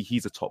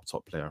he's a top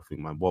player, I think,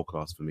 man, world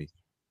class for me.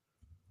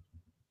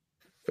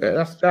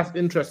 Yeah, that's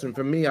interesting.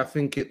 For me, I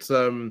think it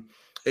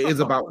is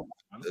about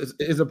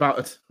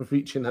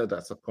reaching her.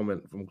 That's a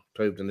comment from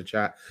Toad in the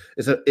chat.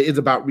 It is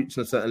about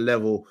reaching a certain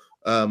level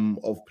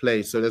of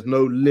play. So there's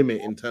no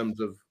limit in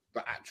terms of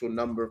the actual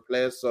number of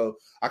players. So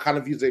I kind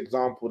of use the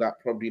example that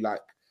probably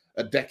like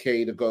a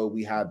decade ago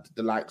we had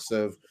the likes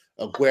of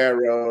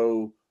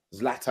Aguero,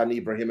 Zlatan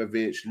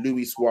Ibrahimovic,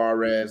 Luis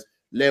Suarez,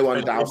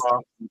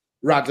 Lewandowski,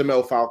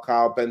 Radamel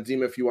Falcao,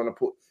 Benzema. If you want to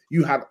put,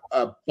 you had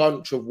a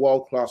bunch of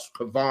world-class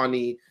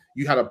Cavani.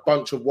 You had a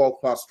bunch of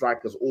world-class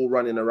strikers all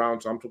running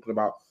around. So I'm talking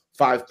about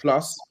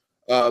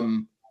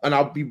 5+. And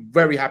I'll be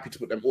very happy to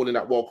put them all in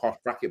that world-class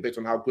bracket based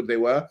on how good they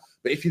were.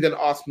 But if you then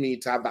ask me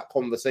to have that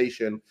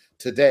conversation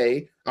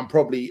today, I'm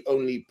probably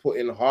only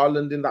putting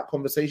Haaland in that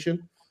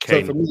conversation.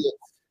 Kane. So for me,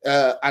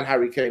 and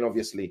Harry Kane,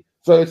 obviously.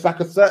 So it's like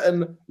a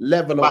certain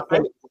level of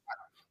quality.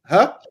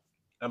 Huh?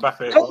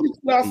 Mbappe.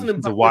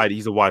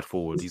 He's a wide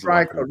forward. He's a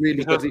striker, really.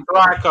 He's a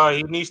striker.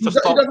 He needs to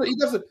stop.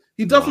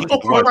 He doesn't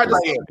occupy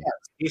the same.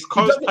 He's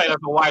cosplaying as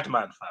a wide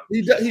man,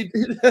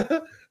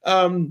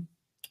 fam.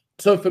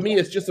 So for me,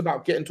 it's just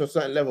about getting to a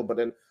certain level. But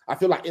then I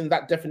feel like in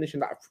that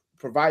definition that I've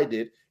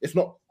provided, it's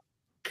not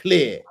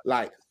clear.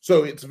 Like,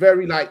 so it's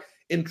very like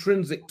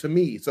intrinsic to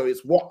me. So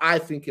it's what I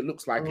think it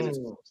looks like. And it's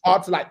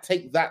hard to like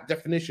take that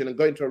definition and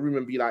go into a room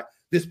and be like,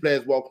 this player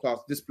is world class,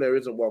 this player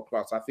isn't world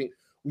class. I think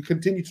we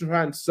continue to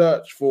try and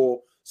search for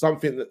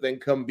something that then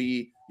can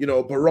be, a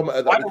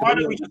barometer. Why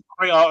don't we just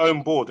create our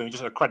own board and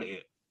just accredit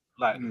it?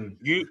 Like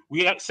we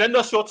send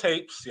us your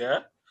tapes, yeah.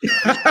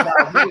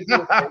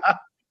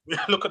 We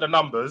look at the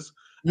numbers.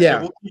 Yeah,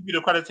 we'll give you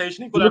the accreditation.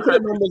 You look at the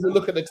numbers and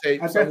look at the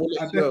tapes.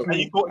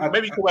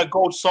 Maybe you can wear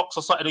gold socks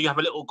or something, or you have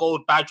a little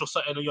gold badge or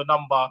something on your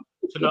number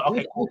to know.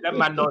 Okay, cool. Let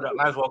man know that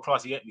man's world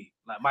class. He get me.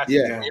 Like my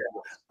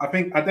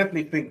I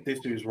definitely think this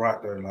dude's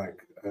right though.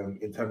 Like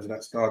in terms of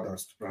that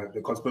Stardust, right?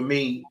 Because for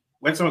me,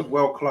 when someone's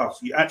world class,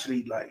 you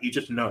actually you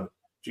just know.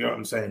 Do you know what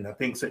I'm saying? I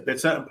think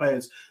there's certain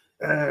players.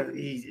 I'm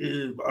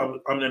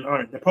an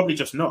iron. They're probably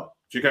just not.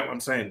 Do you get what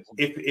I'm saying?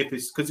 If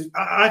it's because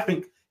I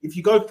think if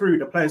you go through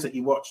the players that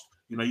you watched,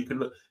 you can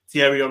look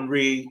Thierry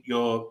Henry,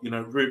 your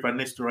Ruud van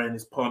Nistelrooy in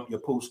his pomp, your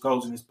Paul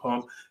Scholes in his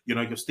pomp,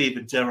 your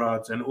Steven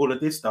Gerrards and all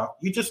of this stuff.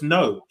 You just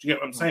know. Do you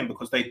get what I'm saying?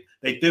 Because they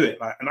do it.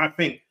 And I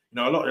think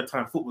a lot of the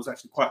time football is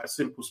actually quite a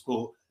simple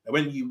sport. And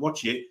when you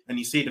watch it and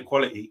you see the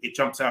quality, it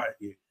jumps out at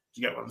you.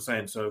 Do you get what I'm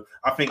saying? So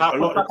I think a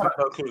lot of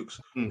the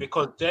time,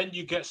 because then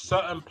you get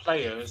certain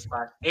players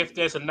like if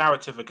there's a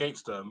narrative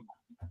against them,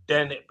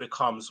 then it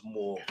becomes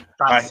more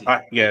fancy.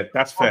 Yeah,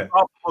 that's fair.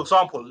 For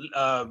example,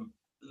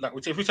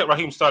 if we take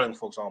Raheem Sterling,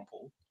 for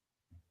example,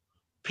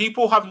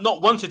 people have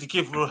not wanted to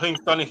give Raheem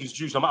Sterling his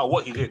dues no matter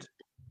what he did.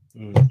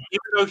 Even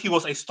though he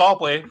was a star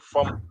boy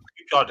from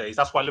QPR days,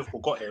 that's why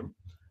Liverpool got him.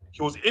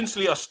 He was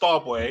instantly a star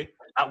boy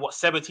at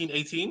 17,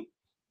 18.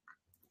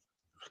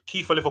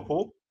 Key for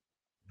Liverpool.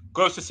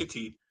 Goes to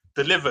City,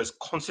 delivers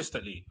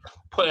consistently,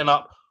 putting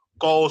up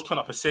goals, putting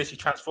up assists. He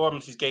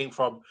transforms his game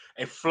from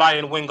a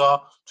flying winger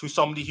to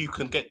somebody who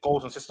can get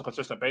goals on a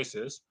consistent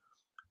basis.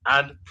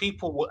 And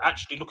people will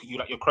actually look at you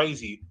like you're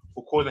crazy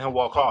for calling him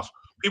world class.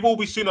 People will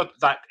be sooner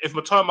like if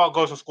Matoma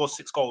goes and scores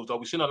 6 goals, they'll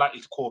be sooner likely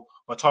to call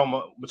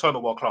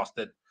Matoma world class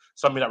than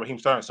somebody like Raheem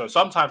Sterling. So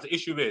sometimes the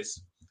issue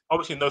is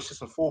obviously no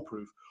system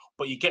foolproof,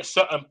 but you get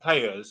certain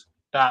players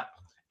that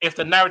if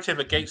the narrative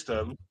against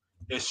them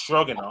is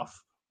strong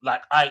enough,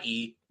 like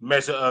i.e.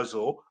 Mesut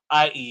Ozil,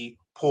 i.e.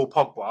 Paul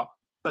Pogba,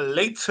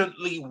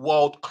 blatantly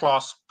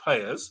world-class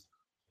players,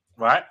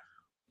 right?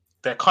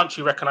 Their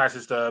country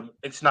recognizes them,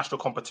 international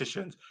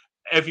competitions,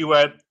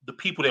 everywhere the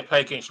people they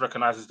play against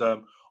recognizes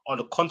them, on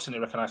the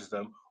continent recognizes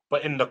them,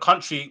 but in the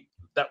country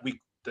that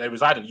they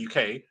reside in,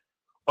 UK,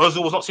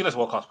 Ozil was not seen as a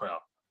world-class player.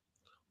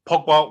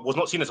 Pogba was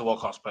not seen as a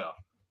world-class player,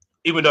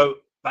 even though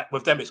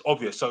with them it's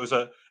obvious.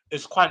 So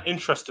it's quite an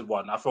interesting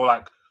one. I feel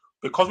like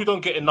because we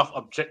don't get enough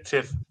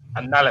objective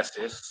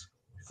analysis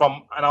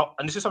from, and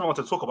this is something I want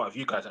to talk about with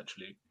you guys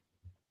actually.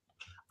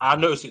 I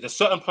noticed there's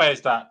certain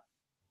players that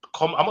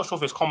I'm not sure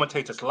if it's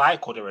commentators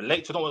like or they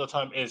relate to, I don't know what the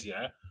term is,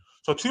 yeah.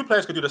 So 2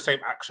 players can do the same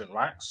action,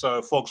 right?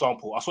 So for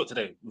example, I saw it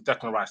today with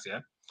Declan Rice, yeah,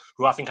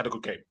 who I think had a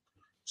good game.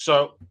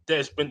 So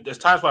there's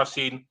times where I've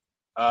seen,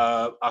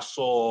 I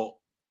saw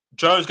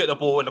Jones get the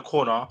ball in the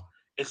corner,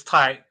 it's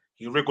tight,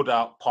 he wriggled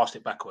out, passed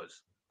it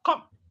backwards.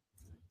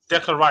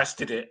 Declan Rice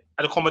did it,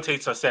 and the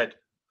commentator said,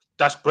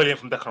 That's brilliant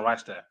from Declan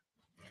Rice there.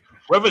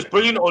 Whether it's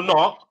brilliant or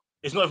not,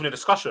 it's not even a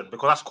discussion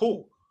because that's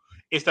cool.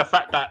 It's the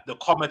fact that the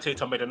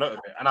commentator made a note of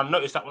it. And I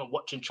noticed that when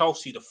watching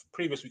Chelsea the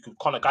previous week with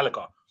Conor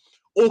Gallagher,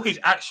 all his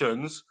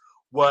actions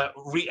were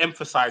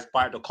re-emphasized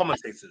by the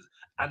commentators.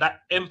 And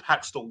that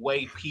impacts the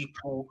way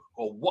people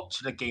who are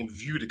watching the game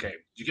view the game. Do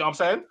you get what I'm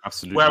saying?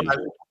 Absolutely.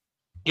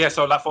 Whereas,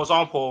 so like for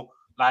example,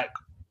 like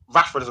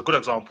Rashford is a good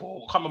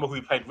example. I can't remember who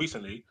he played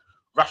recently.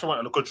 Rashford went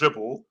on a good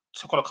dribble,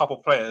 took on a couple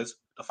of players.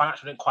 The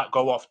financial didn't quite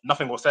go off.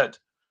 Nothing was said.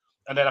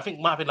 And then I think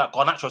it might have been like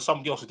Garnacho or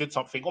somebody else who did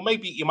something. Or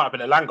maybe it might have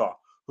been Elanga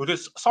who did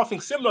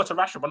something similar to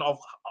Rashford, but not of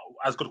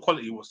as good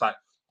quality. It was like,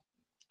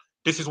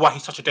 this is why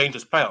he's such a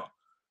dangerous player.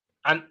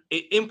 And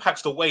it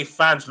impacts the way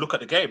fans look at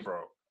the game,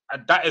 bro.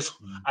 And that is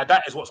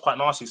what's quite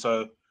nasty.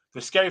 So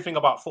the scary thing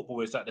about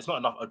football is that there's not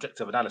enough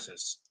objective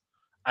analysis.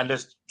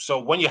 And so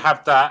when you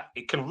have that,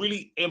 it can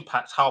really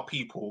impact how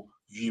people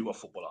view a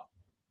footballer.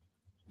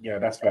 Yeah,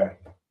 that's fair.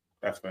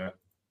 That's fair.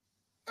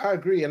 I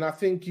agree. And I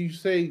think you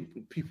say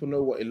people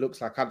know what it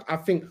looks like. I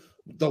think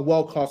the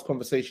world-class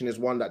conversation is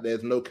one that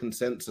there's no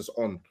consensus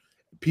on.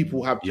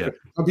 People have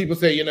some people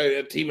say,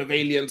 a team of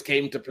aliens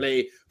came to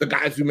play. The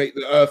guys who make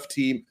the Earth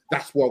team,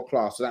 that's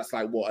world-class. So that's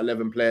like,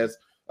 11 players?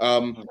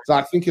 So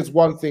I think it's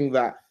one thing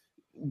that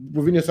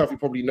within yourself, you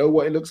probably know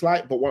what it looks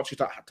like. But once you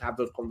start to have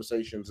those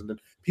conversations, and then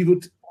people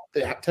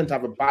they tend to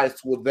have a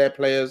bias towards their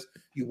players.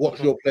 You watch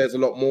your players a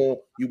lot more.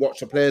 You watch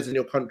the players in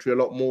your country a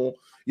lot more.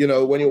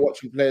 When you're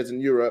watching players in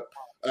Europe,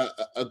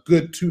 a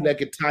good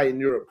two-legged tie in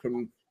Europe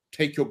can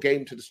take your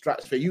game to the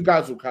stratosphere. You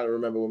guys will kind of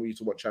remember when we used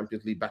to watch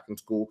Champions League back in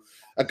school.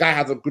 A guy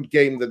has a good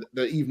game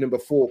the evening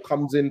before,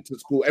 comes into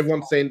school.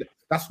 Everyone's saying,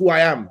 that's who I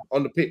am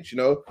on the pitch,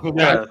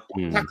 Yeah.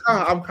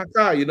 I'm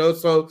Kaká,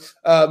 So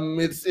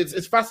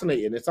it's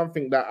fascinating. It's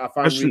something that I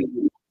find really...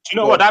 Do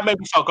you know what? That made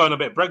me start going a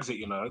bit Brexit,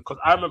 because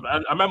I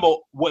remember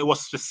what it was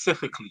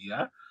specifically,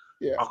 yeah?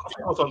 Yeah. I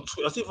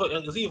think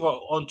it was either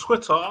on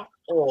Twitter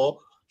or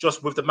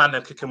just with the man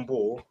that kicking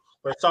ball,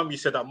 where somebody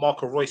said that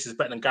Marco Reus is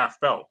better than Gareth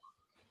Bale.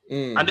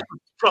 And this was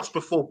just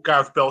before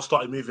Gareth Bale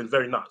started moving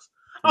very nuts.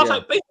 I was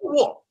like, basically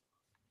what?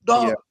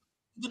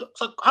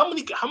 So how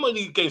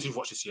many games you've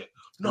watched this year?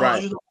 No,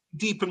 you're not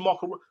deep in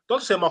Marco Reus.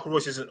 Don't say Marco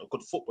Reus isn't a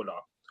good footballer,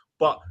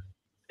 but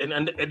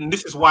and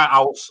this is why I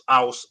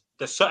was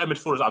there's certain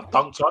midfielders I've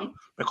dunked on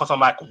because I'm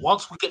like,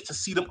 once we get to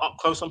see them up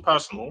close and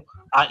personal,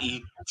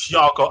 i.e.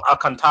 Thiago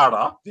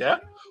Alcantara,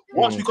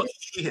 once we got to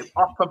see him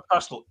up and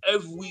personal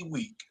every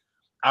week,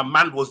 and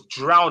man was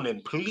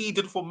drowning,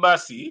 pleading for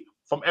mercy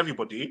from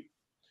everybody,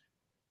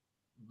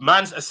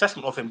 man's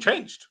assessment of him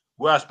changed.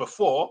 Whereas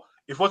before,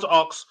 if we were to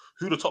ask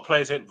who the top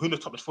players in, who the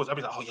top midfielders,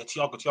 everybody's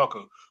like,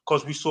 Thiago,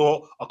 because we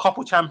saw a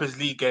couple Champions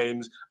League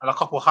games and a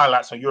couple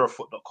highlights on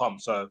Eurofoot.com.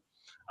 So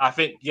I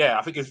think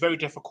it's very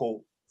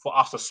difficult for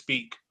us to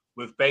speak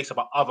with base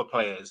about other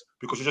players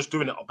because you're just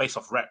doing it based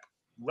off rep.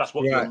 That's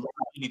what you're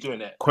really doing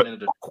it.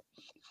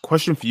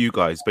 Question for you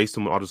guys, based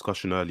on our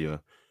discussion earlier,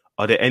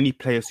 are there any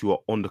players who are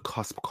on the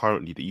cusp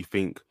currently that you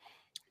think,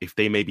 if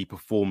they maybe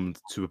performed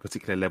to a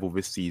particular level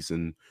this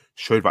season,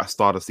 showed that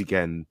stardust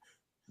again,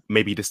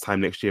 maybe this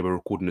time next year we're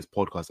recording this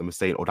podcast and we're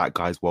saying, that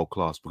guy's world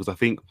class? Because I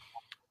think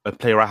a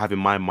player I have in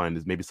my mind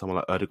is maybe someone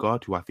like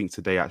Ødegaard, who I think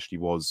today actually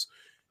was,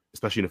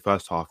 especially in the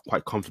first half,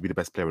 quite comfortably the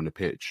best player on the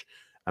pitch.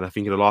 And I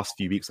think in the last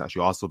few weeks,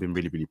 actually, Arsenal have been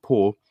really, really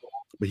poor,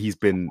 but he's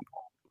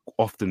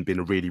often been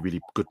a really, really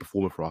good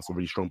performer for us, a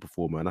really strong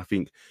performer. And I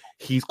think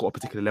he's got a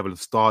particular level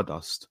of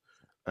stardust,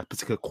 a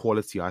particular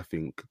quality, I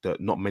think, that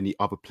not many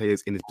other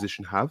players in his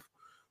position have.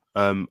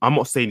 I'm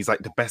not saying he's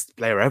like the best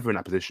player ever in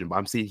that position, but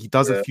I'm saying he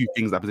does a few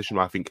things in that position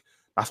where I think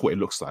that's what it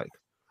looks like.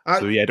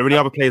 Are there any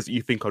other players that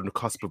you think are on the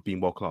cusp of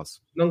being world class?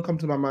 None come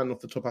to my mind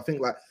off the top. I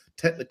think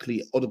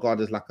technically Ødegaard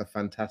is like a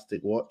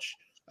fantastic watch.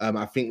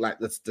 I think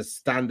that's the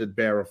standard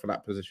bearer for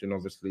that position,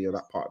 obviously, or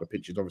that part of the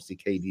pitch is obviously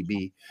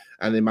KDB.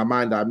 And in my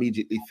mind, I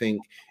immediately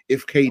think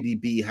if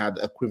KDB had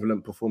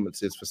equivalent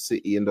performances for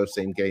City in those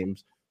same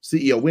games,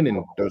 City are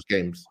winning those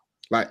games.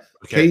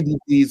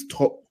 KDB's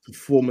top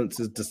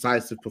performances,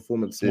 decisive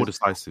performances, more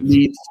decisive,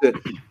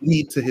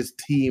 lead to his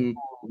team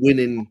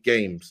winning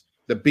games.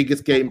 The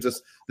biggest games,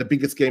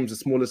 the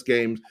smallest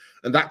games,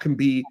 and that can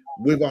be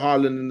with a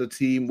Haaland in the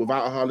team.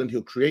 Without a Haaland,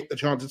 he'll create the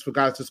chances for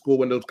guys to score.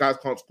 When those guys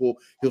can't score,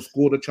 he'll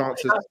score the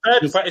chances.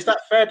 Is that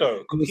fair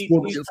though?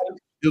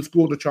 He'll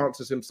score the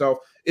chances himself.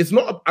 It's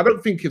not. I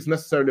don't think it's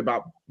necessarily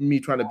about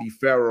me trying to be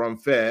fair or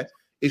unfair.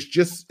 It's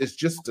just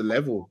the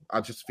level.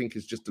 I just think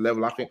it's just the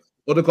level. I think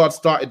Ødegaard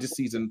started this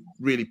season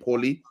really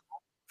poorly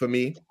for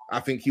me. I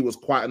think he was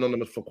quite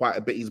anonymous for quite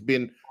a bit. He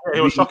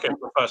was shocking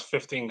for the first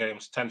 15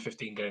 games.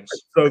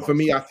 So for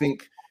me, I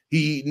think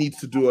he needs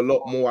to do a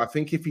lot more. I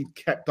think if he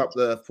kept up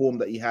the form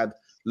that he had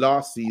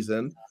last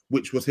season,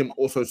 which was him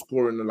also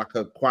scoring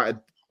quite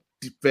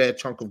a fair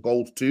chunk of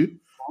goals too,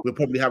 we're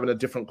probably having a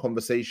different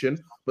conversation.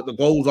 But the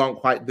goals aren't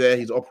quite there.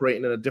 He's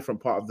operating in a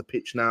different part of the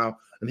pitch now,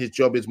 and his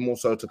job is more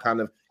so to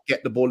kind of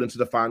get the ball into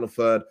the final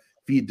third,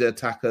 feed the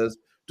attackers.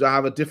 Do I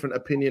have a different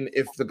opinion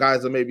if the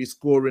guys are maybe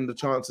scoring the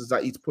chances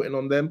that he's putting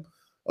on them?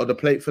 on the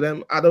plate for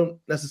them? I don't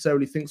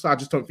necessarily think so. I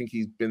just don't think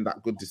he's been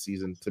that good this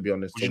season, to be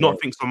honest. Would you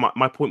not think so?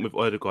 My point with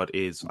Odegaard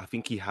is I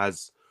think he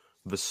has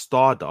the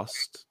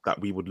stardust that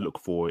we would look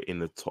for in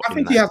the top. I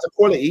think he has the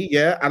quality,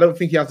 yeah. I don't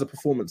think he has the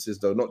performances,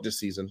 though, not this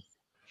season.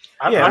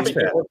 I think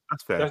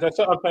that's fair. There's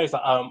certain players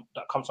that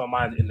come to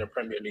my mind in the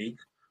Premier League.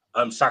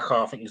 Saka,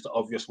 I think, is the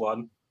obvious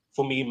one.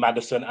 For me,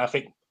 Maddison. I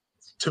think,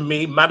 to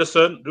me,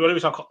 Maddison, the only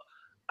reason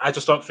I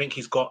just don't think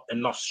he's got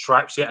enough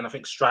stripes yet. And I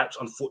think stripes,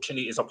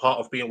 unfortunately, is a part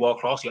of being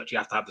world-class. You actually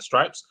have to have the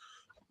stripes.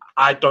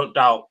 I don't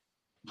doubt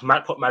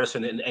might put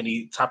Maddison in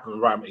any type of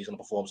environment he's going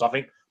to perform. So I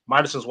think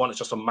Maddison's one is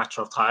just a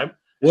matter of time.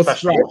 What's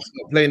stripes?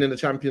 Playing in the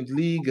Champions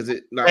League? Is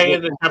it like playing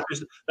in the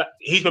Champions League?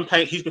 He's been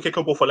playing. He's been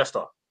kicking ball for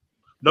Leicester.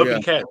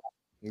 Nobody cares.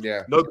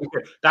 Yeah. Nobody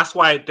cares. That's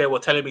why they were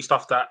telling me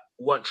stuff that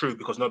weren't true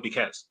because nobody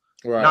cares.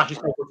 Right. Now he's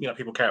looking that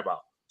people care about.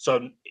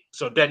 So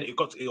then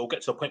it'll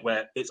get to a point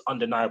where it's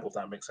undeniable, if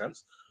that makes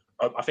sense.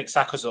 I think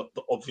Saka's the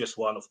obvious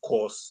one, of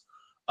course.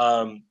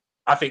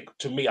 I think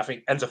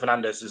Enzo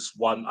Fernandez is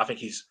one. I think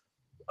he's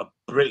a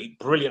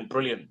brilliant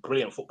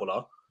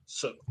footballer.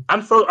 So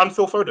and Phil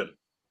Foden,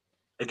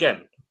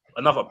 again,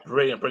 another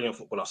brilliant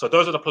footballer. So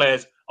those are the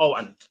players. Oh,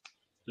 and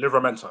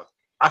Livramento.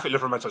 I think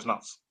Livramento is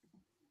nuts.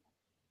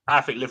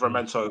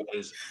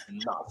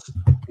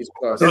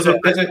 There's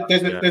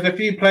a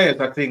few players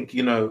I think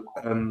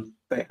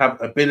they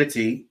have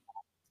ability,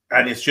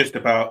 and it's just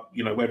about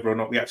whether or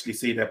not we actually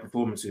see their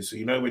performances. So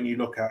when you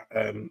look at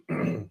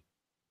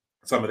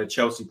some of the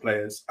Chelsea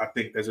players, I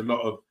think there's a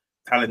lot of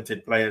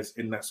talented players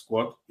in that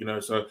squad.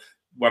 So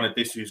one of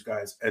this year's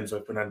guys,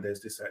 Enzo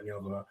Fernandez, this, that, and the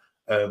other.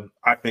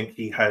 I think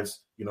he has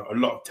a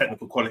lot of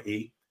technical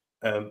quality.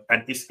 And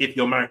if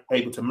you're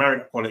able to marry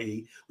that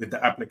quality with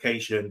the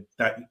application,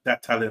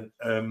 that talent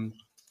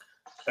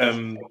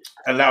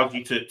allows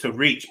you to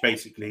reach,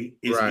 basically,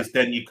 is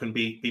then you can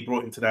be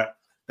brought into that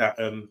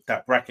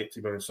bracket,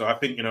 to be honest. So I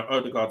think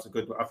Odegaard's a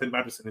good one. I think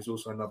Maddison is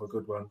also another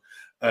good one.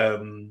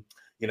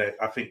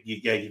 I think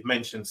you've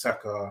mentioned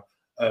Saka.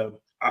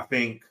 I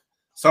think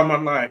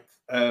someone like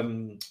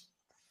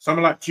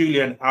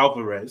Julian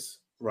Alvarez,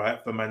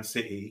 right, for Man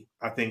City.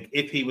 I think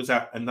if he was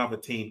at another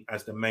team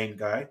as the main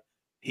guy,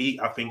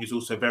 I think is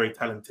also very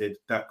talented.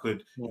 That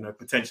could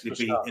potentially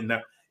be in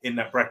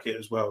that bracket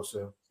as well.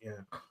 So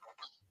yeah,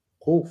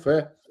 cool,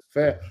 fair.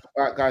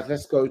 All right, guys,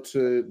 let's go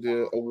to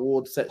the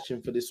award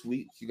section for this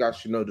week. You guys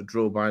should know the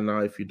drill by now.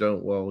 If you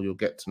don't, well, you'll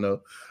get to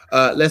know.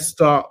 Let's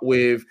start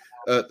with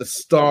the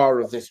star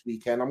of this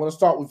weekend. I'm going to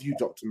start with you,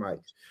 Dr. Mike.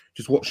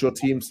 Just watch your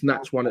team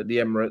snatch one at the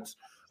Emirates.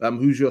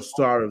 Who's your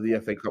star of the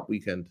FA Cup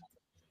weekend?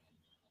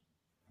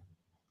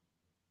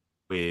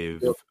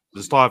 With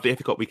the star of the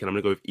FA Cup weekend, I'm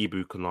going to go with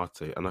Ibu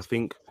Konate. And I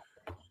think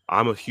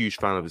I'm a huge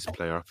fan of this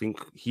player. I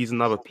think he's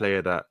another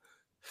player that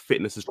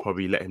fitness has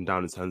probably let him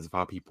down in terms of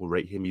how people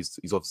rate him. He's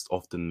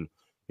often,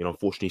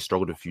 unfortunately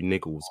struggled with a few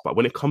niggles. But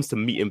when it comes to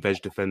meat and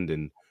veg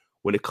defending,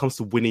 when it comes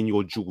to winning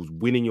your duels,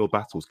 winning your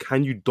battles,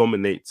 can you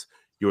dominate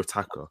your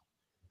attacker?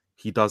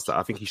 He does that.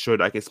 I think he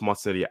showed that against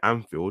Martinelli at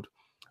Anfield.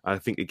 I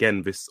think,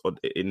 again,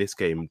 in this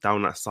game,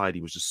 down that side,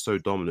 he was just so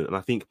dominant. And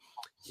I think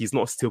he's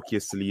not as silky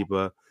as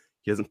Saliba.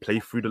 He doesn't play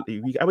through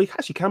he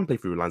actually can play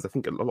through the lines. I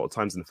think a lot of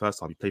times in the first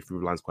half, he played through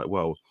the lines quite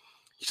well.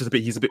 He's a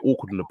bit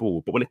awkward on the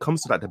ball. But when it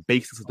comes to the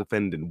basics of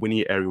defending, winning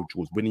your aerial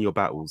duels, winning your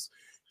battles,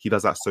 he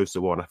does that so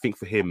well. And I think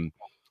for him,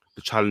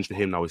 the challenge for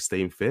him now is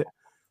staying fit,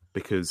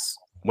 because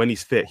when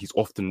he's fit, he's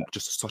often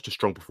just such a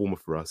strong performer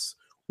for us.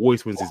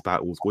 Always wins his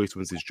battles, always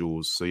wins his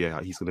duels. So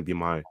yeah, he's going to be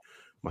my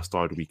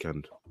star of the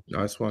weekend.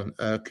 Nice one.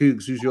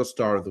 Cougs, who's your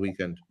star of the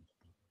weekend?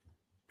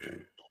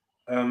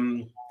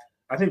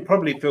 I think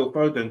probably Phil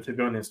Foden, to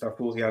be honest. I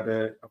thought he had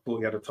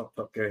a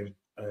top game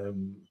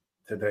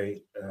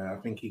today. I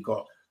think he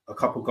got a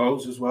couple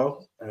goals as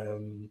well.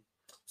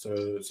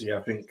 So yeah,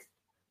 I think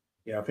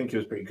he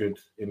was pretty good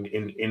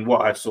in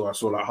what I saw. I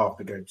saw like half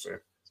the game. So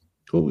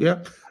cool,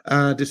 yeah.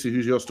 Dissy,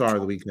 who's your star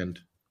of the weekend?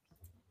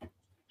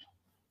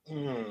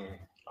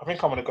 I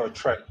think I'm gonna go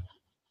Trent.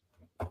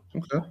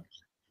 Okay.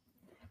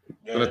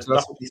 Yeah,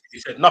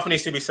 nothing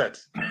needs to be said.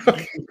 See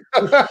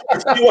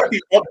what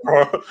he's got,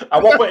 bro.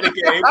 At one point in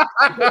the game,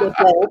 he put the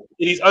ball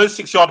in his own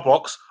 6-yard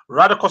box,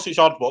 ran across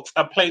 6-yard box,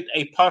 and played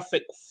a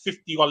perfect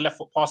 50-yard left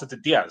foot pass to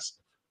Diaz.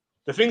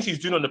 The things he's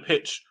doing on the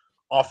pitch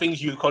are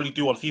things you probably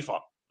do on FIFA.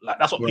 Like,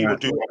 that's what people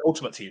do on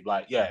Ultimate Team.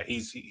 Like, yeah,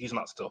 he's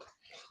nuts still.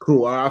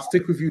 Cool. I'll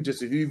stick with you,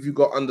 Dissy. Who have you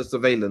got under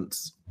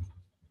surveillance?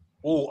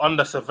 Oh,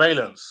 under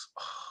surveillance.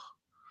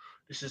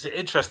 This is an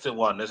interesting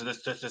one. There's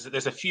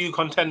a few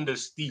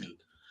contenders still.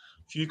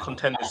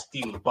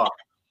 But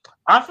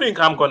I think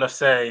I'm going to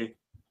say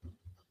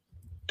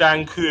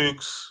Dan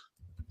Cougs,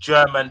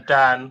 German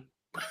Dan,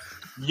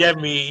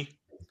 Yemi,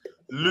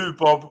 Lou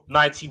Bob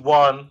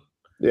 91,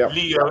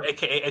 Leo,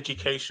 a.k.a.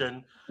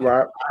 Education,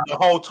 right? The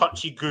whole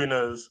Touchy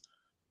Gooners,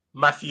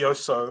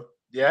 Mafioso,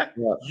 you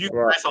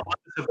guys are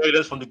under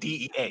surveillance from the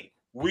DEA.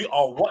 We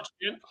are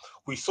watching.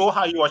 We saw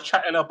how you are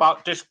chatting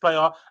about this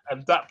player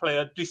and that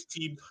player, this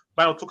team.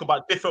 Man, talking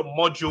about different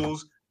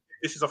modules.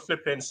 This is a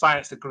flipping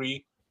science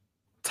degree.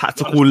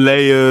 Tactical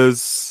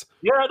layers.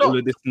 Yeah, no, all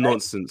of this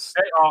nonsense.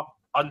 they are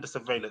under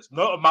surveillance.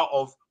 No amount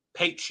of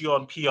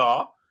Patreon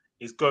PR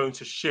is going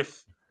to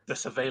shift the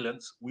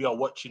surveillance. We are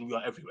watching. We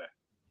are everywhere.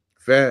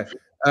 Fair.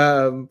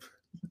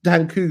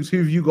 Dan Coogs, who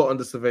have you got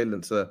under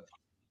surveillance, sir?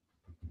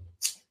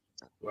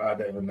 Well, I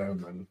don't even know,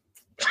 man.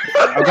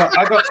 I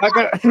got.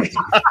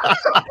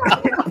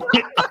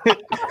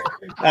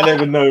 I don't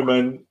even know,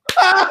 man.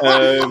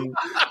 I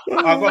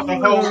got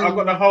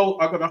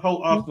the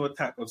whole Arsenal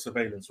attack on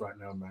surveillance right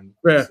now, man.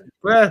 Fair.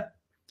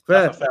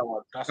 That's a fair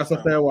one. That's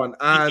a fair one.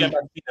 And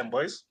them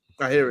boys.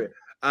 I hear it.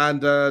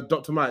 And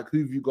Dr. Mike, who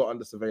have you got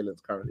under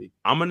surveillance currently?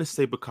 I'm gonna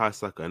say Bukayo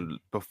Saka, and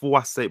before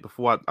I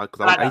because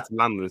I need to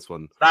land on this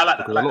one. I like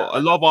Because a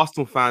lot of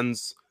Arsenal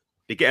fans,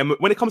 they get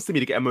when it comes to me,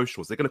 they get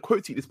emotional. So they're gonna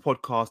quote you this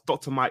podcast,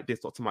 Dr. Mike this,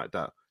 Dr. Mike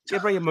that.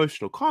 Get very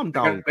emotional. Calm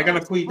down. They're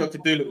gonna call you Dr.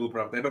 Doolittle,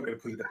 bro. They're not gonna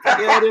call you that.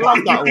 Yeah, they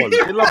love that one.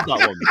 They love that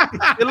one.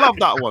 They love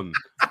that one.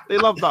 They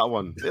love that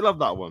one. They love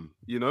that one.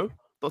 You know,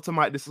 Dr.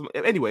 Mike. This is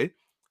anyway.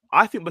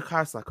 I think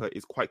Bukayo Saka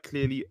is quite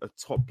clearly a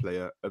top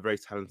player, a very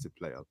talented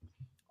player.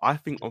 I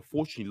think,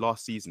 unfortunately,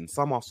 last season,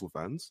 some Arsenal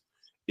fans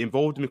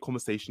involved him in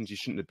conversations he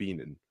shouldn't have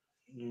been in.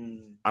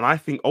 And I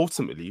think,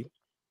 ultimately,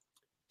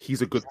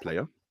 he's a good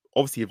player.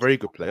 Obviously, a very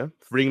good player.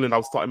 For England,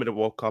 I'll start him in the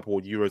World Cup or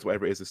Euros,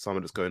 whatever it is this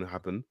summer that's going to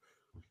happen.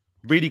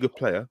 Really good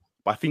player.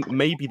 But I think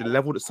maybe the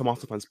level that some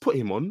Arsenal fans put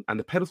him on and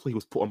the pedestal he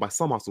was put on by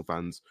some Arsenal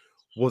fans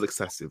was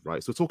excessive,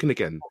 right? So talking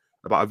again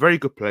about a very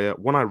good player,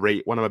 one I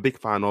rate, one I'm a big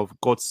fan of,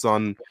 God's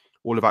son,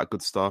 all of that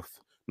good stuff.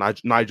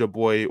 Niger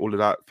boy, all of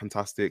that,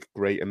 fantastic,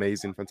 great,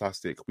 amazing,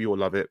 fantastic. We all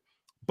love it.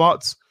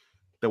 But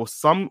there were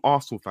some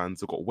Arsenal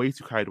fans that got way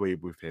too carried away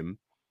with him.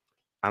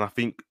 And I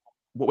think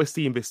what we're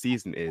seeing this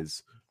season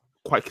is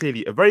quite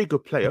clearly a very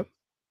good player.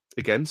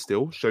 Again,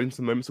 still showing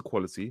some moments of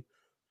quality,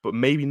 but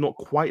maybe not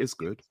quite as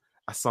good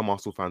as some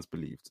Arsenal fans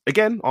believed.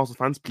 Again, Arsenal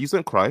fans, please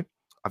don't cry.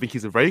 I think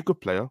he's a very good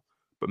player,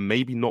 but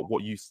maybe not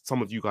what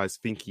some of you guys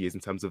think he is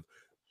in terms of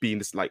being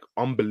this like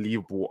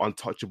unbelievable,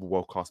 untouchable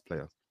world-class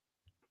player.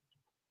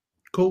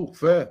 Cool,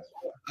 fair.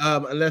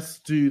 And let's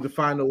do the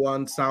final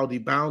one, Saudi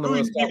bound. Who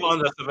is you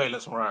under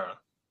surveillance, Morara?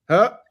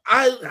 Huh?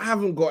 I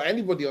haven't got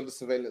anybody under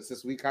surveillance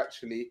this week,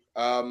 actually.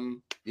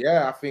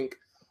 Yeah, I think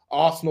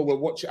Arsenal will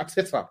watch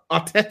Arteta.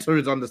 Arteta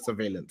is under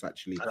surveillance,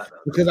 actually,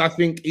 because I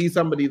think he's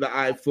somebody that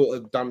I thought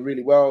had done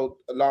really well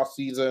last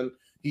season.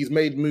 He's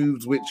made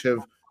moves which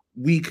have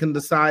weakened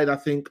the side, I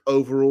think,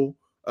 overall.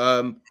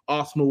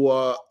 Arsenal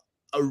were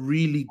a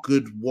really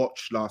good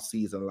watch last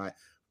season. Like,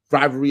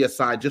 rivalry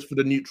aside, just for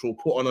the neutral,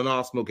 put on an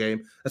Arsenal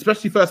game,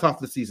 especially first half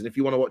of the season. If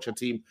you want to watch a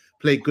team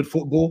play good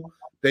football,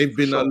 they've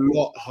been a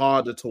lot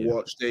harder to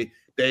watch.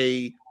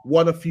 They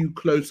won a few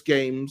close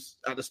games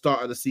at the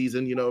start of the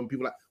season, you know, and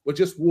people are like, we're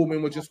just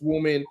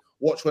warming.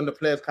 Watch when the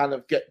players kind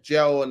of get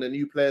gel and the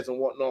new players and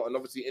whatnot, and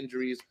obviously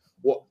injuries,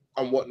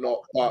 whatnot.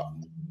 But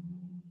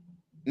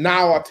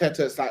now Arteta,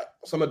 it's like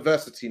some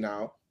adversity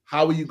now.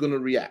 How are you going to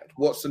react?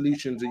 What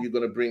solutions are you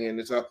going to bring in?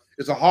 It's a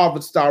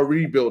Harvard style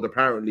rebuild,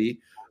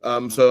 apparently.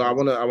 So I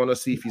wanna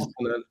see if he's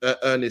gonna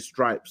earn his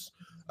stripes.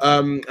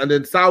 And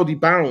then Saudi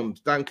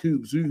bound, Dan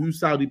Coogs. Who's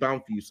Saudi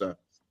bound for you, sir?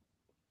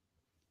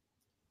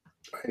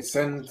 Hey,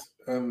 send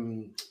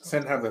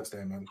Havertz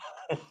there, man.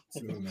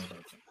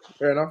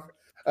 Fair enough.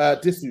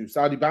 Disu,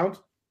 Saudi bound.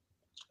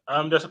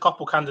 There's a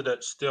couple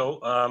candidates still.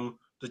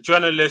 The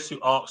journalist who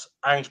asked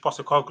Ange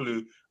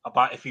Postecoglou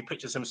about if he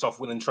pictures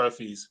himself winning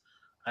trophies,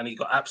 and he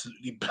got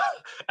absolutely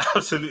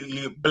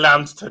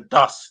blammed to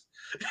dust.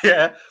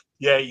 Yeah,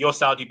 you're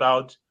Saudi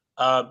bound.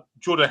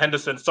 Jordan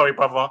Henderson, sorry,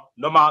 brother.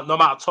 No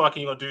matter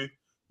talking you're gonna do,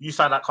 you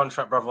sign that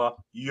contract, brother.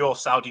 You're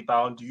Saudi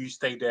bound. You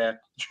stay there.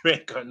 You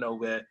ain't going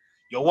nowhere.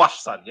 You're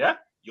washed, son. Yeah,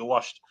 you're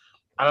washed.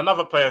 And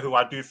another player who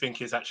I do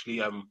think is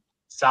actually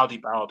Saudi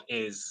bound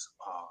is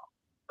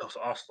it was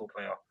an Arsenal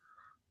player.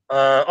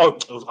 I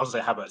was gonna say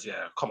Havertz.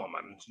 Yeah, come on,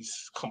 man.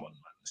 Come on,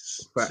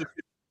 man.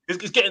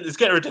 It's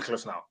getting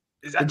ridiculous now.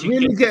 It's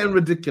really getting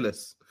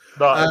ridiculous.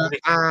 No,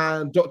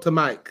 and Dr.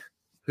 Mike,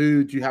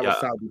 who do you have a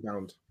Saudi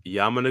bound?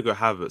 Yeah, I'm gonna go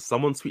have it.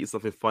 Someone tweeted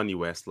something funny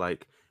where it's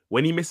like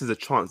when he misses a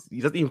chance, he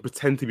doesn't even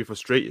pretend to be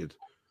frustrated.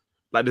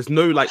 Like there's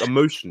no like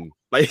emotion.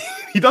 Like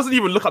he doesn't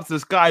even look up to the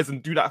skies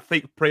and do that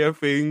fake prayer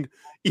thing.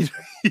 He's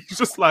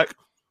just like,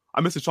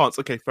 I missed a chance.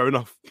 Okay, fair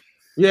enough.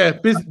 Yeah,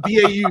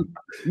 BAU,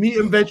 meat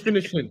and veg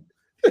finishing.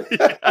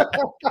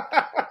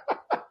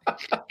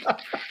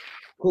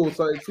 Cool.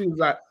 So it seems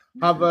like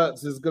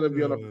Havertz is going to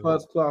be on a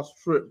first-class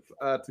trip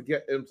to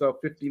get himself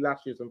 50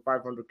 lashes and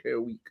 500k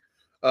a week.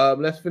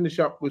 Let's finish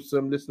up with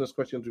some listeners'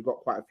 questions. We've got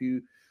quite a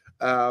few.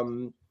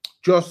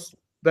 Josh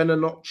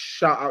Benanot,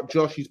 shout out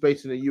Josh. He's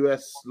based in the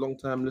US,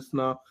 long-term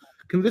listener.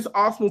 Can this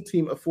Arsenal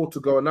team afford to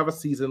go another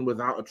season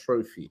without a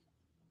trophy?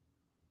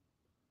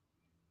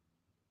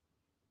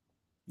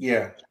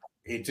 Yeah,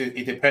 it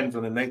depends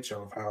on the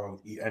nature of how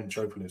you end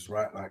trophy lists,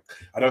 right? Like,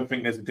 I don't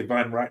think there's a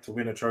divine right to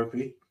win a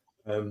trophy.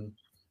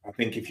 I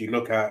think if you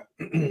look at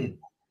the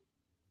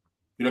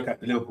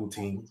Liverpool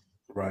team,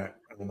 right,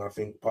 and I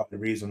think part of the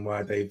reason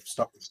why they've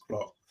stuck with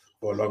Klopp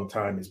for a long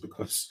time is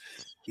because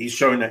he's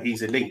showing that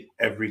he's elite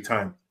every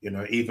time.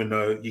 Even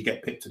though you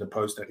get picked to the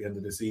post at the end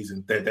of the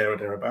season, they're there or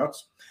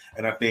thereabouts.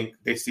 And I think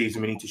this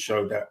season we need to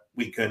show that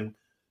we can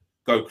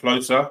go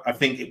closer. I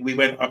think we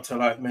went up to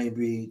like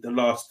maybe the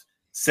last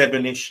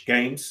 7-ish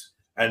games,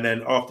 and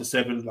then after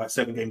 7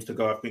 games to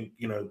go, I think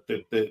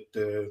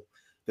the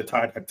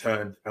tide had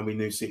turned, and we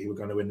knew City were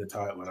going to win the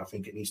title. And I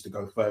think it needs to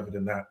go further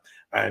than that.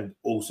 And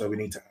also, we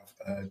need to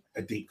have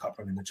a deep cup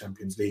run in the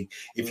Champions League.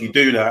 If you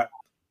do that,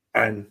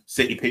 and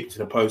City pick to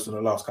the post in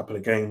the last couple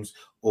of games,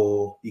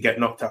 or you get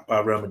knocked out by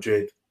Real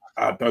Madrid,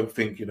 I don't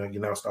think you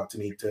now start to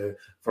need to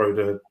throw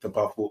the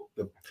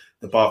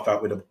bath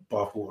out with the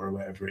bath water or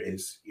whatever it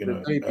is.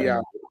 Baby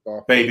out with the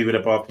bath. Baby with the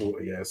bath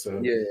water. Yeah. So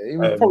yeah,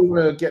 we probably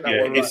want to get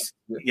that one right.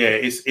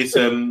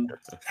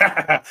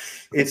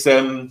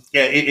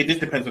 It just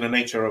depends on the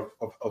nature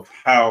of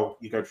how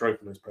you go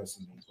trophyless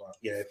personally. But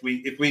yeah,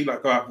 if we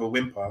like go out with a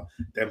whimper,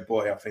 then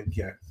boy, I think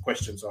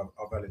questions are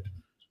valid.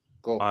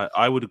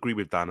 I would agree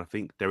with Dan. I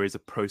think there is a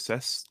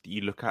process that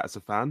you look at as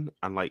a fan,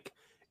 and like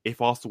if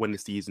Arsenal win the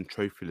season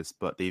trophyless,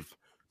 but they've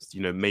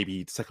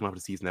maybe the second half of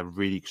the season have a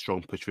really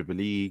strong push for the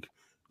league,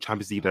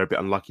 Champions League they're a bit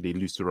unlucky, they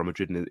lose to Real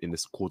Madrid in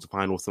this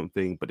quarterfinal or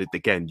something. But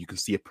again, you can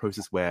see a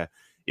process where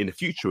in the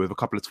future with a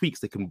couple of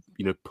tweaks they can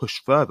push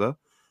further.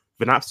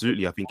 Then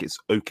absolutely, I think it's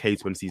okay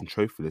to win the season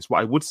trophyless.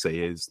 What I would say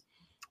is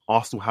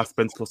Arsenal have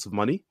spent lots of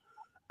money,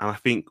 and I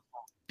think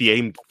the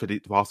aim for the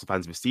Arsenal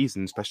fans this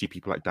season, especially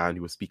people like Dan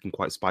who were speaking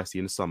quite spicy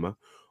in the summer,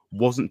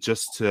 wasn't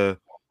just to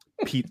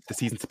the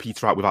season to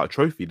peter out without a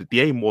trophy.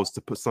 The aim was to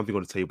put something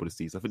on the table this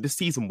season. I think this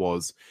season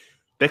was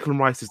Declan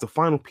Rice is the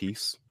final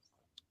piece.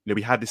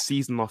 We had this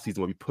season last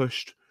season where we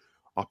pushed,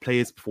 our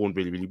players performed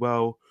really, really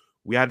well.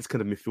 We had this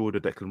kind of midfielder,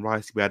 Declan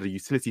Rice. We had a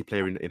utility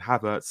player in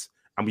Havertz,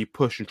 and we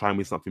push and try and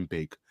win something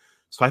big.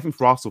 So I think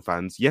for Arsenal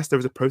fans, yes, there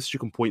is a process you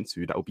can point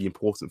to that would be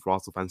important for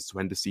Arsenal fans to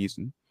end the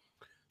season.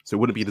 So it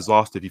wouldn't be a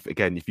disaster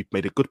if you've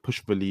made a good push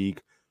for the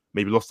league,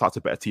 maybe lost out to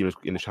a better team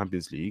in the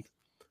Champions League.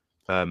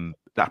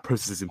 That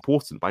process is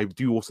important. But I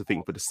do also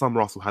think that the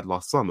summer Arsenal had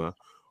last summer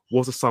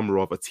was a summer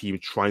of a team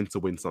trying to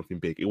win something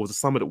big. It was a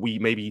summer that we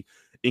maybe,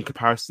 in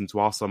comparison to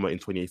our summer in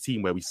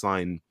 2018, where we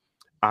signed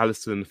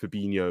Alisson,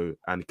 Fabinho,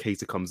 and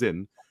Keita comes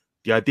in,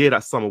 the idea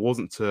that summer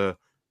wasn't to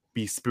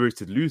be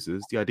spirited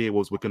losers. The idea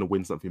was we're going to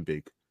win something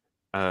big.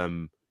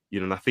 And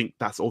I think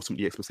that's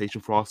ultimately the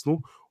expectation for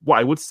Arsenal. What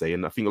I would say,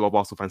 and I think a lot of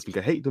Arsenal fans think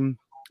I hate them,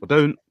 I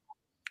don't.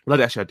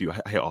 Well, actually, I do.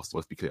 I hate Arsenal.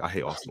 Let's be clear. I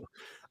hate Arsenal.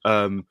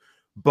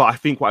 But I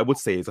think what I would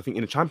say is, I think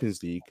in the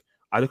Champions League,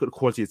 I look at the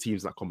quality of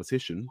teams in that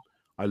competition.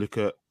 I look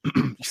at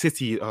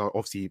City,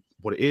 obviously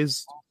what it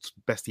is,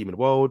 best team in the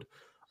world.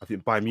 I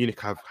think Bayern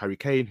Munich have Harry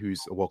Kane, who's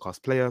a world-class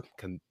player,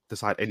 can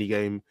decide any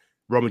game.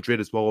 Real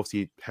Madrid as well,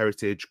 obviously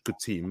heritage, good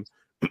team.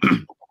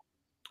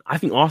 I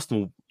think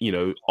Arsenal,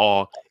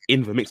 are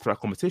in the mix for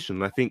that competition.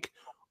 And I think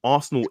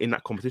Arsenal in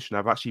that competition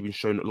have actually been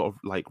shown a lot of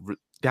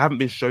they haven't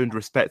been shown the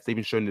respect they've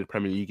been shown in the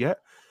Premier League yet.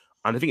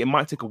 And I think it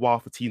might take a while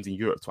for teams in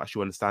Europe to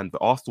actually understand that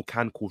Arsenal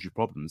can cause you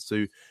problems.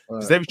 So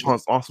there's every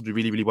chance Arsenal do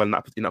really, really well in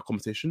that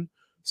competition.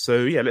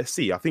 So yeah, let's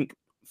see. I think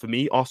for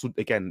me, Arsenal,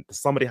 again, the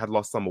summer they had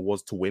last summer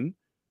was to win.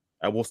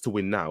 Was to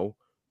win now.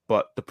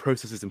 But the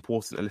process is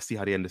important, and let's see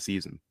how they end the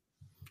season.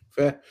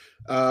 Fair.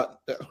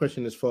 That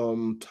question is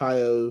from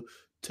Tayo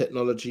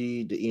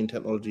Technology. The Ian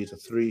Technology is a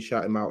 3.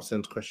 Shout him out,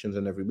 sends questions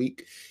in every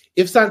week.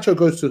 If Sancho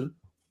goes to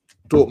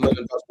Dortmund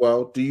and does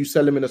well, do you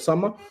sell him in the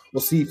summer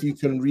or see if you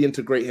can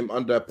reintegrate him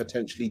under a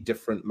potentially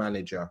different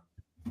manager?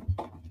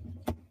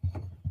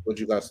 What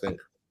do you guys think?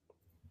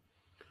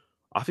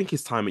 I think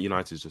his time at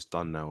United is just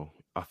done now.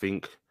 I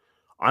think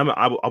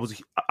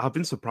I've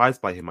been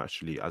surprised by him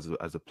actually as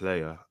a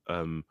player.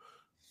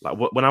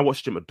 When I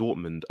watched him at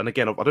Dortmund, and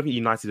again, I don't think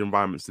United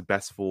environment's the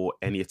best for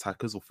any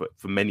attackers or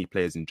for many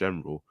players in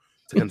general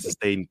to kind of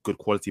sustain good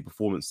quality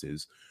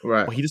performances.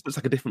 Right. But he just looks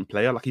like a different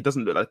player. He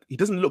doesn't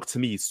look to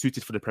me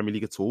suited for the Premier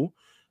League at all.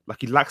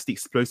 He lacks the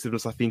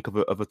explosiveness, I think,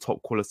 of a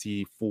top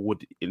quality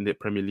forward in the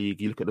Premier League.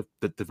 You look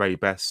at the very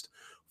best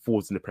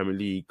forwards in the Premier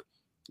League.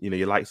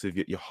 Your likes of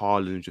your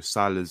Haaland, your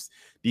Salahs.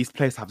 These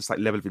players have this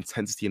level of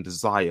intensity and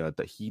desire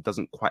that he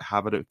doesn't quite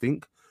have, I don't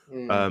think.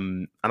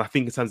 And I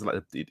think in terms of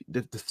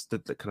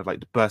the kind of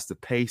the burst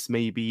of pace,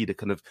 maybe the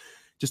kind of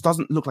just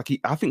doesn't look like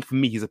he. I think for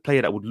me, he's a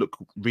player that would look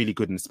really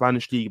good in the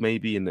Spanish league,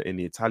 maybe in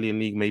the Italian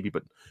league, maybe.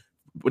 But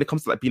when it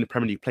comes to being a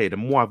Premier League player, the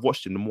more I've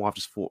watched him, the more I've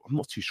just thought I'm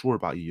not too sure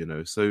about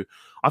you. So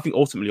I think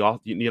ultimately,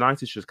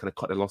 United should just kind of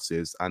cut their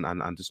losses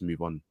and just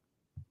move on.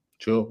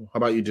 Sure. How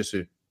about you,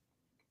 Jisoo?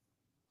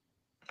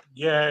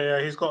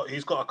 Yeah, he's got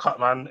a cut,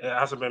 man. It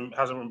hasn't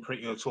been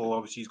pretty at all.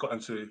 Obviously, he's got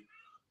into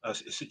a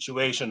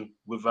situation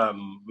with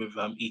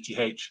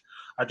ETH.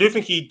 I do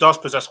think he does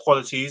possess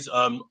qualities.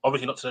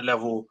 Obviously not to the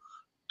level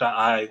that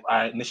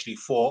I initially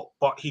thought,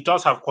 but he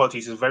does have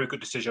qualities. He's a very good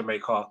decision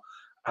maker,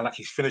 and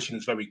his finishing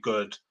is very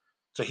good.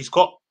 So he's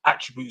got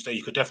attributes that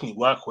you could definitely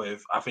work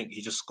with. I think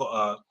he just got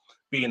to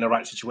be in the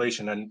right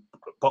situation,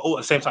 but all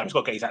at the same time, he's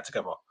got to get his act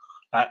together.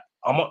 I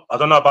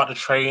don't know about the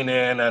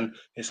training and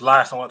his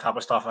lifestyle and all that type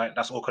of stuff.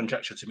 That's all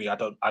conjecture to me. I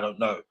don't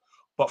know.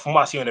 But from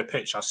what I see on the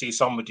pitch, I see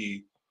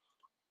somebody,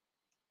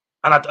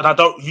 and I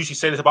don't usually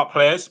say this about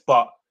players,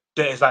 but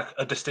there is like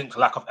a distinct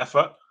lack of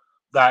effort.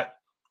 That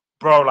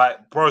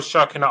bro's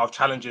shirking out of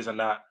challenges and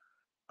that.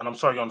 And I'm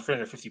sorry, you're on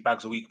 350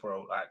 bags a week,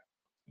 bro.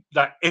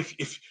 Like if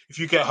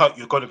you get hurt,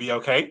 you're gonna be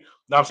okay.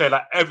 Now I'm saying,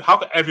 like, how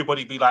can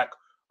everybody be like?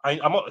 I'm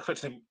not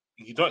expecting him.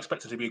 You don't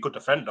expect him to be a good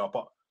defender,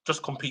 but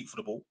just compete for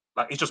the ball.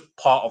 Like, it's just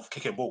part of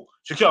kicking ball.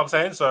 Do you get what I'm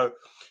saying? So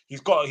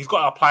he's got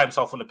to apply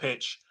himself on the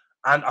pitch,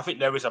 and I think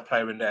there is a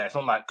player in there. It's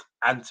not like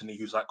Anthony,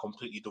 who's like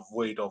completely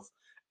devoid of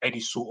any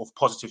sort of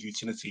positive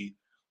utility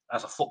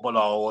as a footballer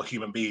or a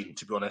human being,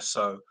 to be honest.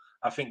 So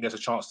I think there's a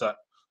chance that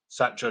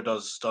Sancho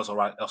does all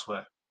right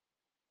elsewhere.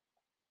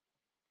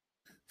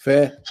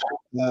 Fair.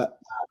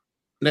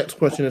 Next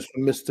question is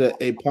from Mr.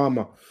 A.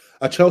 Palmer.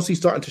 Are Chelsea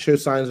starting to show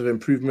signs of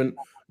improvement,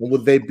 and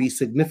would they be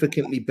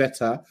significantly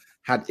better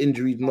had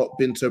injuries not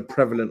been so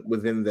prevalent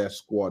within their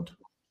squad?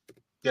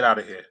 Get out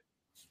of here.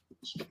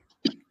 Get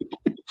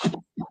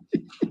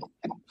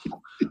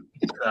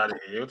out of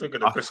here. You're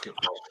taking a biscuit,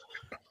 bro.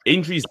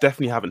 Injuries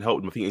definitely haven't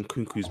helped him. I think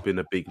Nkunku's been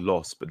a big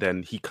loss, but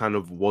then he kind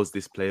of was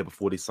this player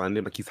before they signed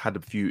him. Like, he's had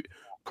a few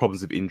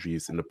problems with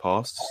injuries in the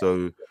past.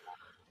 So,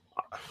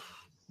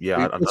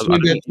 yeah, Are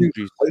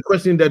you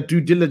questioning their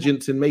due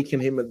diligence in making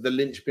him the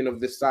linchpin of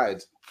this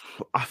side?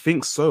 I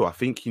think so. I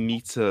think you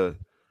need to,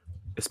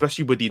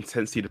 especially with the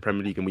intensity of the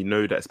Premier League, and we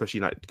know that,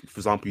 especially like, for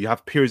example, you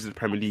have periods of the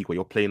Premier League where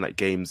you're playing like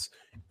games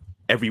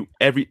every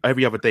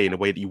other day in a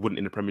way that you wouldn't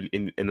in the Premier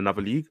in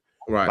another league.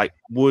 Right. Like,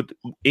 for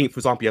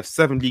example, you have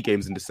 7 league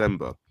games in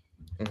December.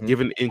 Mm-hmm.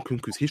 Given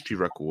Nkunku's history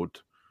record,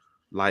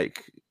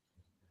 like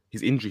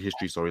his injury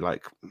history,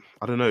 like,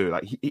 I don't know,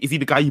 like, is he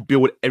the guy you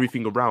build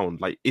everything around?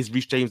 Like, is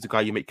Reece James the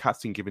guy you make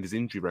captain given his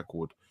injury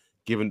record?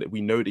 Given that we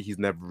know that he's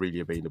never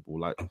really available,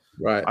 like,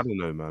 right? I don't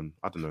know, man.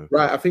 I don't know.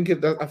 Right, I think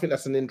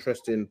that's an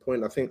interesting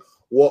point. I think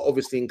what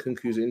obviously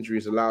Nkunku's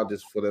injuries allowed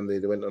is for them. They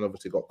went and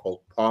obviously got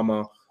Cole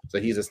Palmer, so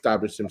he's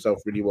established himself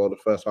really well the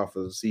first half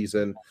of the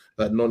season.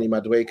 Noni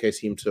Madueke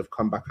seemed to have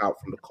come back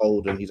out from the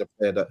cold, and he's a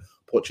player that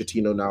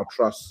Pochettino now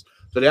trusts.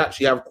 So they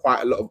actually have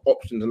quite a lot of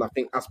options, and I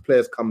think as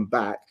players come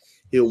back,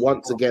 he'll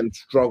once again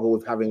struggle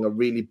with having a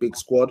really big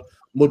squad.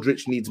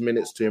 Modric needs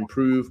minutes to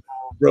improve.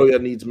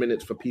 Broja needs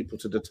minutes for people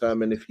to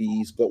determine if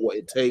he's got what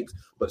it takes,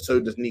 but so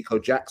does Nico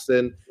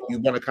Jackson. You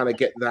want to kind of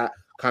get that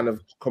kind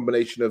of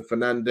combination of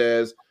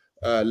Fernandez,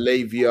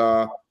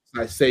 Lavia,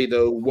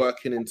 Caicedo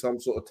working in some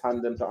sort of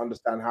tandem to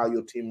understand how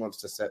your team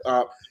wants to set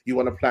up. You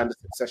want to plan the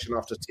succession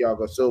after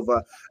Thiago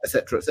Silva,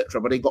 etc.,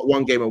 etc. But they got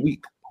 1 game a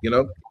week,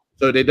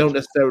 so they don't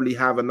necessarily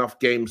have enough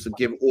games to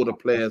give all the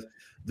players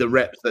the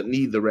reps that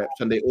need the reps,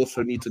 and they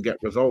also need to get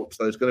results.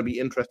 So it's going to be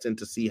interesting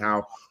to see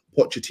how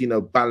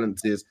Pochettino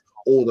balances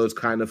all those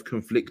kind of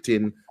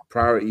conflicting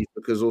priorities,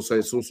 because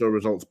it's also a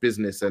results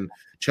business. And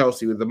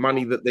Chelsea, with the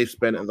money that they've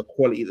spent and the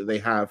quality that they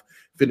have,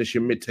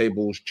 finishing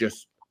mid-table is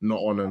just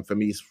not on. And for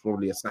me, it's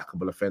probably a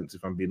snackable offence,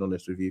 if I'm being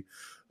honest with you.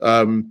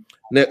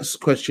 Next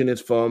question is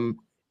from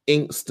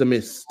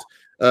Inkstamist.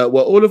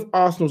 Were all of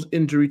Arsenal's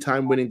injury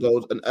time winning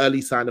goals an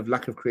early sign of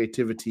lack of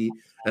creativity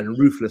and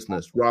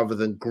ruthlessness rather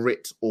than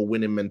grit or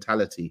winning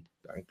mentality?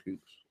 Dan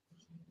Coops.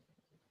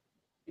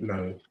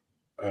 No,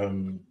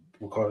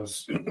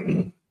 because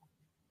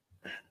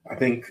I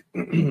think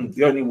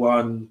the only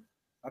one,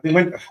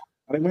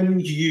 when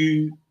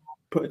you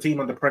put a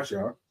team under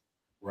pressure,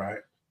 right?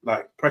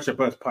 Like, pressure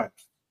bursts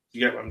pipes.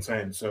 You get what I'm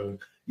saying? So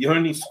you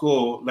only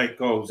score late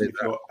goals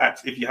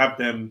if you have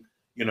them,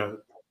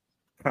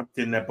 trapped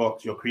in their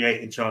box. You're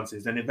creating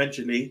chances, and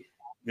eventually,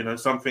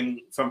 something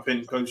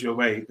goes your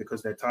way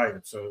because they're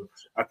tired. So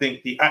I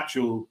think the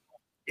actual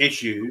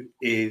issue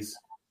is,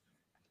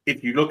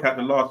 if you look at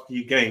the last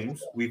few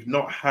games, we've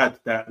not had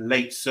that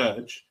late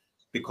surge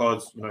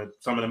because,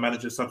 some of the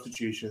manager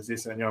substitutions,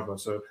 this and the other.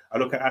 So I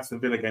look at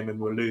Aston Villa game and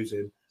we're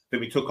losing. Then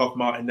we took off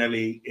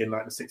Martinelli in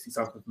like the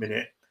 60-something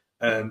minute.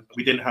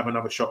 We didn't have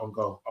another shot on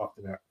goal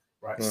after that,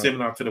 right?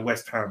 Similar to the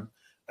West Ham.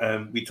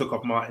 We took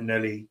off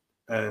Martinelli.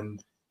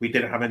 We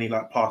didn't have any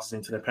like passes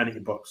into the penalty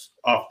box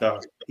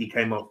after he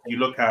came off. You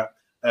look at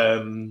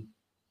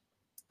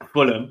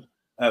Fulham.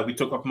 We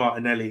took off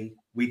Martinelli.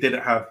 We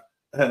didn't have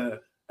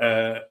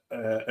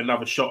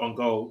another shot on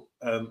goal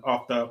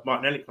after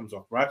Martinelli comes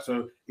off, right?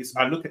 So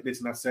I look at this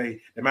and I say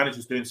the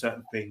manager's doing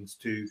certain things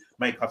to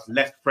make us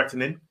less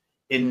threatening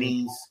in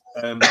these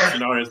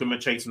scenarios when we're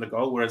chasing the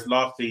goal, whereas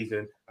last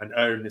season and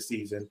earlier in the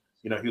season,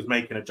 he was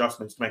making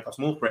adjustments to make us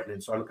more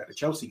threatening. So I look at the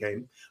Chelsea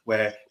game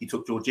where he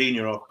took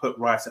Jorginho off, put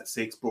Rice at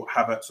 6, brought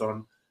Havertz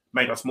on,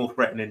 made us more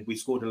threatening. We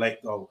scored a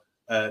late goal,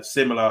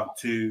 similar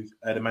to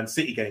the Man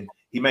City game.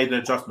 He made an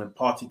adjustment.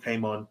 Partey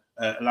came on,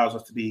 allows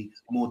us to be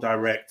more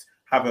direct.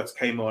 Havertz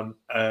came on,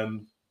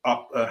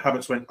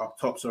 Havertz went up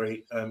top,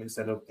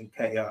 instead of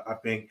Nketiah, I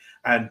think.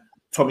 And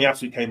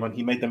Tomiyasu came on.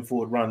 He made them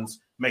forward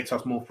runs, makes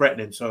us more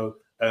threatening. So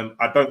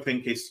I don't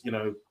think it's,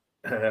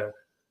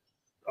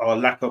 our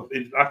lack of.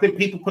 I think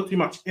people put too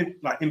much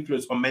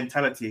influence on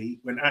mentality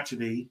when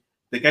actually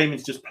the game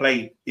is just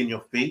played in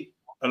your feet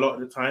a lot of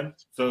the time.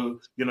 So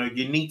you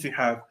need to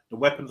have the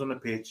weapons on the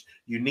pitch.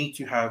 You need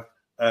to have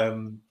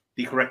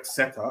the correct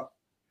setup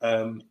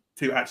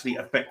to actually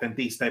affect and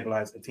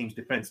destabilize a team's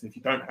defense. And if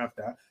you don't have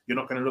that, you're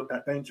not going to look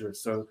that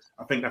dangerous. So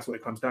I think that's what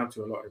it comes down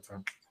to a lot of the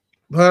time.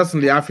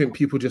 Personally, I think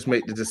people just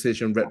make the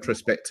decision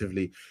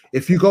retrospectively.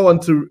 If you go on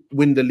to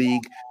win the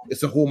league,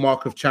 it's a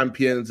hallmark of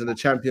champions and the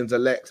champions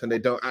elect, and they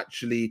don't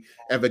actually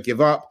ever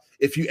give up.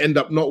 If you end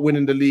up not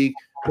winning the league,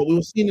 but we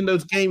were seeing in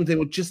those games, they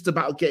were just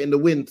about getting the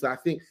win. So I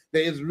think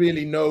there is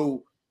really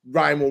no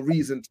rhyme or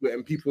reason to it,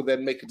 and people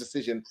then make a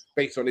decision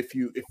based on if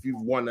you've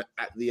won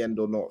at the end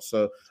or not.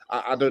 So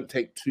I don't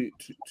take too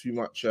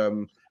much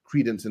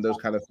credence in those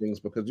kind of things,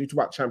 because you talk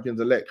about champions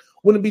elect,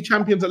 wouldn't be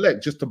champions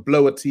elect just to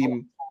blow a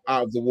team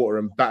out of the water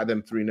and batter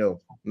them 3-0.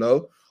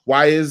 No,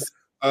 why is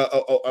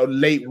a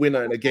late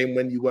winner in a game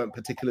when you weren't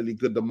particularly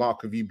good the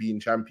mark of you being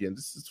champion?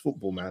 This is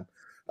football, man.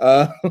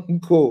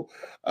 Cool.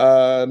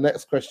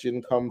 Next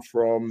question comes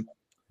from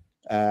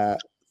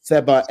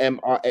Seba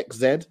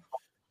MRXZ.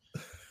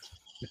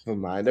 Never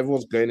mind,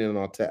 everyone's going in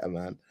on Arteta,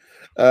 man.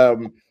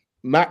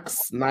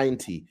 Max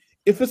 90.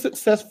 If a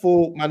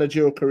successful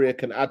managerial career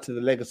can add to the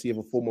legacy of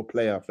a former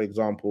player, for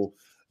example,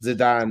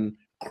 Zidane,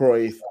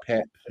 Cruyff,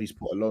 Pep, he's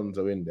put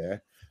Alonso in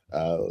there,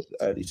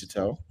 early to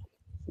tell.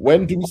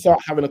 When do we start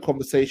having a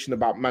conversation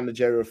about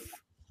managerial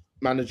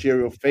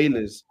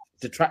failures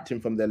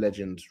detracting from their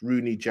legends?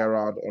 Rooney,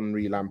 Gerrard,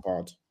 Henry,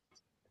 Lampard.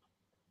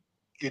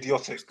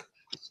 Idiotic.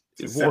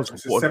 It's a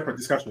separate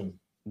discussion.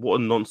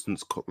 What a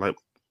nonsense!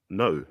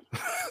 No,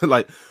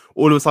 like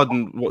all of a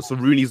sudden, so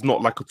Rooney's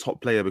not like a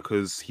top player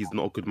because he's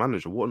not a good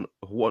manager. What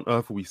on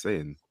earth are we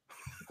saying?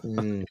 He's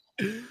not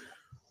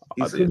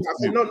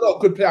a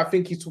good player. I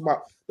think he's talking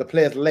about the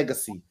player's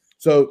legacy.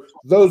 So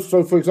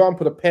for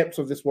example, the Peps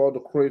of this world,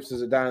 the Cruyffs,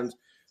 the Zidanes,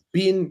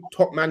 being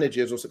top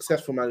managers or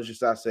successful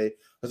managers, I say,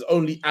 has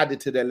only added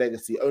to their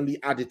legacy, only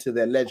added to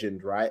their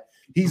legend, right?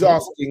 He's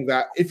asking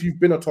that if you've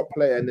been a top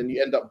player and then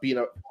you end up being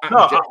a...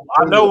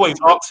 I know what he's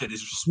asking.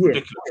 It's just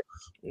ridiculous.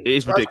 It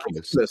is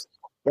ridiculous.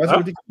 Why is it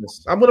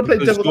ridiculous? I'm going to play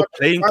devil's advocate. Your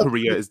playing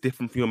career is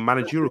different from your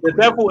managerial career.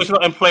 The devil is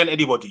not employing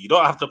anybody. You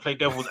don't have to play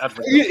devil's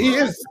advocate. He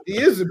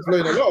is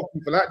employing a lot of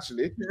people,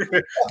 actually.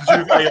 You're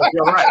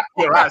right.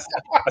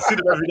 I see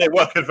them every day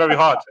working very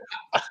hard.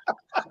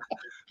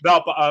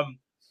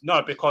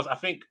 No, because I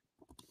think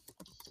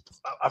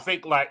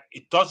like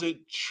it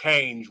doesn't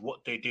change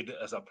what they did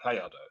as a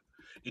player, though.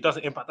 It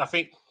doesn't impact. I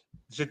think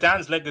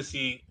Zidane's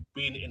legacy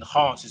being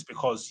enhanced is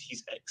because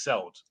he's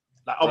excelled.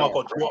 Like, oh my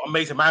God, what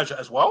amazing manager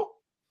as well.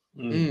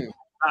 Mm.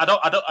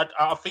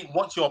 I think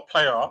once you're a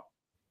player,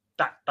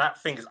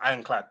 that thing is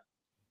ironclad.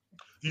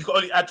 You can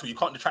only add to it. You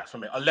can't detract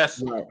from it unless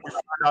you find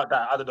out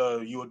that, I don't know,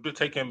 you would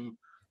take him.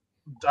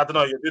 I don't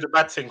know, you're doing a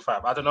bad thing,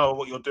 fam. I don't know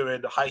what you're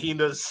doing. The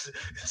hyenas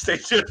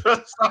station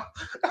and stuff.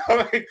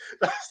 I mean,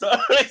 that's the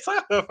only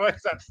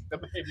sacrifice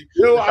that maybe.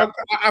 You know,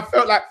 I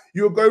felt like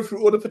you were going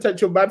through all the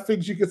potential bad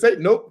things you could say.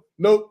 Nope.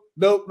 You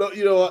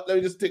know what? Let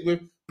me just stick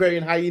with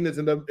burying hyenas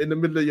in the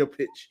middle of your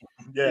pitch.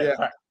 Yeah.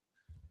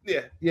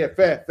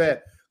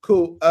 Fair.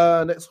 Cool.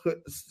 Next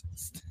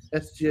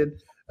question.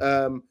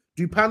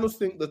 Do panels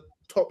think the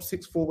top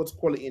 6 forwards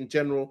quality in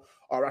general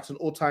are at an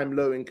all-time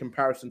low in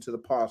comparison to the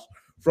past?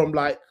 From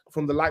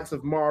the likes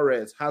of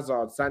Mahrez,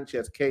 Hazard,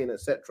 Sanchez, Kane,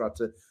 etc.,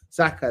 to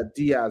Saka,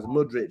 Diaz,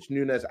 Modric,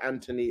 Nunes,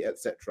 Antony,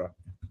 etc.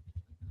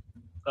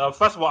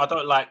 First of all, I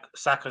don't like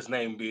Saka's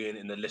name being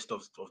in the list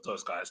of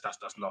those guys. That's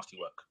nasty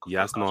work. Yeah,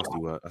 that's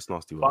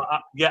nasty work.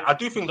 But I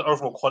do think the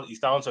overall quality is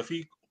down. So if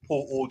you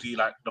pull all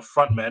the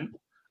front men,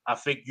 I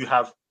think you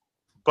have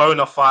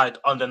bona fide,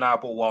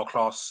 undeniable world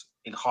class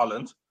in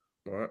Haaland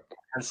and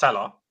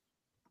Salah,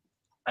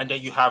 and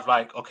then you have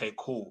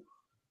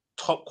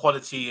top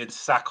quality in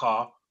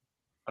Saka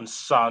and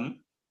Son,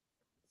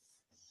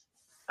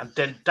 and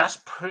then that's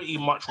pretty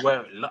much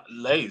where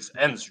it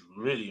ends,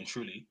 really and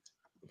truly.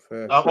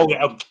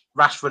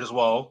 Rashford as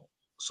well.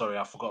 Sorry,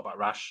 I forgot about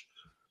Rash.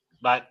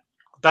 Like,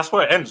 that's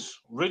where it ends,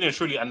 really and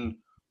truly. And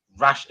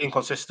Rash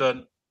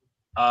inconsistent.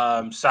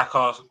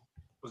 Saka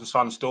and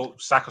Son still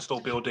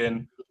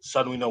building.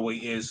 Son, we know what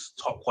he is,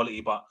 top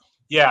quality. But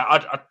yeah,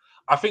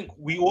 I think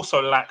we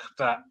also lack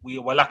that. We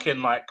were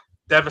lacking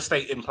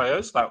devastating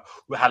players. Like,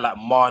 we had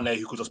Mane,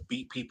 who could just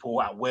beat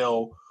people at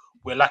will.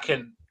 We're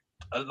lacking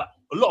a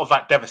lot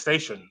of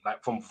devastation,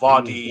 from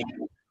Vardy.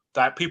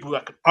 That people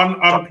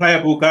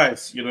unplayable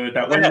guys,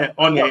 that when they're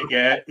on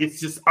it, it's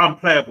just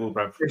unplayable,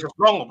 bro. It's just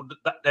wrong.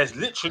 There's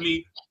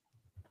literally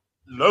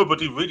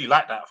nobody really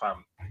like that,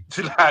 fam.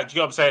 Do you know what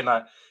I'm saying?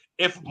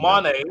 If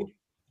Mane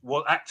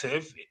was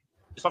active,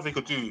 it's something he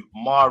could do.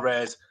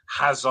 Mahrez,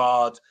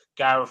 Hazard,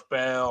 Gareth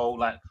Bale,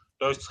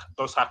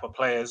 those type of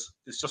players.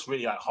 It's just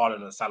really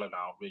Haaland and Salah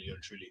now, really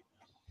and truly.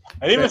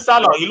 And even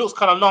Salah, he looks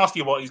kind of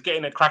nasty, but he's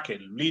getting it cracking.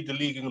 Lead the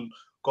league in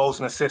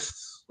goals and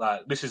assists.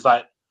 This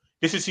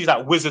is his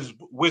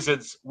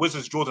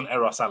Wizards Jordan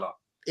era Salah.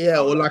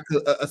 Yeah, or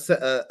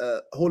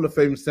a Hall of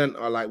Fame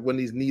center, when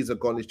his knees are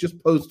gone. It's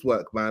just post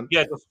work, man.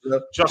 Yeah,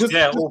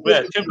 all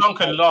bad. Tim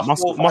Duncan last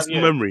muscle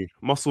memory.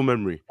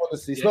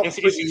 Honestly, it's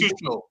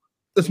institutional.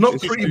 It's not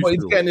pretty, but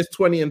he's getting his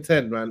 20 and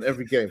 10, man,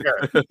 every game.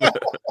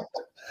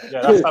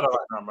 Yeah, that's Salah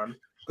right now, man.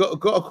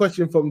 Got a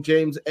question from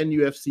James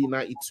NUFC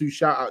 92.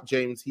 Shout out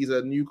James. He's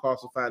a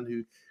Newcastle fan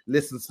who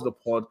listens to the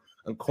pod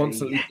and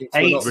constantly thinks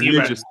we're not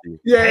religiously.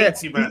 Yeah,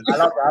 man. I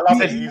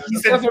love it.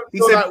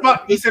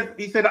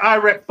 He said I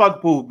rep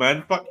football,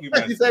 man. Fuck you,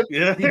 man. He said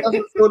Yeah. he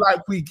doesn't feel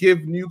like we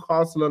give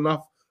Newcastle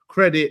enough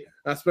credit.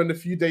 I spend a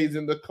few days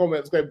in the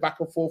comments going back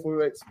and forth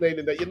with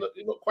explaining that you're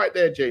not quite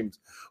there, James.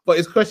 But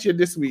his question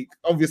this week,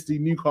 obviously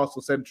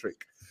Newcastle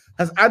centric.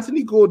 Has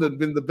Anthony Gordon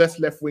been the best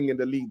left wing in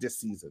the league this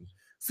season?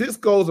 6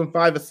 goals and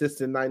 5 assists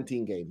in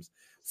 19 games.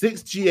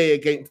 6 GA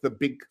against the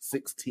big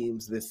 6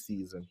 teams this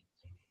season.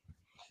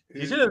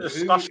 He's in a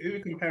discussion. Who are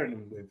you comparing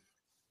him with?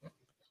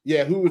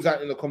 Yeah, who was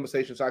that in the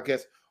conversation? So I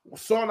guess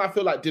Son, I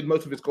feel like, did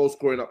most of his goal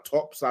scoring up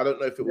top. So I don't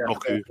know if it was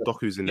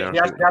Doku's in there. He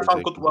has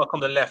done good work on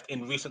the left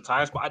in recent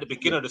times, but at the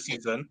beginning of the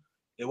season,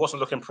 it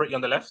wasn't looking pretty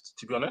on the left,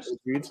 to be honest.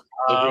 Agreed.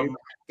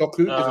 Doku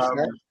is a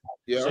snap.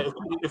 Yeah. So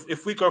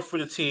if we go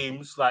through the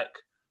teams, like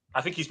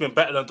I think he's been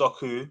better than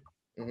Doku.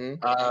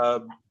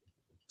 Mm-hmm.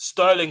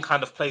 Sterling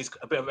kind of plays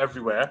a bit of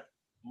everywhere,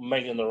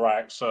 mainly on the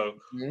right. So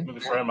maybe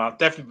for him out,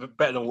 definitely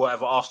better than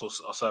whatever Arsenal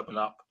are serving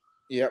up.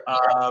 Yeah.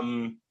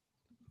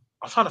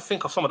 I'm trying to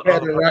think of some of the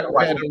better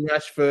other than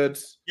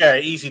Rashford. Yeah,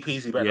 easy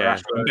peasy. Better than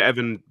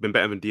Rashford. Been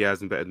better than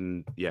Diaz and better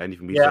than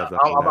anything we Yeah, served.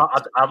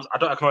 I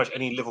don't acknowledge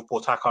any Liverpool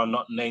attacker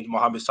not named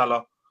Mohamed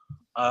Salah.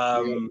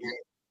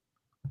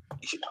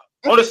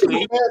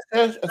 Honestly,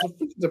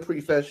 it's a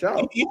pretty fair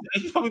shout.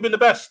 He's probably been the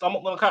best. I'm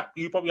not gonna cap.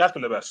 He probably has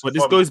been the best. But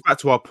this goes back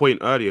to our point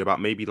earlier about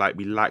maybe like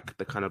we lack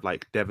the kind of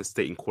like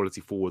devastating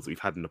quality forwards that we've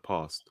had in the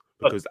past.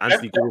 Because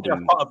Anthony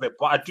Gordon, part of it,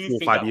 but I do 4 or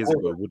think 5 years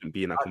ago, wouldn't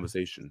be in that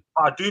conversation.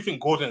 I do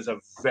think Gordon is a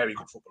very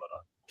good footballer.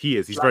 Though. He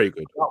is. He's very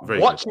good. Very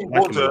watching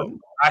good. Gordon,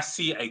 I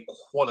see a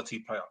quality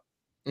player.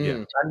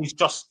 Yeah, and he's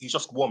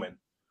just warming.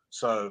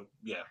 So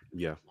yeah,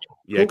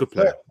 Cool. good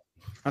player.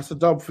 That's a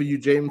dub for you,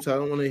 James. I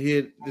don't want to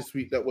hear this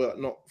week that we're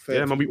not fair.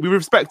 Yeah, man, we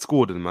respect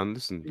Gordon, man.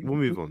 Listen, we'll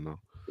move on now.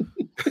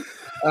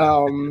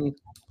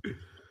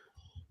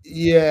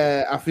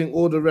 Yeah, I think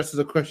all the rest of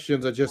the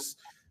questions are just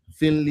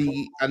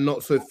thinly and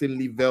not so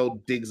thinly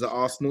veiled digs at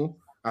Arsenal.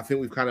 I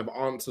think we've kind of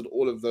answered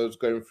all of those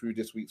going through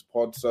this week's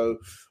pod. So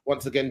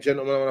once again,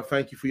 gentlemen, I want to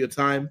thank you for your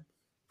time.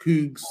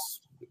 Cougs,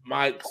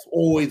 Mike's,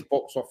 always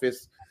box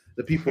office.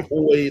 The people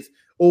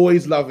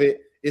always love it.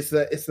 It's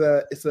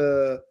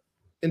a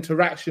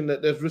interaction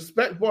that there's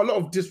respect, but a lot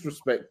of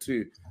disrespect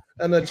too,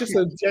 and just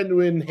a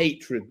genuine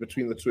hatred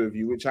between the two of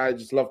you, which I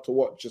just love to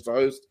watch as a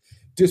host.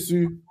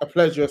 Disu, a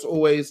pleasure as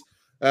always.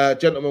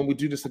 Gentlemen, we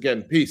do this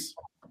again. Peace.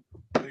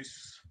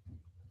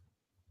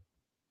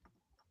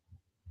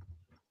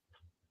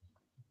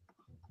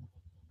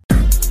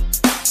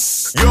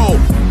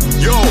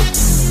 Yo,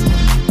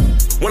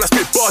 when I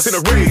spit bars in a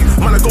rave,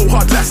 man, I go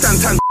hard like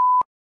Santan.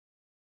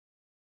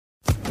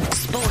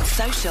 Sports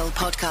Social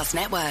Podcast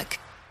Network.